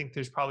 And I think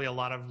there's probably a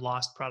lot of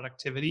lost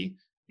productivity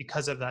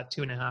because of that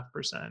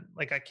 2.5%.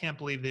 Like, I can't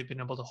believe they've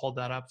been able to hold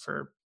that up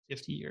for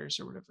 50 years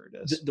or whatever it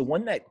is. The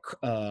one that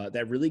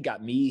really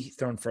got me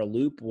thrown for a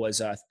loop was,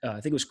 I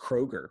think it was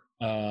Kroger,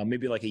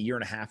 maybe like a year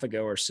and a half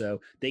ago or so.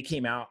 They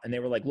came out and they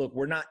were like, look,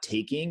 we're not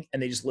taking,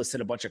 and they just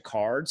listed a bunch of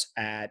cards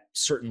at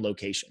certain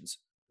locations.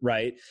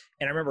 Right.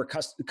 And I remember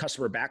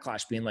customer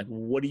backlash being like,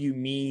 what do you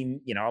mean?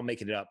 I'll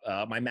make it up.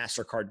 My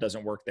MasterCard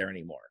doesn't work there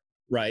anymore.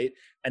 Right.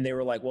 And they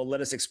were like, well, let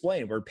us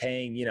explain. We're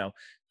paying,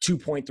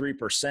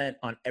 2.3%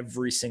 on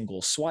every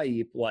single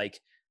swipe.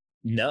 Like,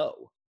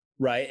 no.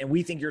 Right. And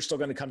we think you're still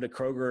going to come to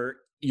Kroger.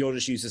 You'll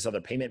just use this other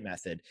payment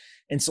method.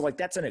 And so, like,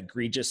 that's an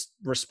egregious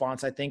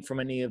response, I think, from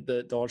any of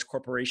the large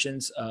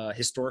corporations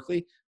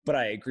historically. But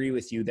I agree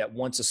with you that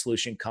once a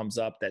solution comes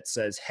up that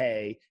says,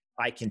 hey,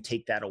 I can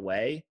take that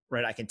away,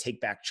 right? I can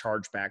take back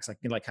chargebacks. I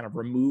can like kind of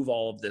remove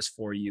all of this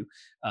for you.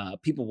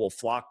 People will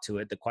flock to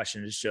it. The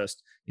question is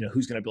just,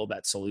 who's going to build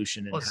that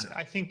solution? And Well,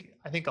 I think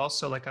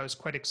also, like, I was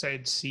quite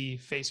excited to see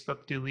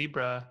Facebook do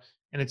Libra,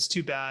 and it's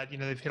too bad,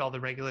 they've hit all the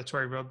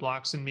regulatory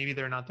roadblocks, and maybe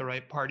they're not the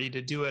right party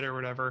to do it or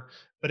whatever.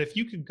 But if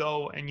you could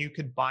go and you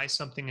could buy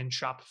something in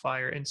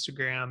Shopify or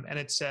Instagram, and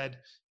it said,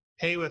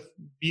 pay with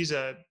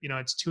Visa,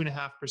 it's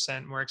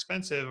 2.5% more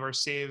expensive, or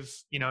save,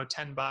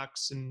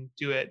 $10 and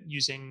do it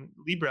using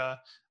Libra.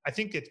 I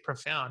think it's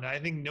profound. I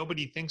think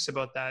nobody thinks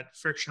about that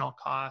frictional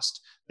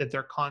cost that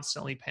they're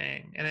constantly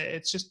paying. And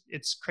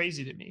it's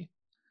crazy to me.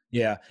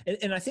 Yeah.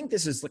 And I think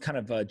this is the kind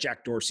of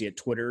Jack Dorsey at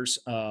Twitter's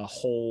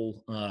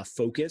whole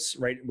focus,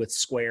 right? With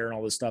Square and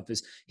all this stuff,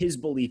 is his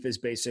belief is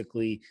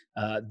basically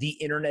the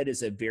internet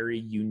is a very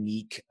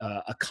unique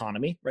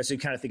economy, right? So you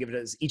kind of think of it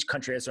as each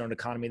country has their own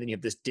economy. Then you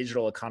have this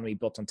digital economy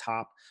built on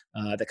top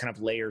that kind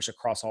of layers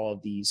across all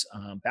of these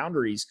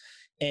boundaries.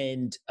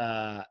 And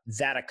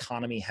that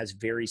economy has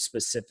very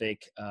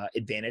specific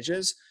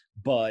advantages,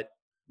 but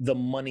the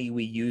money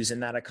we use in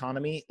that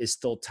economy is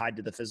still tied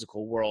to the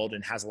physical world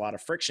and has a lot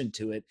of friction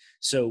to it.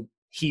 So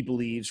he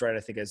believes, right,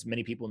 I think as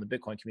many people in the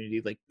Bitcoin community,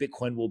 like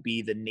Bitcoin will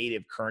be the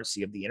native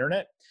currency of the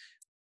internet.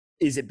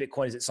 Is it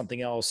Bitcoin? Is it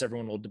something else?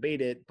 Everyone will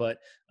debate it. But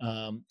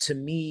to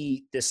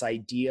me, this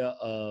idea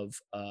of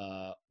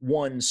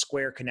one,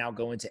 Square can now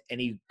go into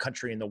any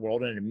country in the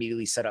world and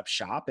immediately set up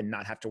shop and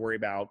not have to worry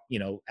about,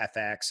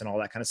 FX and all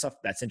that kind of stuff.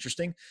 That's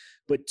interesting.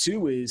 But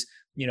two is,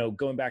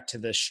 going back to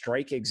the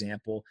Strike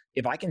example,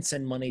 if I can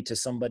send money to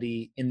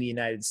somebody in the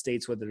United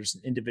States, whether it's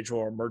an individual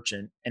or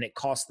merchant, and it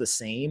costs the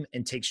same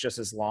and takes just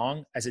as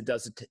long as it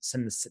does to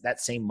send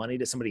that same money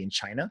to somebody in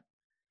China,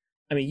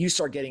 I mean, you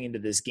start getting into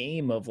this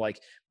game of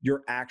like,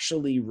 you're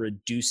actually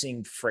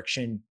reducing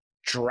friction,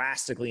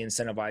 drastically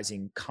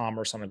incentivizing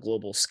commerce on a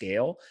global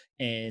scale,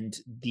 and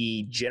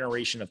the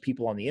generation of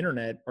people on the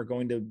internet are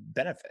going to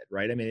benefit,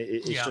 right? I mean,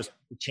 it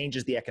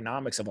changes the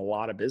economics of a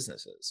lot of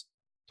businesses.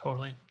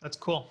 Totally. That's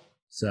cool.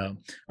 So,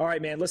 all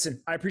right, man,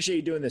 listen, I appreciate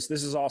you doing this.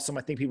 This is awesome.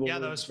 I think people that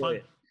was fun.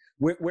 It.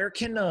 Where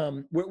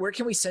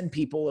can we send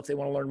people if they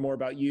want to learn more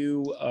about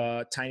you,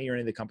 Tiny, or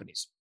any of the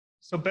companies?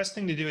 So best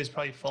thing to do is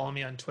probably follow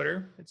me on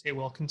Twitter. It's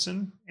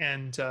Wilkinson,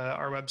 and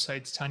our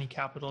website's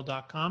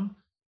tinycapital.com,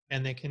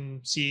 and they can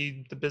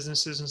see the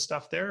businesses and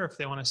stuff there. If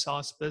they want to sell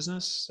us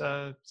business,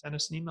 send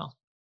us an email.